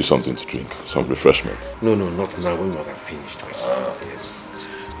me get you something to drink, some refreshments. No, not now. We must have finished, my son. Yes.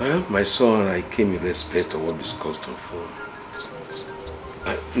 Well, my son, I came in respect of what we discussed on phone.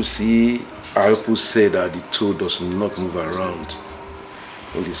 You see, our people say that the toad does not move around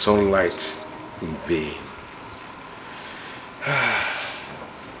in the sunlight in vain.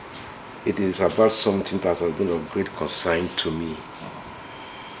 It is about something that has been of great concern to me.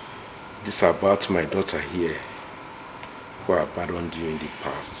 It is about my daughter here, who I abandoned you in the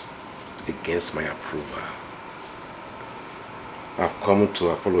past against my approval. I've come to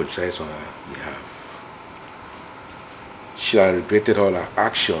apologize on her behalf. She has regretted all her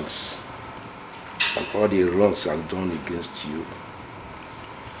actions and all the wrongs she has done against you.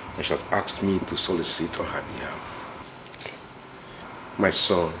 And she has asked me to solicit on her behalf. My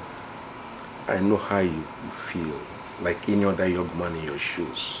son, I know how you feel, like any other young man in your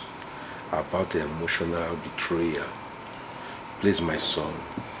shoes, about the emotional betrayal. Please, my son,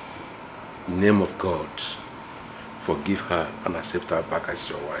 in the name of God, forgive her and accept her back as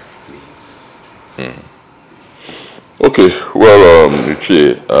your wife, please. Okay, well,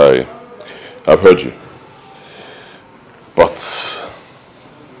 Ichie, I've heard you. But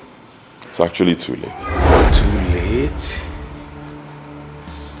it's actually too late. Too late?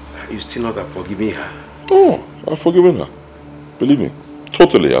 You still not have forgiven her? Oh, I've forgiven her. Believe me.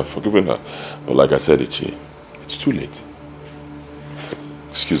 Totally, I've forgiven her. But like I said, Ichie, it's too late.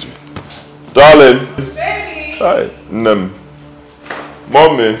 Excuse me. Darling! Baby! Hi.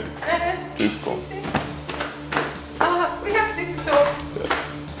 Mommy! Please come. We have visitors.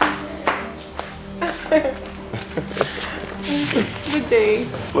 Good day.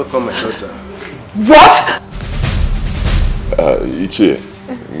 Welcome, my daughter. What? Ichie,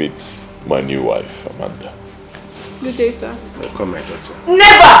 meet my new wife, Amanda. Good day, sir. Welcome, my daughter.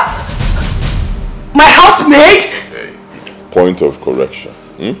 Never! My housemaid? Hey. Point of correction.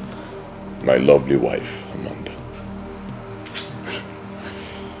 My lovely wife, Amanda.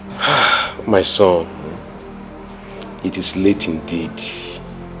 My son, it is late indeed,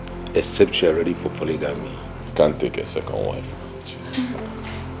 except you are ready for polygamy. Can't take a second wife.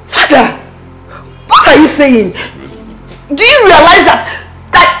 Father! What are you saying? Do you realize that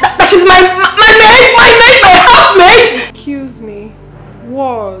she's my housemate? Excuse me.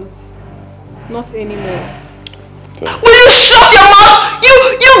 Was. Not anymore. Will you shut your mouth?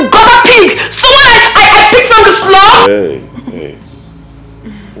 You gutter pig! Someone I picked from the slum! Hey.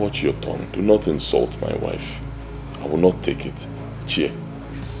 Watch your tongue. Do not insult my wife. I will not take it. Cheer.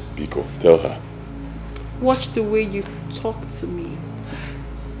 Biko, tell her. Watch the way you talk to me.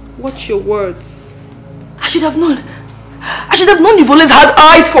 Watch your words. I should have known you've always had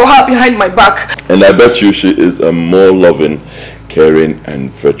eyes for her behind my back. And I bet you she is a more loving, caring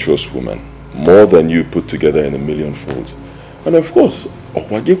and virtuous woman. More than you put together in a million folds. And of course,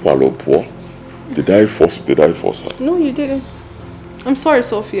 did I force her? No, you didn't. I'm sorry,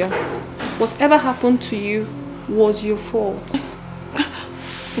 Sophia. Whatever happened to you was your fault.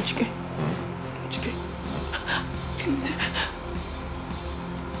 Dikeh. Please.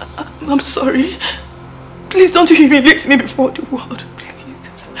 I'm sorry. Please don't humiliate me before the world. Please.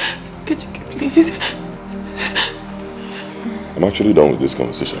 Dikeh, please. I'm actually done with this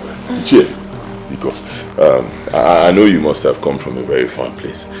conversation. Cheer. Because I know you must have come from a very far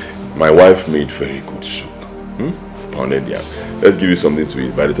place. My wife made very good soup. Pounded yam. Let's give you something to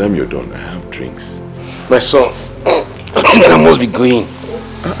eat. By the time you're done, I have drinks. My son, I think I must be going.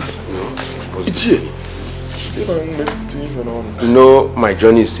 You know, my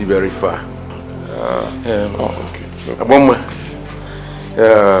journey is still very far. Okay.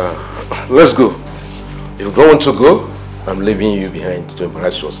 Let's go. If you don't want to go, I'm leaving you behind to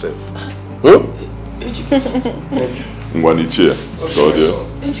embarrass yourself. Mwanichia. Go there.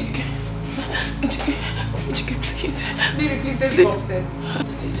 Please. Baby, please, let's go upstairs.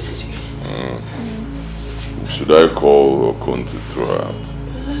 Should I call Okon to throw her out?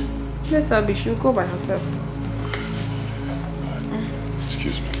 Let her be. She'll go by herself.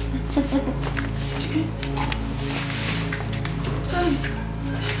 Excuse me.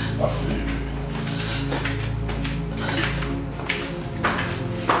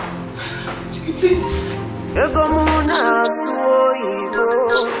 Please.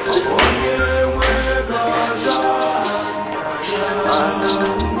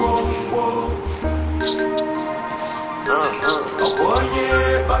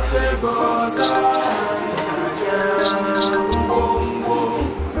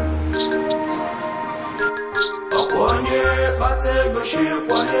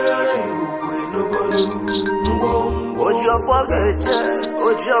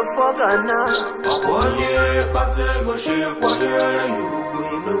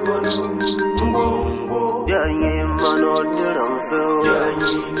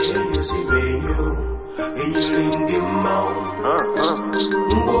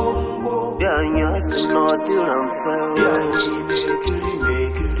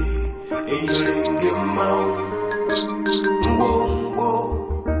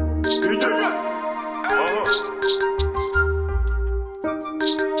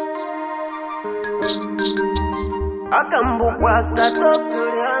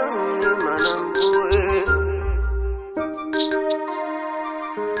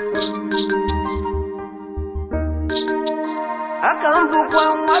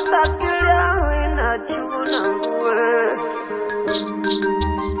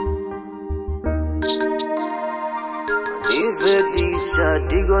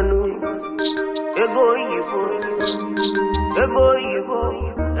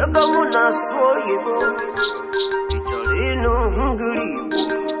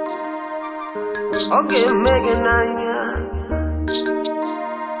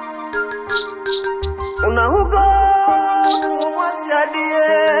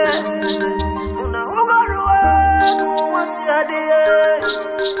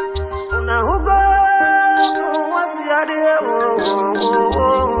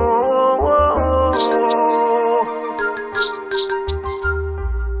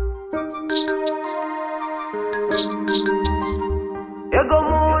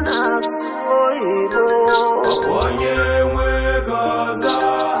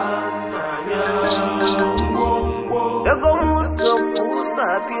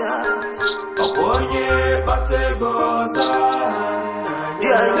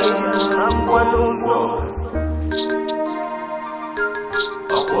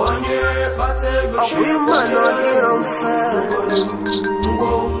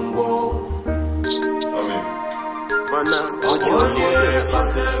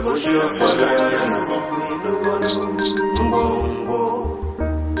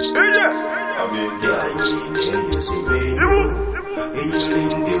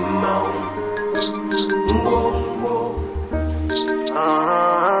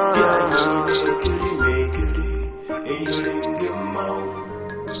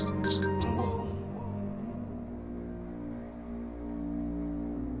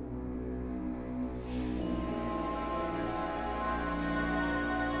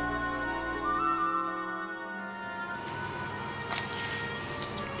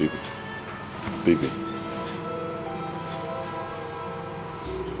 Baby.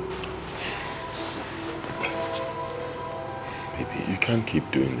 Baby, you can't keep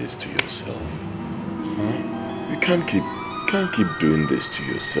doing this to yourself. Huh? You can't keep doing this to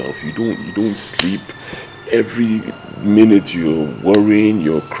yourself. You don't sleep. Every minute you're worrying,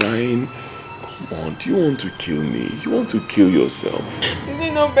 you're crying. Come on, do you want to kill me? You want to kill yourself? Is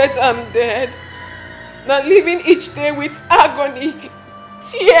it no better I'm dead than living each day with agony,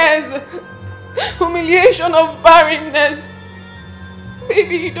 tears, humiliation of barrenness?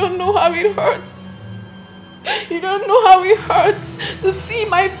 Baby, you don't know how it hurts. You don't know how it hurts to see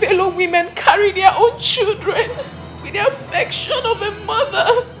my fellow women carry their own children with the affection of a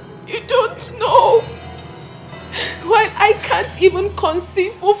mother. You don't know. While I can't even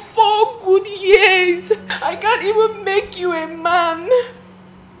conceive for 4 good years, I can't even make you a man.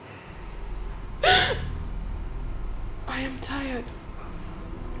 I am tired.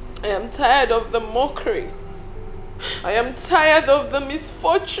 I am tired of the mockery. I am tired of the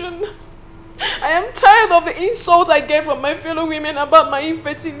misfortune. I am tired of the insult I get from my fellow women about my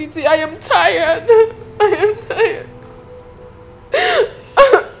infertility. I am tired. I am tired.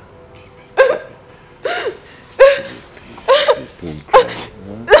 Please don't cry.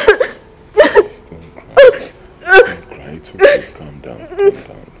 Please don't cry. Don't cry. It's okay. Calm down. Calm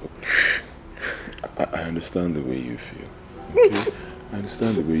down. Look, I understand the way you feel. Okay? I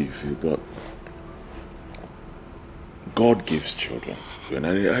understand the way you feel, but God gives children, and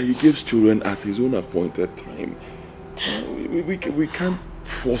He gives children at His own appointed time. We can't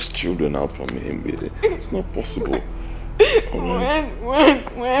force children out from Him. It's not possible. Right?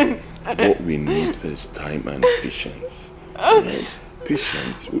 When? What we need is time and patience. Right?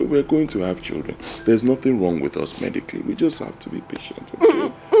 Patience. We're going to have children. There's nothing wrong with us medically. We just have to be patient.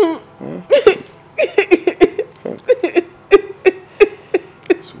 Okay? Huh?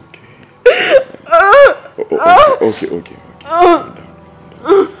 It's okay. Okay. Calm down.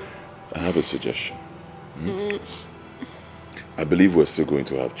 I have a suggestion. I believe we're still going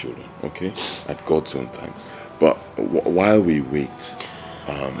to have children, okay? At God's own time. But while we wait,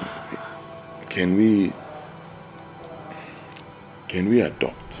 can we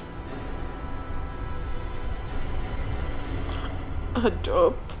adopt?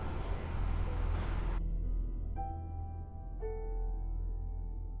 Adopt?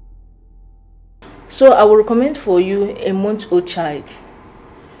 So I will recommend for you a month-old child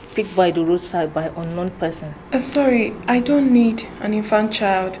picked by the roadside by an unknown person. Sorry, I don't need an infant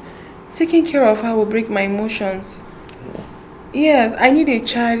child. Taking care of her will break my emotions. Yes, I need a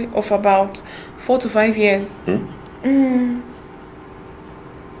child of about 4 to 5 years.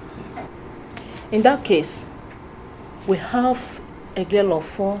 In that case, we have a girl of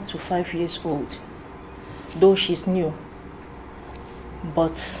 4 to 5 years old, though she's new,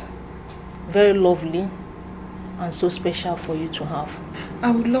 but very lovely and so special for you to have.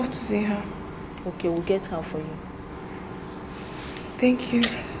 I would love to see her. Okay, we'll get her for you. Thank you.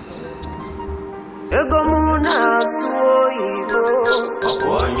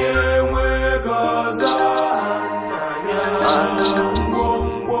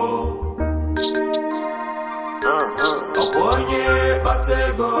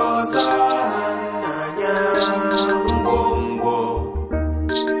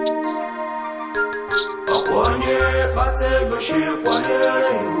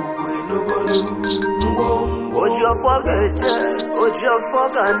 Ojo forget, ojo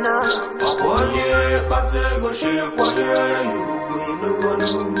forgana. Oye, batego she kwanyere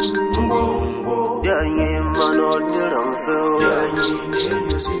yukwinugonu. Mbombo. Yanyi mano niramfeo. Yanyi ne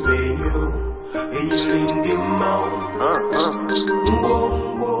yusi benyo. Inyilingi mau.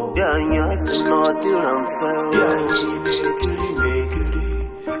 Mbombo. Yanyi asino niramfeo. Yanyi ne kili mekili.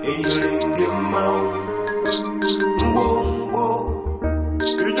 Inyilingi mau. Mbombo.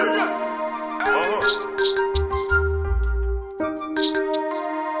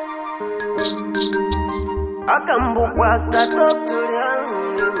 Akambukwa katokulya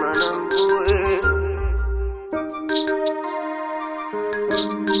manambue.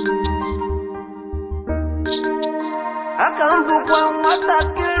 Akambukwa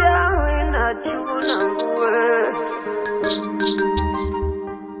matakilya inachunambue.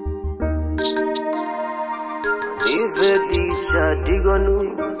 Ife ticha digonu.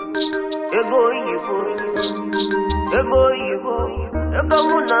 Ego yibo. Ego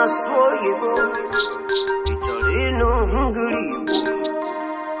muna so yibo. Ino ngribu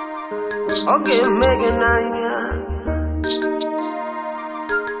oge megenanya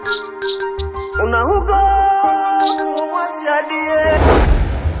unahugo wasiadie.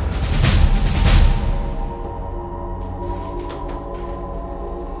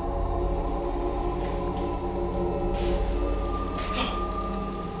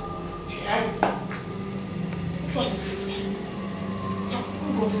 Which one is this one? No,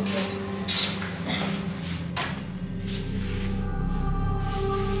 who got scared?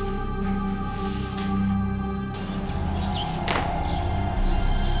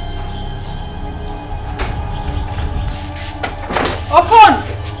 Okon!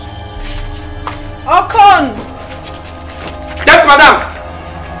 Okon! Yes, madam!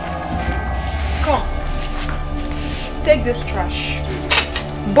 Come. Take this trash.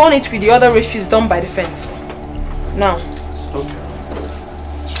 Burn it with the other refuse done by the fence. Now. Okay.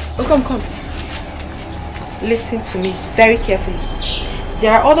 Oh, come. Listen to me very carefully.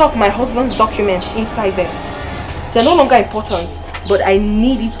 There are other of my husband's documents inside there. They're no longer important, but I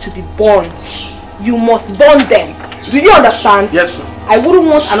need it to be burnt. You must burn them. Do you understand? Yes, ma'am. I wouldn't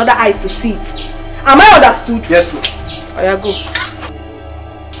want another eyes to see it. Am I understood? Yes, ma'am. Oh, yeah, go.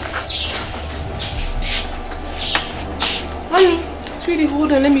 Honey, sweetie,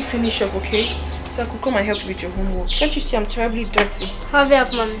 hold on. Let me finish up, okay? So I could come and help you with your homework. Can't you see I'm terribly dirty? Hurry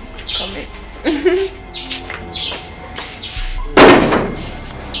up, mommy. Come here.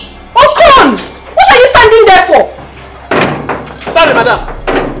 Okon! What are you standing there for? Sorry, madam.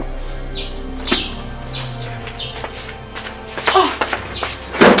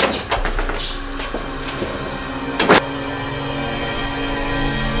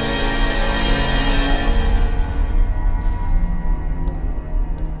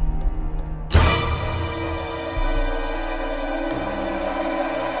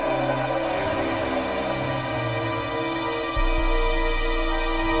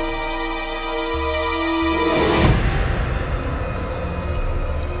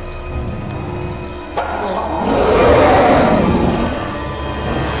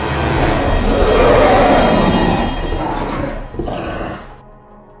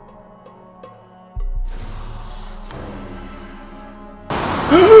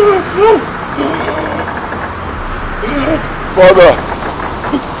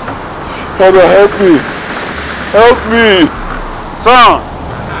 Father, help me! Help me! Son!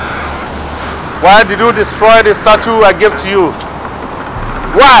 Why did you destroy the statue I gave to you?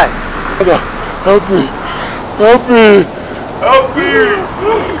 Why? Father, help me! Help me! Help me!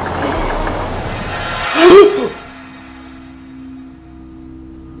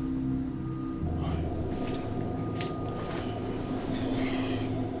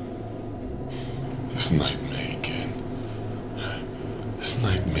 This nightmare again. This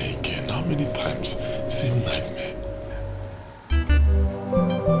nightmare again. How many times? Same nightmare.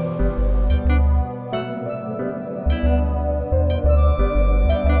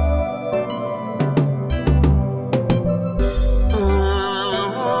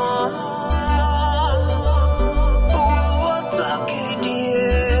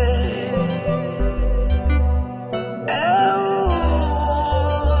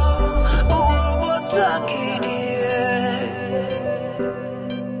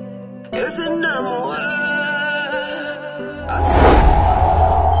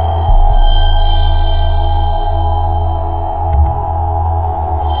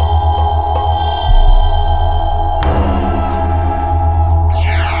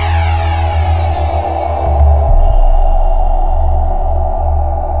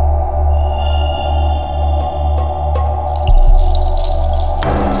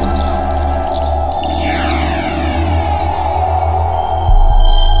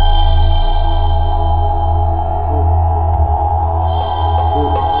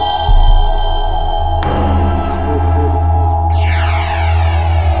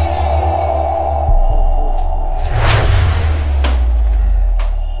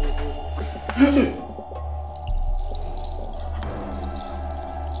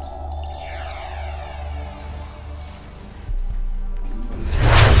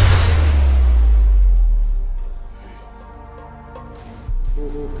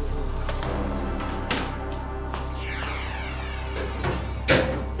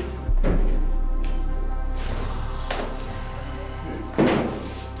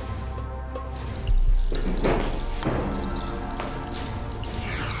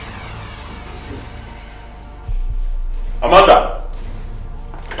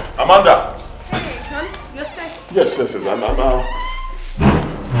 Amanda! Hey, hon, you're set. Yes.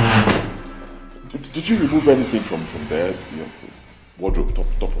 Did you remove anything from there? Your wardrobe, top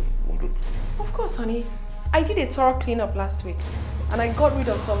of wardrobe? Of course, honey. I did a thorough cleanup last week, and I got rid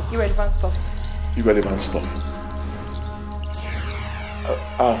of some irrelevant stuff. Irrelevant stuff?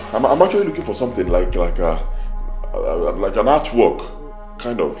 I'm actually looking for something like an artwork,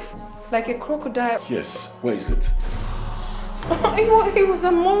 kind of. Like a crocodile? Yes. Where is it? It was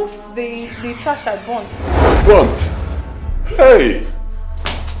amongst the trash I burnt. Burnt? Hey!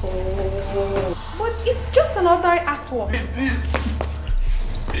 Oh. But it's just an ordinary artwork.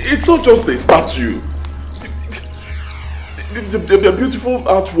 It's not just a statue. It's a beautiful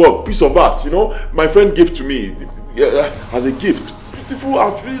artwork, piece of art, you know. My friend gave to me as a gift. Beautiful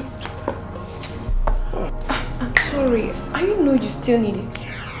art. I'm sorry. I didn't know you still need it.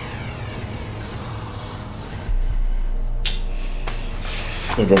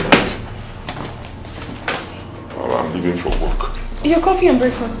 Never mind. I'm leaving for work. Your coffee and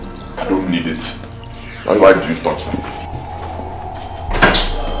breakfast. I don't need it. Why do you touch that?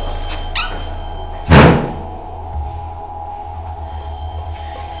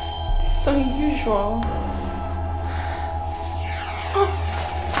 It's unusual.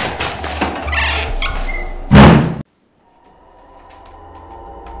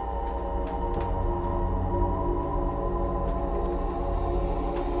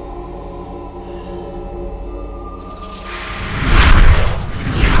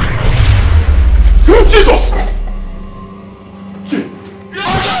 Jesus!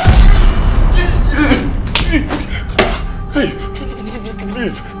 Hey,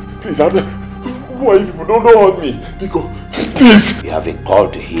 please, who are you people? Don't hurt me. Because, please. You have a call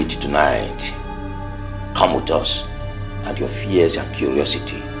to hit tonight. Come with us, and your fears and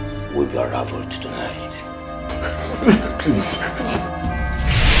curiosity will be unraveled tonight. Please.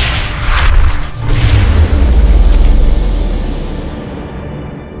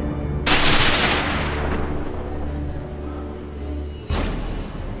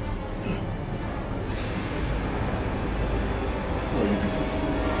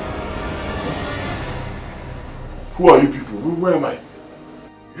 Who are you people? Where am I?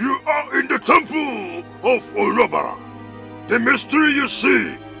 You are in the temple of Olobara. The mystery you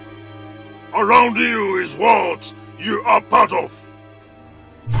see around you is what you are part of.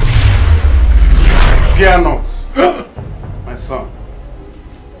 Fear not, my son.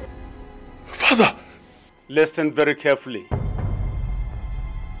 Father! Listen very carefully.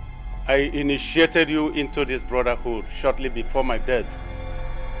 I initiated you into this brotherhood shortly before my death.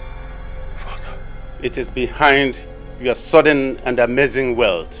 Father. It is behind your sudden and amazing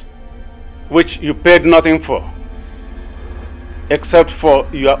wealth, which you paid nothing for, except for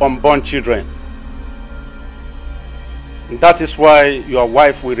your unborn children. That is why your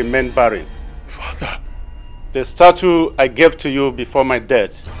wife will remain barren. Father. The statue I gave to you before my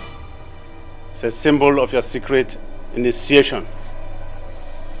death is a symbol of your secret initiation,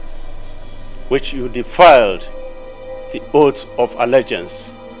 which you defiled the oath of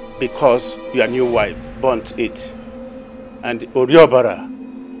allegiance because your new wife burnt it, and Oriobara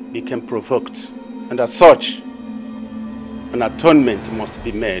became provoked, and as such, an atonement must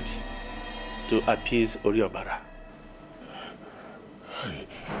be made to appease Oriobara.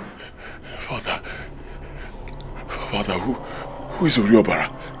 Father, who is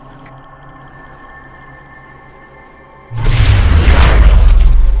Oriobara?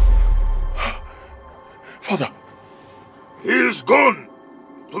 Father. He is gone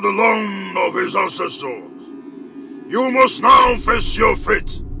to the land of his ancestors. You must now face your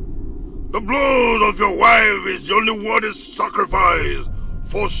fate. The blood of your wife is the only worthy sacrifice,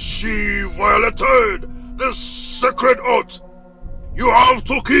 for she violated the sacred oath. You have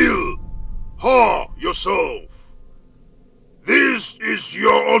to kill her yourself. This is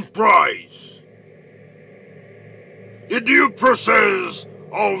your own prize. The due process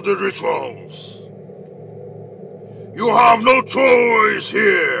of the rituals. You have no choice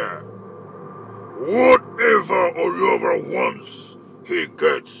here. Whatever Oriobara wants, he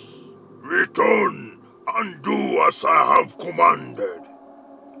gets. Return and do as I have commanded.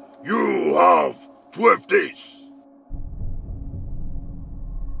 You have 12 days.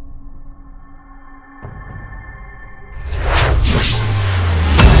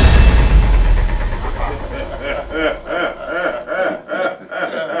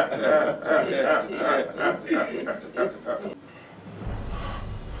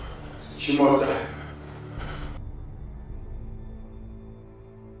 She must die.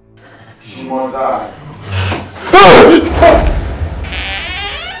 She must die.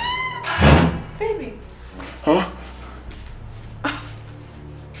 Baby. Huh?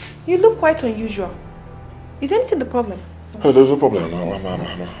 You look quite unusual. Is anything the problem? Oh, there's no problem.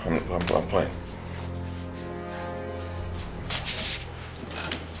 I'm fine.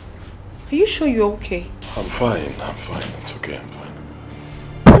 Are you sure you're okay? I'm fine. It's okay, I'm fine.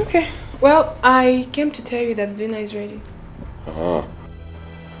 Okay. Well, I came to tell you that the dinner is ready.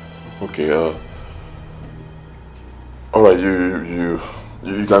 Okay, alright, you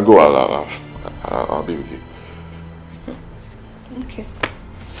can go. I'll be with you. Okay.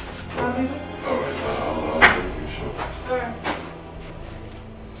 Alright, I'll be with you, sure. Alright.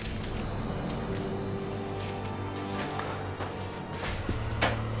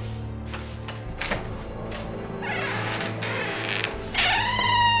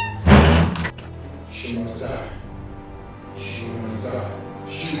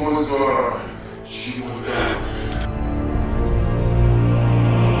 She was there.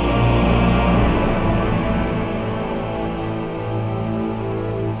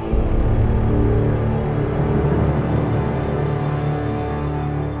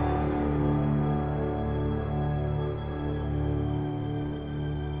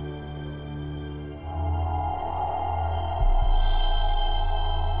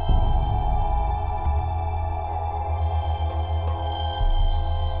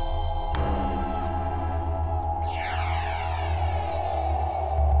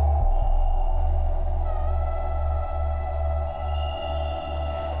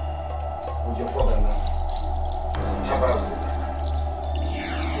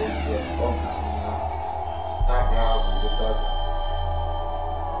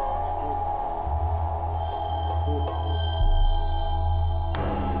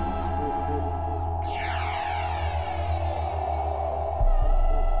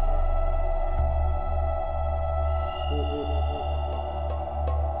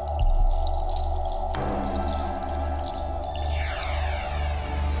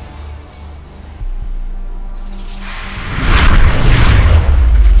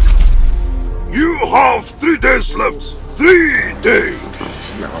 You have 3 days left. 3 days.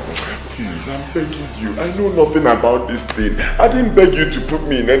 Please now, please, I'm begging you. I know nothing about this thing. I didn't beg you to put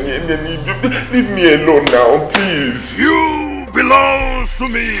me in any. Leave me alone now, please. You belong to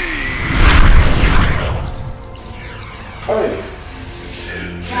me. Hey.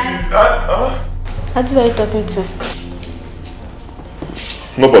 Please, Who are you talking to?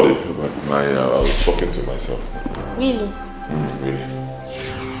 Nobody. I was talking to myself. Really? Really.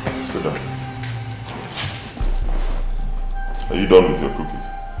 Sit down. Are you done with your cookies?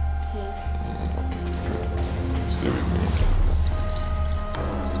 Yes. Okay. Stay with me.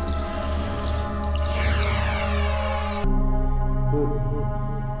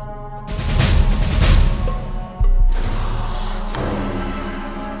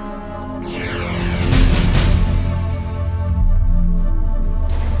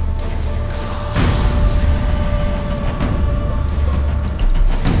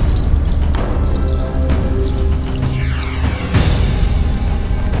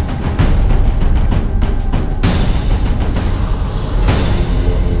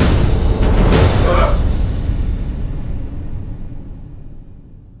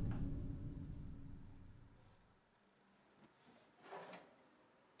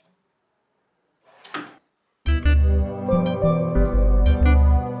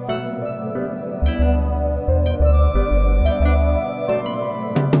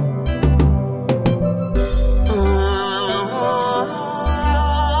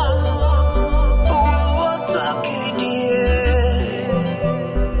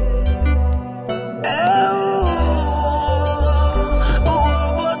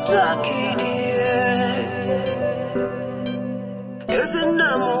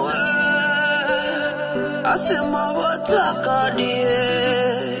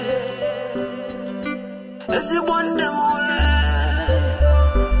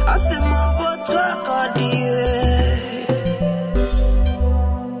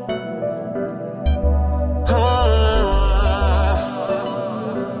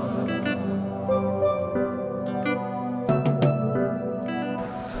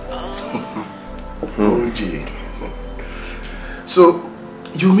 So,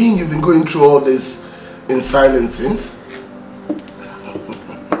 you mean you've been going through all this in silence since?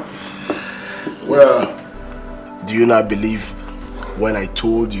 Well, do you not believe when I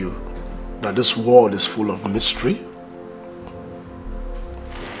told you that this world is full of mystery?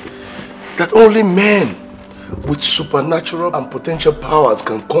 That only men with supernatural and potential powers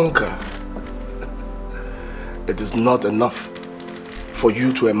can conquer. It is not enough for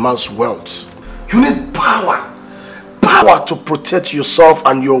you to amass wealth. You need power. Power to protect yourself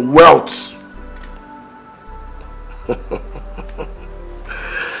and your wealth.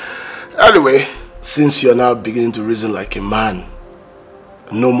 Anyway, since you're now beginning to reason like a man,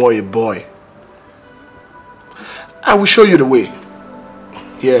 no more a boy, I will show you the way.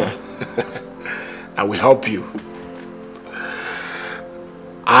 Yeah, I will help you.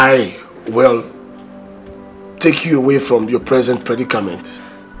 I will take you away from your present predicament.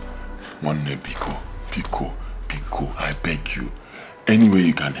 One day, Pico, I beg you. Any way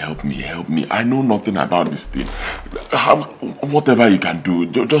you can help me, help me. I know nothing about this thing. Whatever you can do,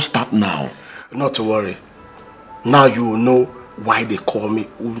 just start now. Not to worry. Now you will know why they call me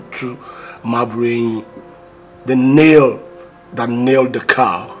Utu Mabrain, the nail that nailed the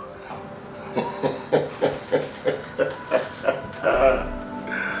cow.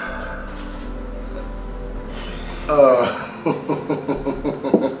 Share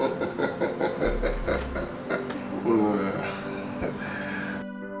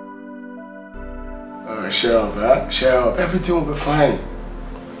up, huh? Share up. Everything will be fine.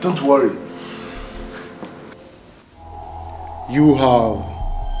 Don't worry. You have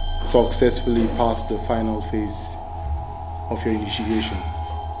successfully passed the final phase of your initiation.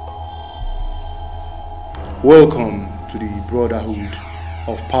 Welcome to the brotherhood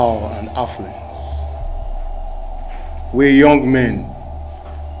of power and affluence, where young men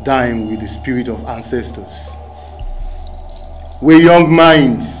dine with the spirit of ancestors, where young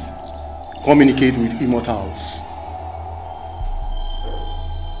minds communicate with immortals.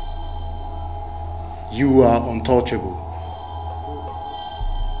 You are untouchable.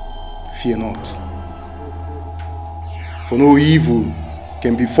 Fear not. For no evil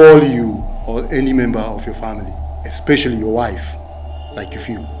can befall you or any member of your family, especially your wife, like you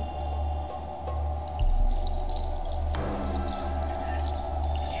feel.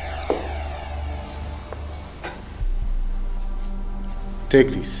 Take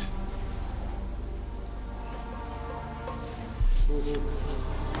this.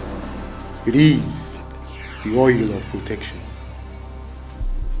 It is the oil of protection.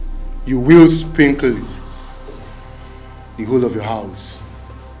 You will sprinkle it the whole of your house.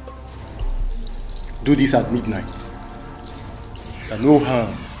 Do this at midnight, that no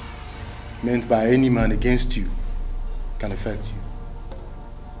harm meant by any man against you can affect you.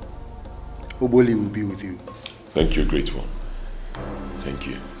 Oboli will be with you. Thank you, great one. Thank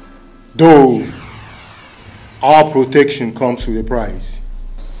you. Though our protection comes with a price,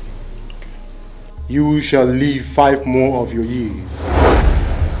 you shall live 5 more of your years.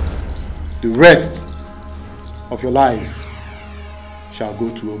 The rest of your life shall go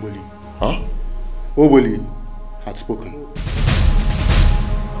to Oboli. Huh? Oboli had spoken.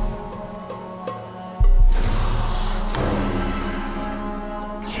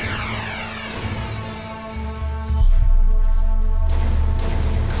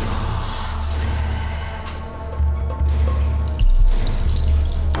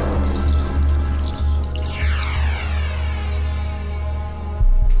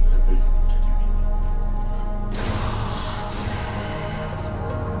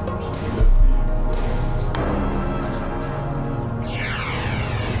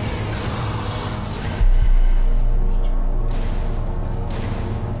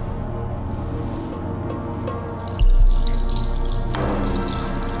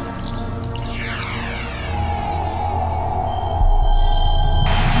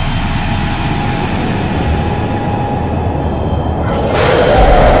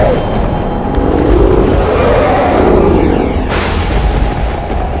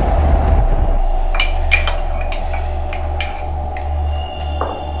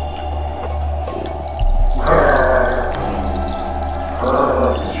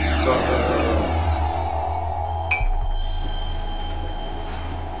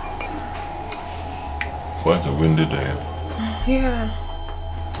 Quite a windy day. Yeah.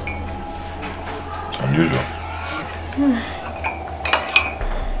 It's unusual.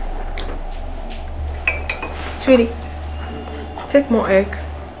 Sweetie, take more egg.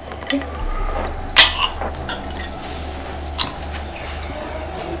 Okay?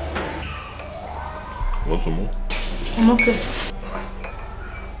 Want some more? I'm okay.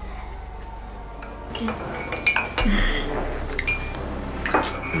 Okay.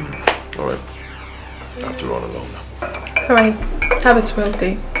 All right. I have to run alone now. Alright, have a swell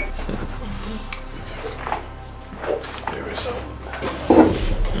day. There is.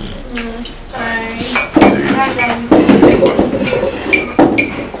 Bye. Bye, darling.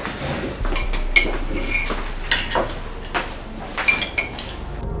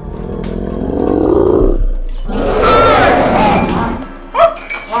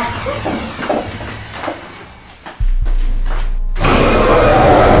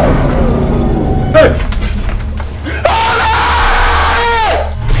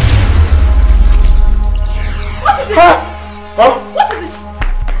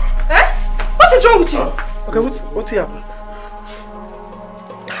 What happened?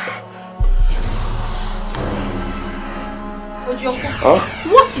 Ojoko,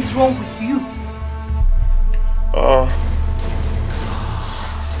 what is wrong with you?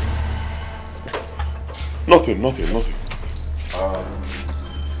 Nothing.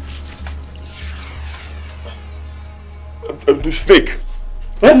 The snake.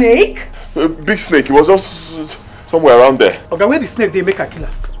 Snake? A big snake. It was just somewhere around there. Okay, where the snake they make a killer?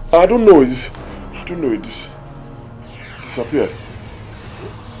 I don't know. It disappeared.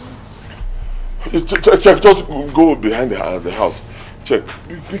 Check. Just go behind the house. Check.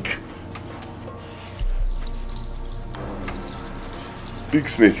 Big. Big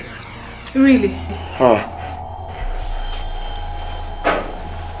snake. Really? Huh.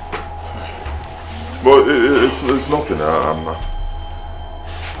 But it's nothing. I'm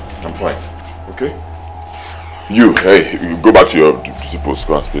fine. Okay? Hey, you go back to your post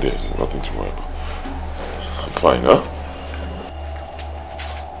and stay there. There's nothing to worry about. I'm fine, huh?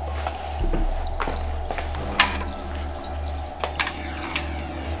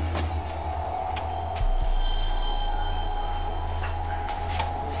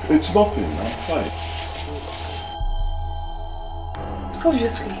 It's nothing. I'm fine.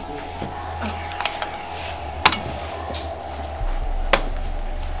 Obviously.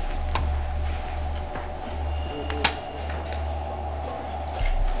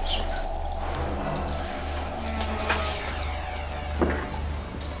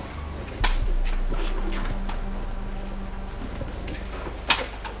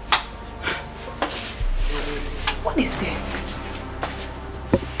 What is this?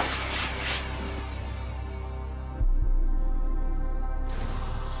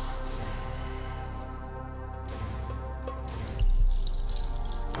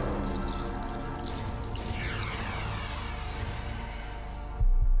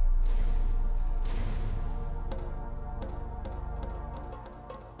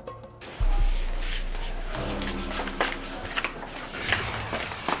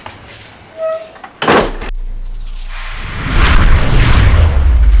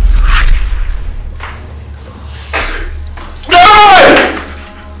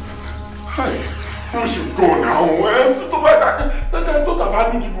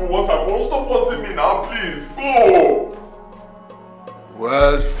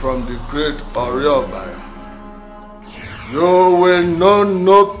 You will know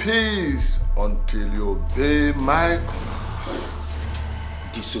no peace until you obey my command.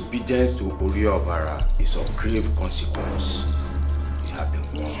 Disobedience to Oriobara is of grave consequence. You have been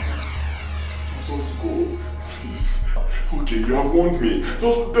warned. Just go, please. Okay, you have warned me.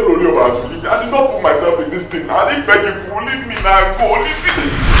 Just tell Oriobara to leave me. I did not put myself in this thing. I didn't beg him to leave me now. Go, leave me.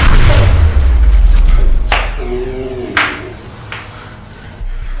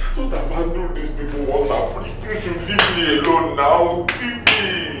 Don't abandon these people once I'm free. You should leave me alone now. Leave me.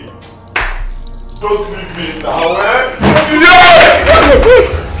 Just leave me now, eh? Yeah! What is it?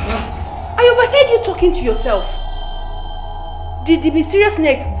 I overheard you talking to yourself. Did the mysterious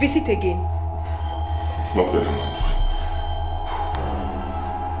snake visit again? Nothing, I'm fine.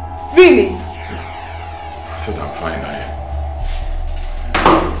 Really? I said I'm fine.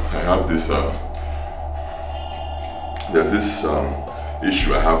 I have this, there's this,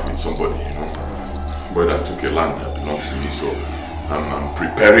 issue I have with somebody, you know. But I took a land that belongs to me, so I'm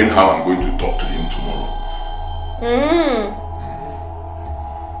preparing how I'm going to talk to him tomorrow.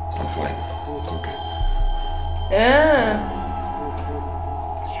 I'm fine. It's okay. Yeah.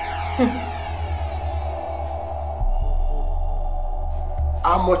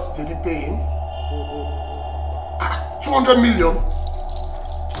 How much did he pay him? 200 million?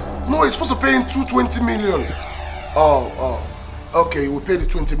 No, he's supposed to pay him 220 million. Oh. Okay, we'll pay the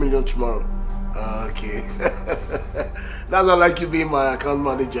 20 million tomorrow. Okay. That's not like you being my account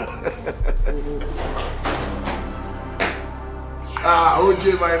manager.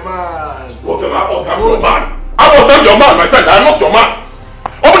 OJ, my man. Okay, I was your man. I was not your man, my friend. I'm not your man.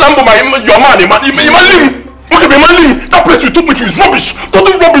 Open up my your man. Okay, that place you took me to is rubbish.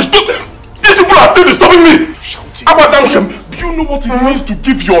 Total rubbish. These people are still disturbing me. Shouting. Do you know what it means to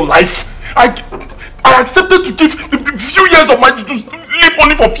give your life? I accepted to give the few years of my to live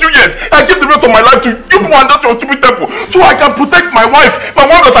only for a few years. I give the rest of my life to you people and that's your stupid temple, so I can protect my wife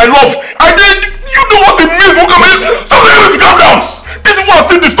that I love. I did. You know what it means? Stop letting me calm down. These people are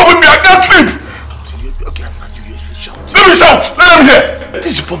still disturbing me. I can't sleep. Okay, shout. Let me shout. Let them hear.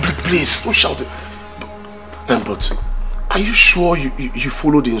 This is a public place. Don't shout it. But are you sure you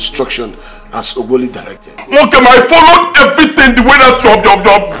followed the instruction as Oboli directed? Okay, I followed everything the way that your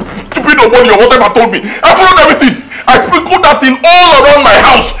stupid Oboli or whatever told me. I followed everything. I sprinkled that thing all around my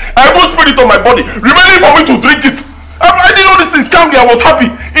house. I even sprayed it on my body, remaining for me to drink it. I did all these things calmly. I was happy.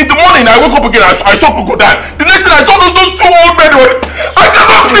 In the morning, I woke up again. I saw people go down. The next thing I saw those two old men. I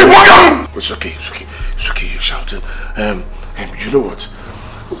cannot sleep. It's okay. You shouted. You know what?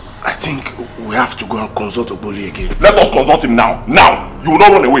 I think we have to go and consult Oboli again. Let us consult him now. Now! You will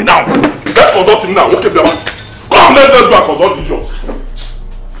not run away. Now! Let's consult him now. Okay, Baba. Come, let's go and consult the idiot.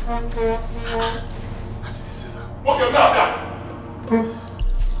 Okay, now.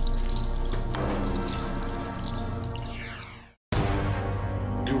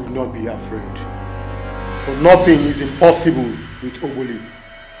 Do not be afraid. For nothing is impossible with Oboli.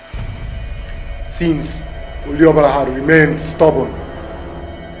 Since Oliobala had remained stubborn,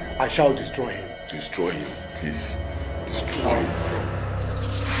 I shall destroy him. Destroy him, please. Destroy him.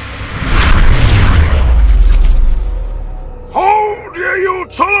 How dare you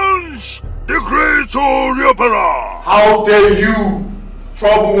challenge the great Oriopera? How dare you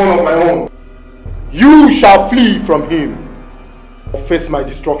trouble one of my own? You shall flee from him or face my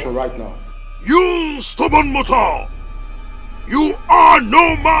destruction right now. You stubborn mortal! You are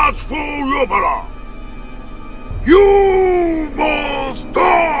no match for Oriopera! You must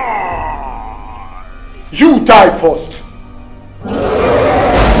die! You die first!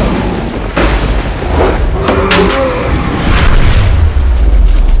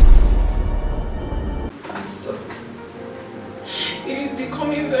 Pastor, it is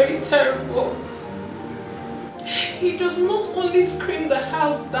becoming very terrible. He does not only scream the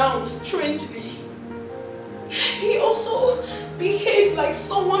house down strangely, he also behaves like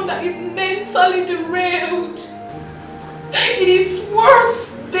someone that is mentally derailed. It is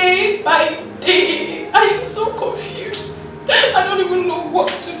worse day by day. I am so confused. I don't even know what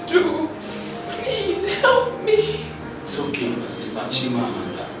to do. Please help me. It's okay, Sister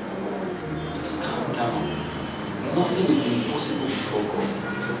Chimamanda. Just calm down. Nothing is impossible before God.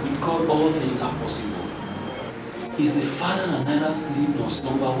 With God, all things are possible. He's the Father that neither sleep nor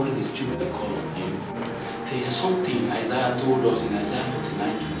slumber when his children call on him. There is something Isaiah told us in Isaiah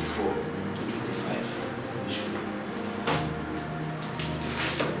 49:24 to 25.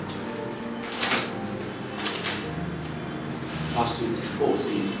 Verse 24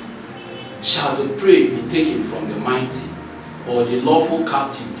 says, shall the prey be taken from the mighty, or the lawful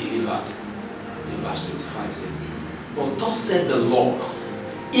captive delivered? In verse 25 says, but thus said the Lord,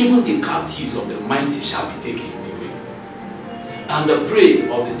 even the captives of the mighty shall be taken away, and the prey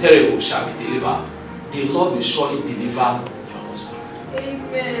of the terrible shall be delivered. The Lord will surely deliver your husband.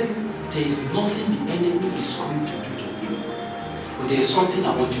 Amen. There is nothing the enemy is going to do to you, but there is something I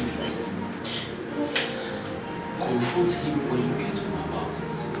want you to do. Confront him when you get home about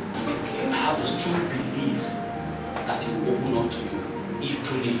it. Okay. I have a strong belief that he will open up to you if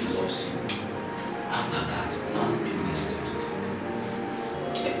truly he loves you. After that, none will be next step to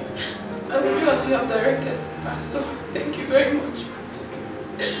take. Okay. I will do as you have directed, Pastor. Thank you very much.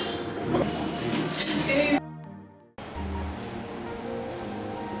 Okay.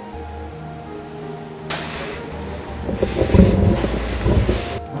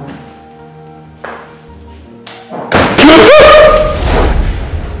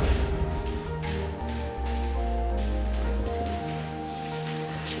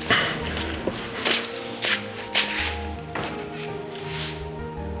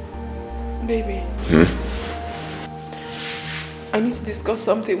 Baby. I need to discuss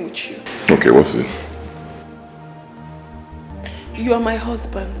something with you. Okay, what's it? You are my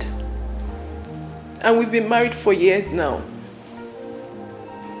husband. And we've been married for years now.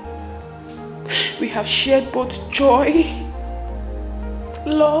 We have shared both joy,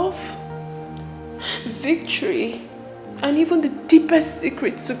 love, victory, and even the deepest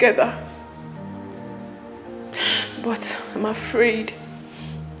secrets together. But I'm afraid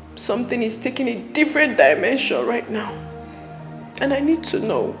something is taking a different dimension right now. And I need to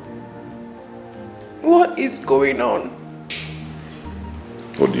know what is going on.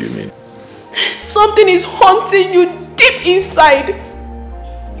 What do you mean? Something is haunting you deep inside.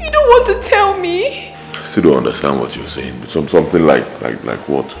 You don't want to tell me. I still don't understand what you're saying. Something like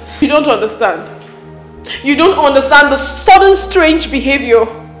what? You don't understand. You don't understand the sudden strange behavior.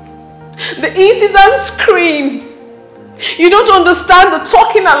 The incessant scream. You don't understand the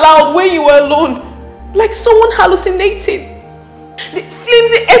talking aloud when you were alone. Like someone hallucinating. The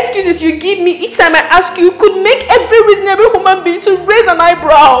flimsy excuses you give me each time I ask you could make every reasonable human being to raise an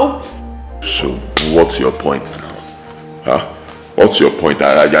eyebrow. So, what's your point now? Huh? What's your point?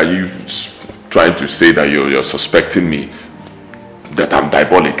 Are you trying to say that you're suspecting me that I'm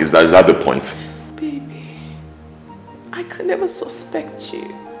diabolic? Is that the point? Baby, I can never suspect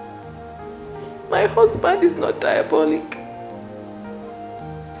you. My husband is not diabolic.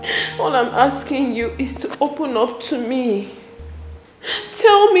 All I'm asking you is to open up to me.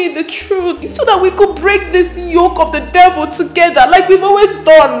 Tell me the truth so that we could break this yoke of the devil together like we've always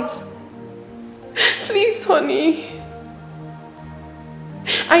done. Please, honey.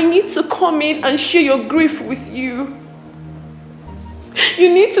 I need to come in and share your grief with you.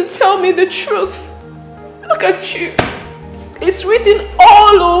 You need to tell me the truth. Look at you. It's written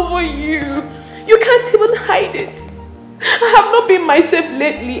all over you. You can't even hide it. I have not been myself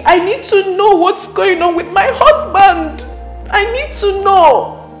lately. I need to know what's going on with my husband. I need to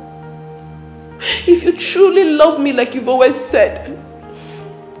know. If you truly love me like you've always said,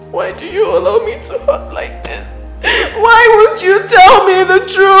 why do you allow me to hurt like this? Why would you tell me the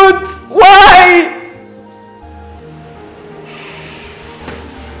truth? Why?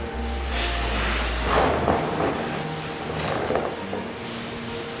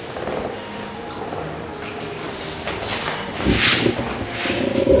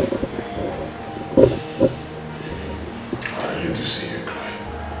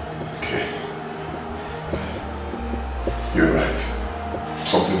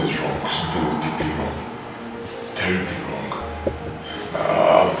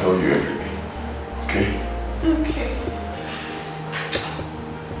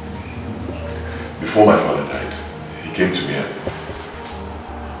 Before my father died, he came to me and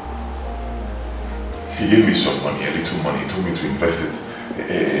he gave me some money, a little money. He told me to invest it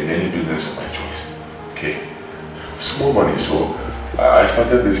in any business of my choice. Okay? Small money, so I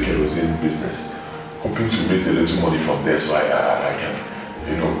started this kerosene business, hoping to raise a little money from there so I can,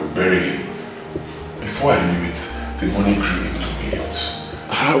 you know, bury him. Before I knew it, the money grew into millions.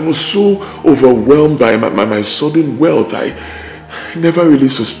 I was so overwhelmed by my sudden wealth. I never really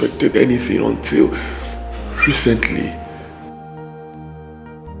suspected anything until recently.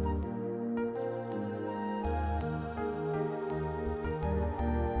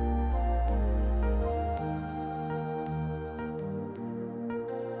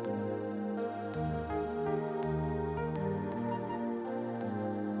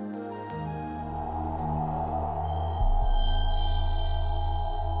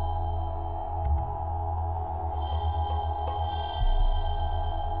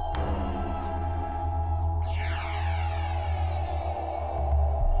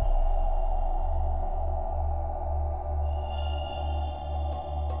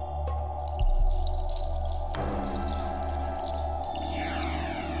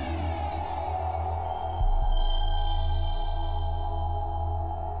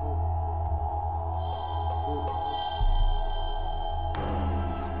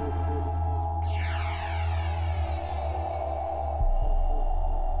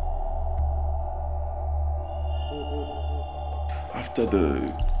 After the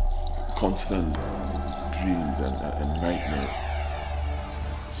constant dreams and nightmares,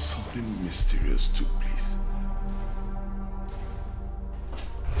 something mysterious took place.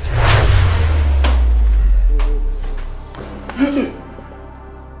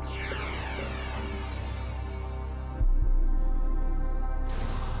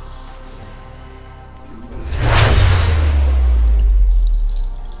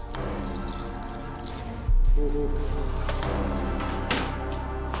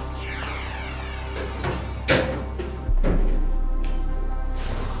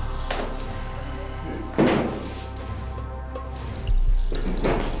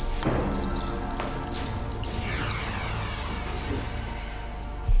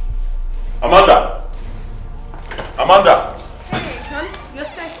 Amanda! Hey, hon, you're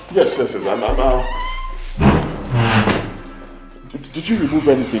set. Yes, Did you remove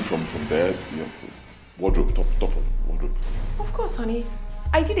anything from there? Your wardrobe, top of wardrobe? Of course, honey.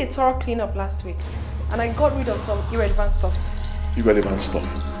 I did a thorough cleanup last week and I got rid of some irrelevant stuff. Irrelevant stuff?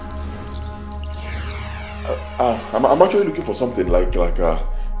 I'm actually looking for something like an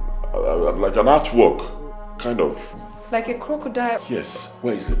artwork, kind of. Like a crocodile? Yes,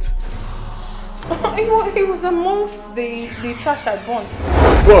 where is it? It was amongst the trash I burnt.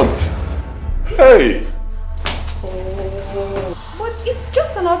 Burnt? Hey! But it's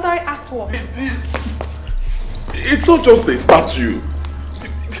just an ordinary artwork. It's not just a statue.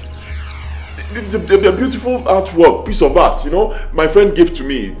 It's a beautiful artwork, piece of art, you know. My friend gave to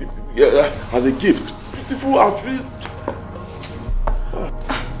me as a gift. Beautiful art.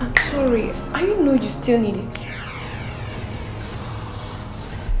 I'm sorry. I didn't know you still need it.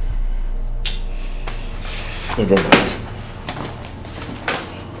 Never mind.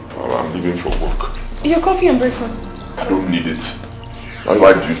 I'm leaving for work. Your coffee and breakfast? I don't need it.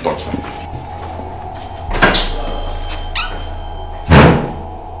 Why did you touch that?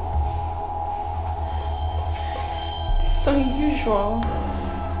 It's unusual.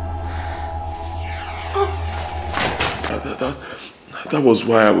 That was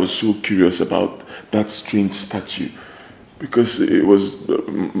why I was so curious about that strange statue. Because it was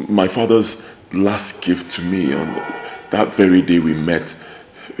my father's last gift to me on that very day we met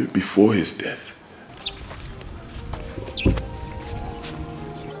before his death.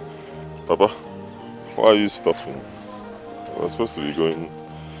 Papa, why are you stopping? We're supposed to be going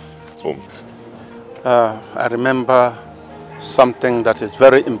home. I remember something that is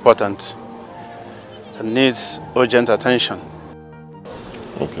very important and needs urgent attention.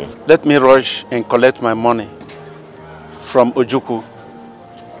 Okay. Let me rush and collect my money from Ojukwu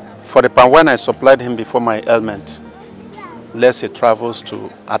For the pan when I supplied him before my ailment, lest he travels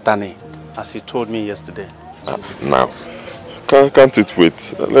to Atani, as he told me yesterday. Now, can't it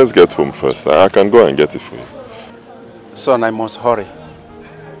wait? Let's get home first. I can go and get it for you. Son, I must hurry.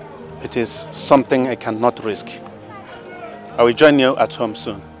 It is something I cannot risk. I will join you at home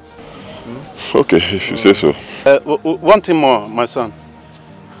soon. Okay, if you say so. One thing more, my son.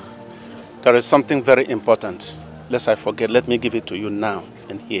 There is something very important. Lest I forget, let me give it to you now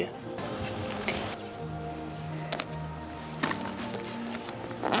and here.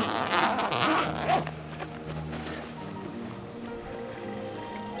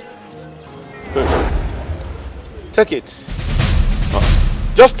 Take it.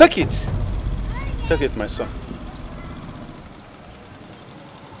 Just take it. Take it, my son.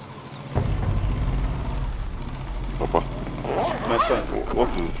 Papa. My son. What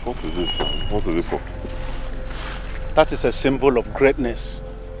is this? What is it for? That is a symbol of greatness,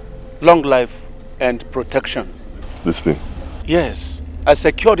 long life and protection. This thing? Yes. I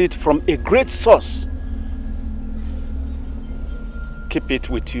secured it from a great source. Keep it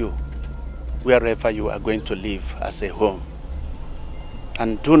with you wherever you are going to live as a home.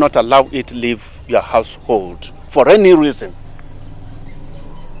 And do not allow it leave your household for any reason.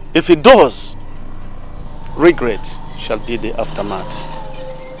 If it does, regret shall be the aftermath.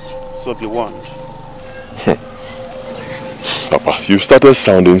 So be warned. Papa, you started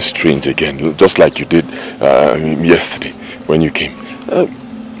sounding strange again, just like you did yesterday when you came.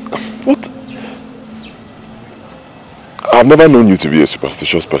 What? I've never known you to be a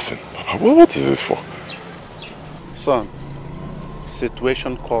superstitious person. Papa, what is this for? Son,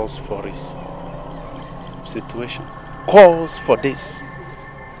 situation calls for this. Situation calls for this.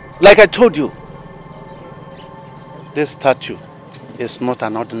 Like I told you, this statue is not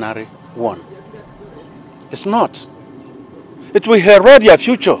an ordinary one. It's not. It will herald your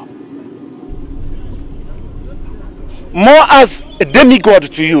future. More as a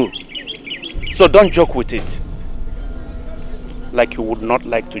demigod to you. So don't joke with it. Like you would not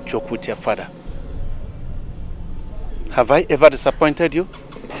like to joke with your father. Have I ever disappointed you?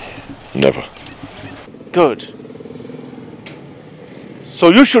 Never. Good. So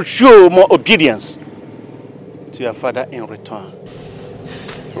you should show more obedience to your father in return.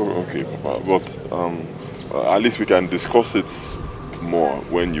 Oh, okay, Papa. But at least we can discuss it more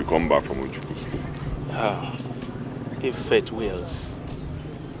when you come back from Ojuku's place. Ah, if fate wills.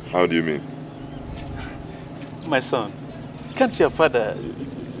 How do you mean? My son, can't your father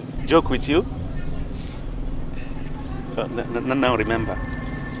joke with you? Now remember,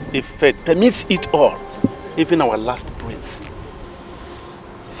 if fate permits it all, even our last breath.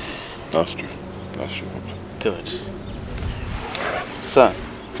 That's true. That's true, Papa. Good. Son,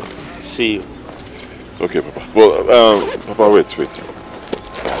 see you. Okay, Papa. Well, Papa, wait.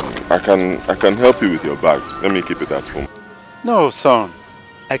 I can help you with your bag. Let me keep it at home. No, son.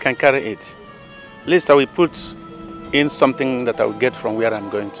 I can carry it. At least I will put in something that I will get from where I'm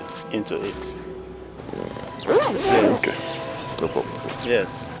going to into it. Yes. Okay. No problem.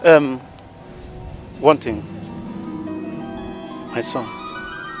 Yes. One thing. My son.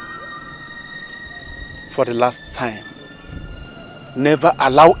 For the last time, never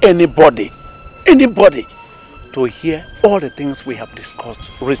allow anybody to hear all the things we have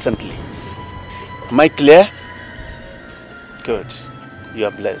discussed recently. Am I clear? Good. You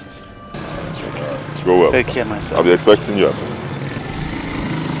are blessed. Go well. Take care, my son. I'll be expecting you at home.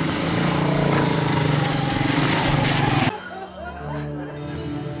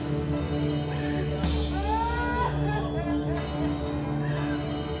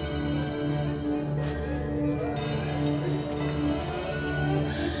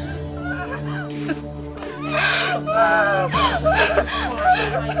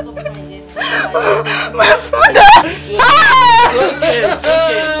 My father!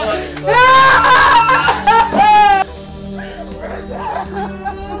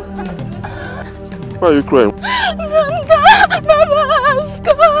 Why are you crying? Baba has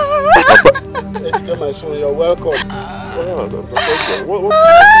Tell my son, you're welcome. What?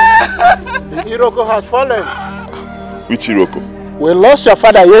 The Iroko has fallen. Which Iroko? We lost your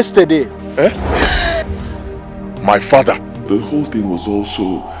father yesterday. Eh? My father? The whole thing was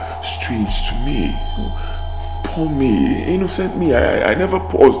also strange to me. Poor me, innocent me. I never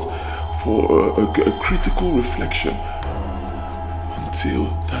paused for a critical reflection until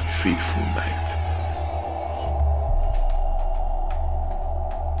that fateful night.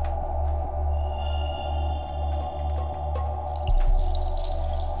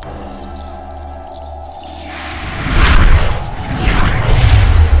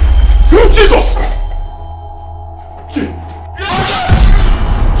 Jesus!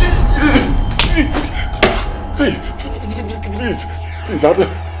 Please,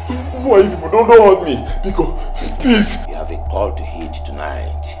 who are you people? Don't hurt me. Because, please. You have a call to heed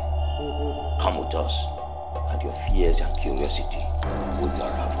tonight. Come with us, and your fears and curiosity will be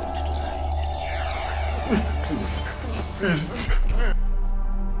unraveled tonight. Please, please.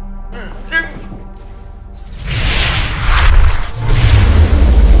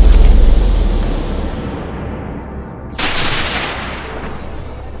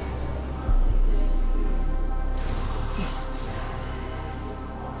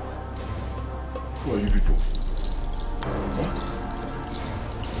 Who are you people? Huh?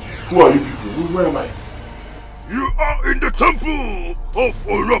 Who are you people? Where am I? You are in the temple of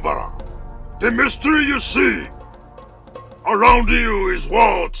Olobara. The mystery you see around you is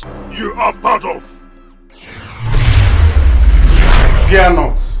what you are part of. Fear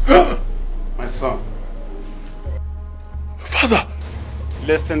not, my son. Father!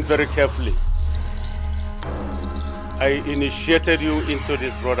 Listen very carefully. I initiated you into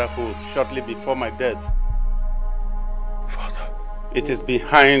this brotherhood shortly before my death. Father. It is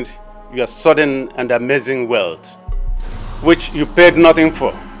behind your sudden and amazing wealth, which you paid nothing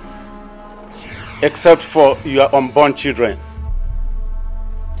for, except for your unborn children.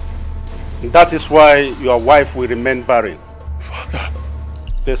 That is why your wife will remain barren. Father.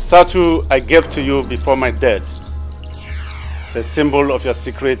 The statue I gave to you before my death is a symbol of your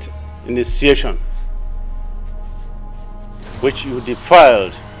secret initiation, which you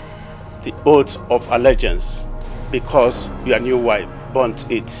defiled the oath of allegiance because your new wife burnt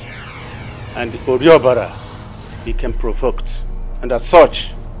it, and Oriobara became provoked, and as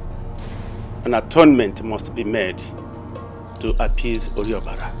such, an atonement must be made to appease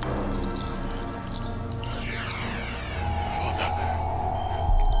Oriobara.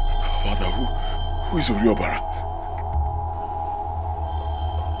 Father, who is Oriobara?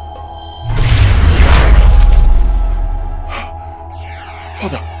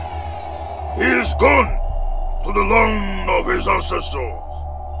 Father. He is gone to the land of his ancestors.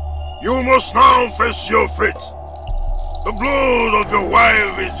 You must now face your fate. The blood of your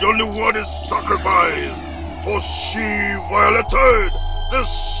wife is the only worthy sacrifice, for she violated the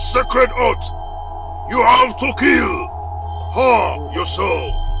sacred oath. You have to kill her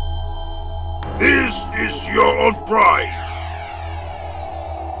yourself. This is your own price.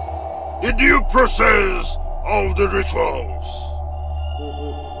 The due process of the rituals.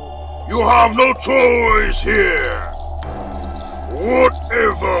 You have no choice here.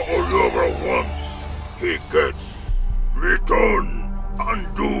 Whatever Oliver wants, he gets. Return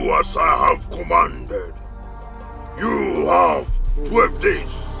and do as I have commanded. You have 12 days.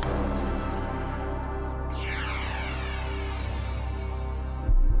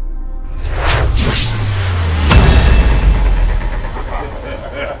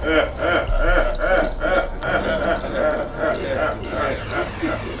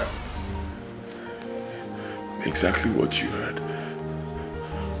 Exactly what you heard.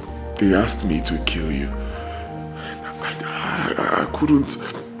 They asked me to kill you. I couldn't.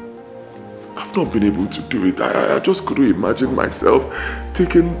 I've not been able to do it. I just couldn't imagine myself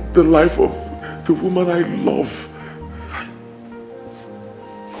taking the life of the woman I love.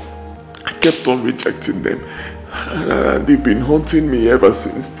 I kept on rejecting them. And they've been haunting me ever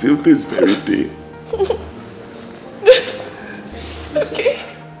since, till this very day. Okay.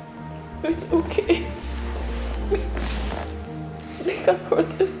 It's okay. They can't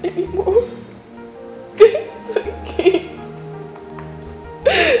hurt us anymore. It's okay.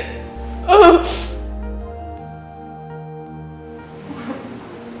 Oh.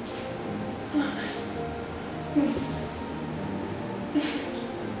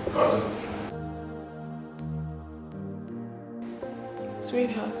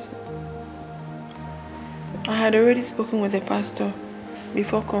 Sweetheart, I had already spoken with the pastor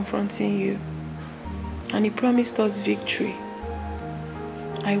before confronting you, and he promised us victory.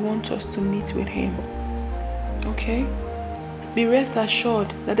 I want us to meet with him, okay? Be rest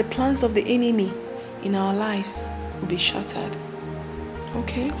assured that the plans of the enemy in our lives will be shattered,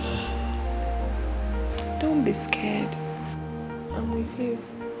 okay? Don't be scared. I'm with you.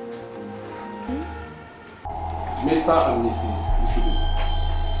 Mr. and Mrs. Ifudu,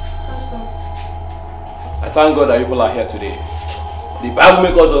 I thank God that people are here today. The Bible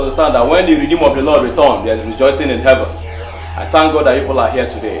makes us understand that when the Redeemer of the Lord returns, there is rejoicing in heaven. I thank God that people are here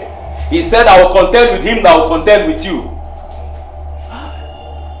today. He said, I will contend with him that will contend with you.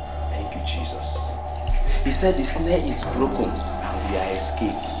 Thank you, Jesus. He said the snare is broken and we are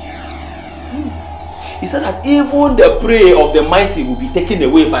escaped. He said that even the prey of the mighty will be taken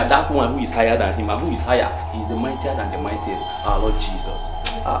away by that one who is higher than him. And who is higher? He is the mightier than the mightiest, our Lord Jesus.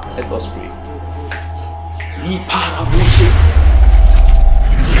 Let us pray.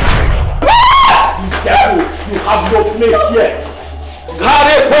 You have no place here. I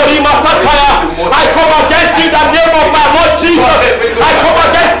come against you in the name of my Lord Jesus. I come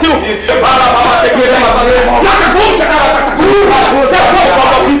against you. Let's go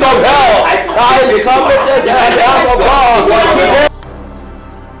from the pit of hell. I come against the house of God.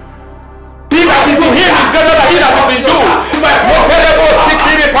 He that is in him is greater than he that is in you.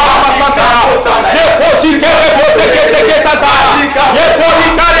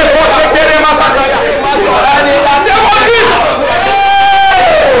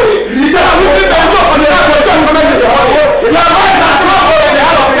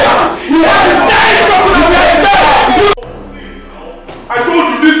 I told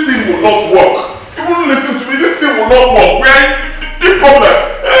you this thing will not work. You wouldn't listen to me. This thing will not work. We are in the problem.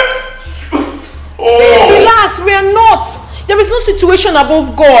 Oh. Relax, we are not. There is no situation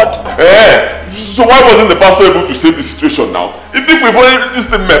above God. So why wasn't the pastor able to save the situation now? If we've only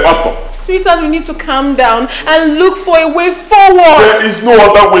listened to my pastor. Sweetheart, we need to calm down and look for a way forward. There is no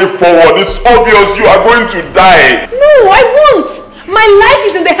other way forward. It's obvious you are going to die. No, I won't. My life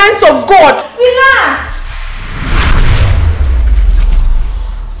is in the hands of God. Relax.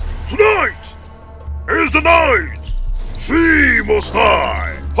 Tonight is the night. She must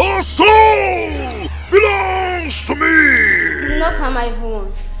die. Her soul belongs to me. You do not harm my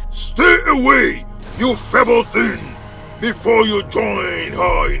everyone. Stay away, you feeble thing, before you join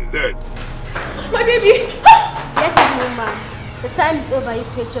her in death. My baby. Let it go, man. The time is over, you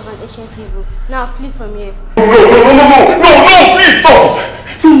creature of an ancient evil. Now flee from here. No, please stop.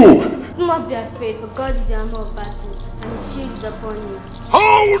 No. Do not be afraid, for God is the armor of battle, and his shield is upon you.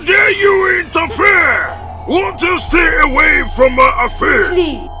 How dare you interfere? Want to stay away from my affair?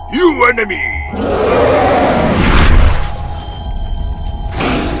 Flee. You enemy.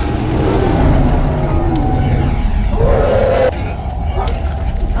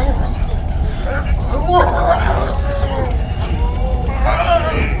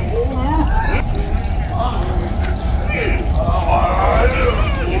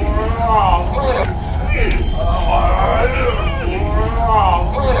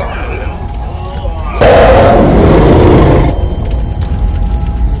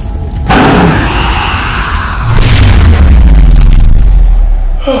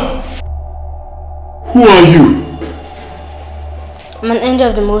 Who are you? I'm an angel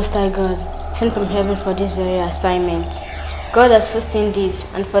of the Most High God, sent from heaven for this very assignment. God has foreseen this,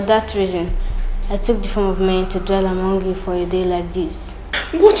 and for that reason, I took the form of man to dwell among you for a day like this.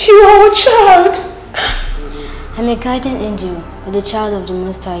 But you are a child. I'm a guardian angel, but the child of the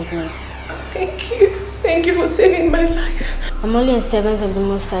Most High God. Thank you. Thank you for saving my life. I'm only a servant of the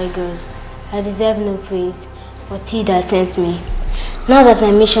Most High God. I deserve no praise, but he that sent me. Now that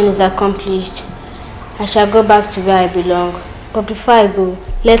my mission is accomplished, I shall go back to where I belong. But before I go,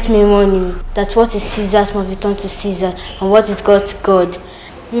 let me warn you that what is Caesar's must return to Caesar, and what is God to God.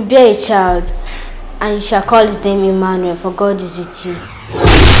 You bear a child, and you shall call his name Emmanuel, for God is with you.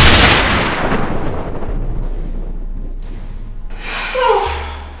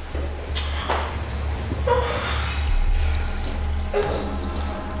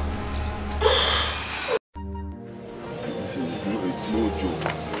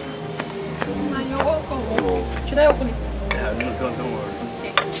 Should I open it? Yeah, no, don't worry.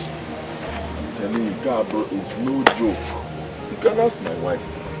 Okay. I'm telling you, God, bro, it's no joke. You can ask my wife.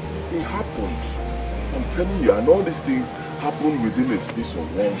 It happened. I'm telling you, and all these things happened within a space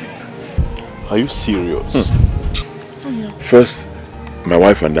of 1 week. Are you serious? First, my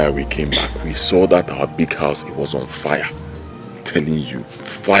wife and I, we came back. We saw that our big house, it was on fire. I'm telling you,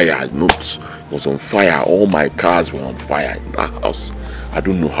 fire, it was on fire. All my cars were on fire in that house. I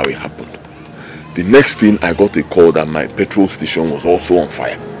don't know how it happened. The next thing, I got a call that my petrol station was also on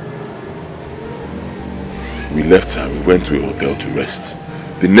fire. We left and we went to a hotel to rest.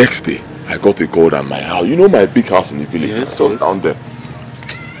 The next day, I got a call that my house, you know my big house in the village, yes. down there.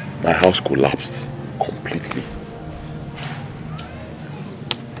 My house collapsed completely.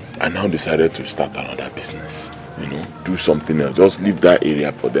 I now decided to start another business, you know, do something else, just leave that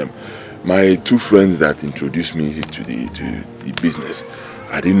area for them. My two friends that introduced me to the business,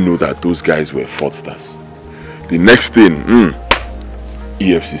 I didn't know that those guys were fraudsters. The next thing,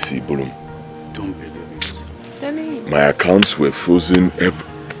 EFCC, boom. Don't believe it. My accounts were frozen.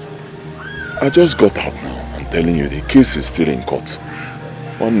 I just got out now. I'm telling you, the case is still in court.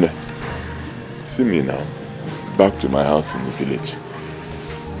 One day, see me now, back to my house in the village.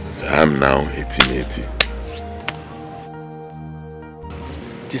 So I'm now 1880.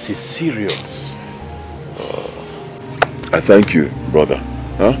 This is serious. I thank you, brother.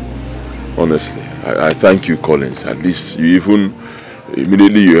 Huh? Honestly, I thank you, Collins. At least you even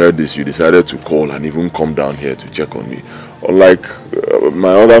Immediately you heard this, you decided to call and even come down here to check on me. Unlike my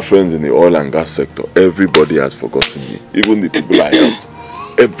other friends in the oil and gas sector, everybody has forgotten me. Even the people I helped.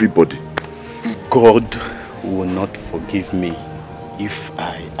 Everybody. God will not forgive me if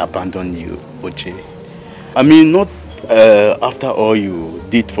I abandon you, Oche. I mean, not after all you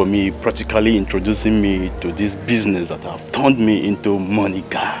did for me, practically introducing me to this business that have turned me into money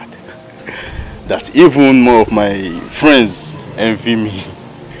god. That even more of my friends envy me.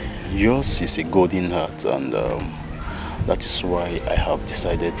 Yours is a golden heart, and that is why I have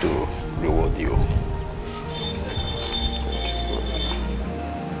decided to reward you.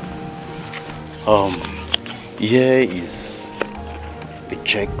 Here is a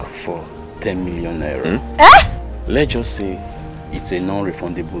check for 10 million naira. Let's just say it's a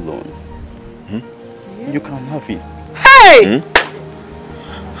non-refundable loan. You can have it. Hey!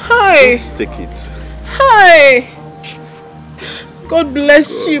 Hi! Just take it. Hi! God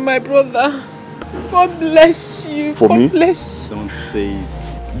bless you, my brother. God bless you. For God me? bless you. Don't say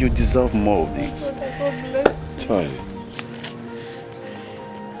it. You deserve more of this. God bless you. Child.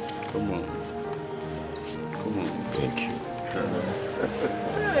 Come on. Come on. Thank you. Yes.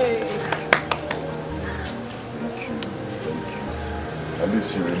 Hey. Thank you. At least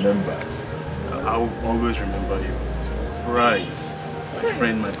you remember. I'll always remember you. Rise, my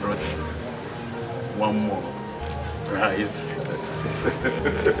friend, my brother. One more. Rise.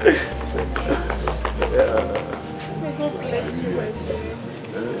 May God bless you, my dear.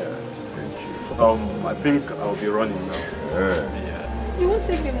 I think I'll be running now. You won't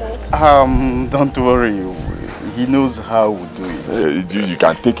take him off? Don't worry. He knows how we do it. You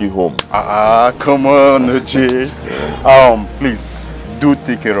can take it home. Come on, Oche. Please, do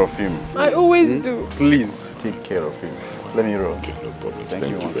take care of him. I always do. Please, take care of him. Let me run. Okay, no problem. Thank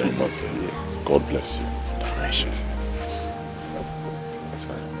you very much. God bless you. Precious.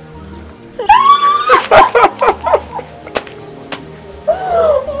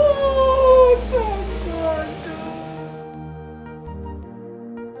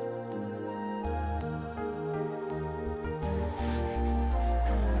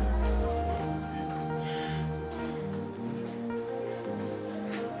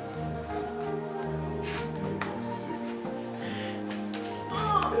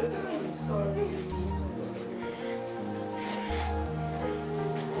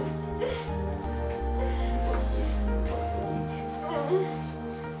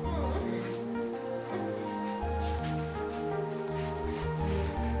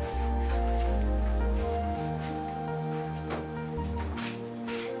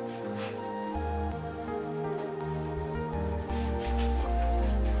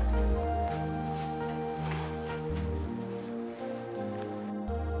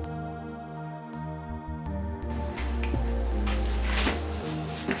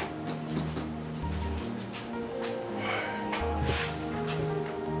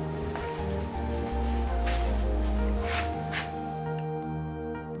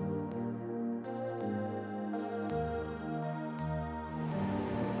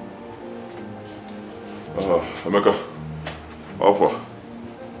 Emeka, how far?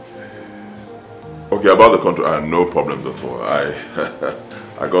 Okay, about the contract, no problems at all.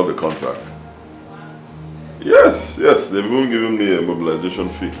 I got the contract. Yes, they've even given me a mobilization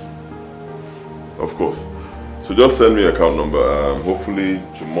fee. Of course. So just send me account number. Hopefully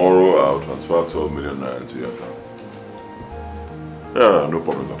tomorrow I'll transfer 12 million naira into your account. Yeah, no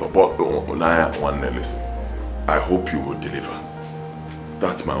problems at all. But listen, I hope you will deliver.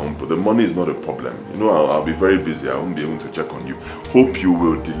 That's my own, but the money is not a problem. You know, I'll be very busy. I won't be able to check on you. Hope you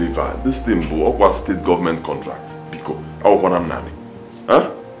will deliver. This thing, Okwa state government contract. Biko, huh?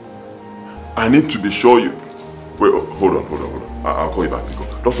 I need to be sure you... Wait, hold on. I'll call you back, Biko.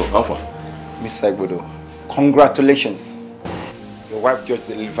 Doctor, Alpha. Mr. Igbodo, congratulations. Your wife just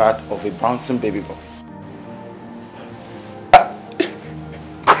delivered of a bouncing baby boy.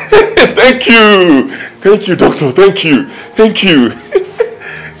 Thank you, doctor. Thank you. Thank you.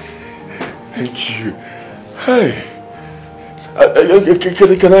 Hi.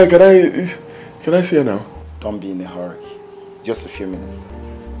 Can I see her now? Don't be in a hurry. Just a few minutes.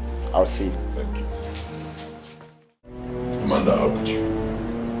 I'll see you. Thank you. Amanda, how could you?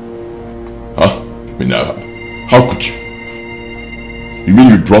 Huh? How could you? You mean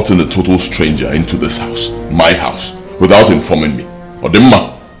you brought in a total stranger into this house, my house, without informing me?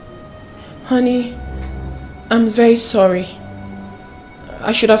 Odemma? Honey, I'm very sorry.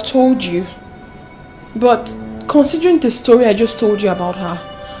 I should have told you. But considering the story I just told you about her,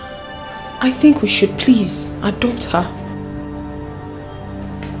 I think we should please adopt her.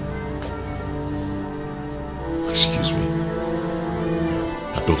 Excuse me.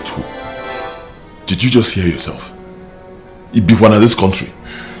 Adopt who? Did you just hear yourself? It be one of this country.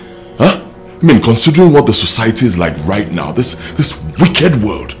 Huh? I mean, considering what the society is like right now, this wicked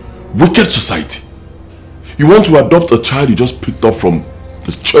world, wicked society. You want to adopt a child you just picked up from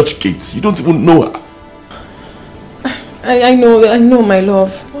the church gates. You don't even know her. I know, my love.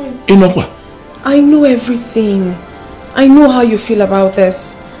 Inokwa. I know everything. I know how you feel about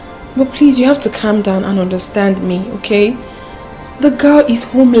this. But please, you have to calm down and understand me, okay? The girl is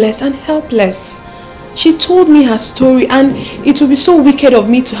homeless and helpless. She told me her story, and it would be so wicked of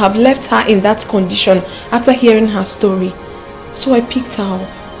me to have left her in that condition after hearing her story. So I picked her up.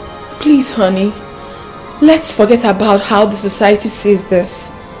 Please, honey, let's forget about how the society sees this.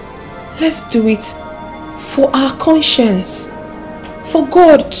 Let's do it for our conscience. For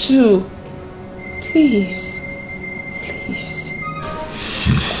God too. Please. Please.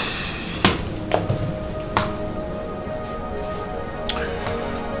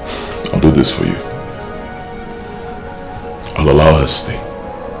 I'll do this for you. I'll allow her to stay.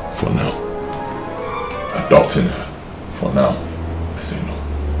 For now. Adopting her. For now. I say no.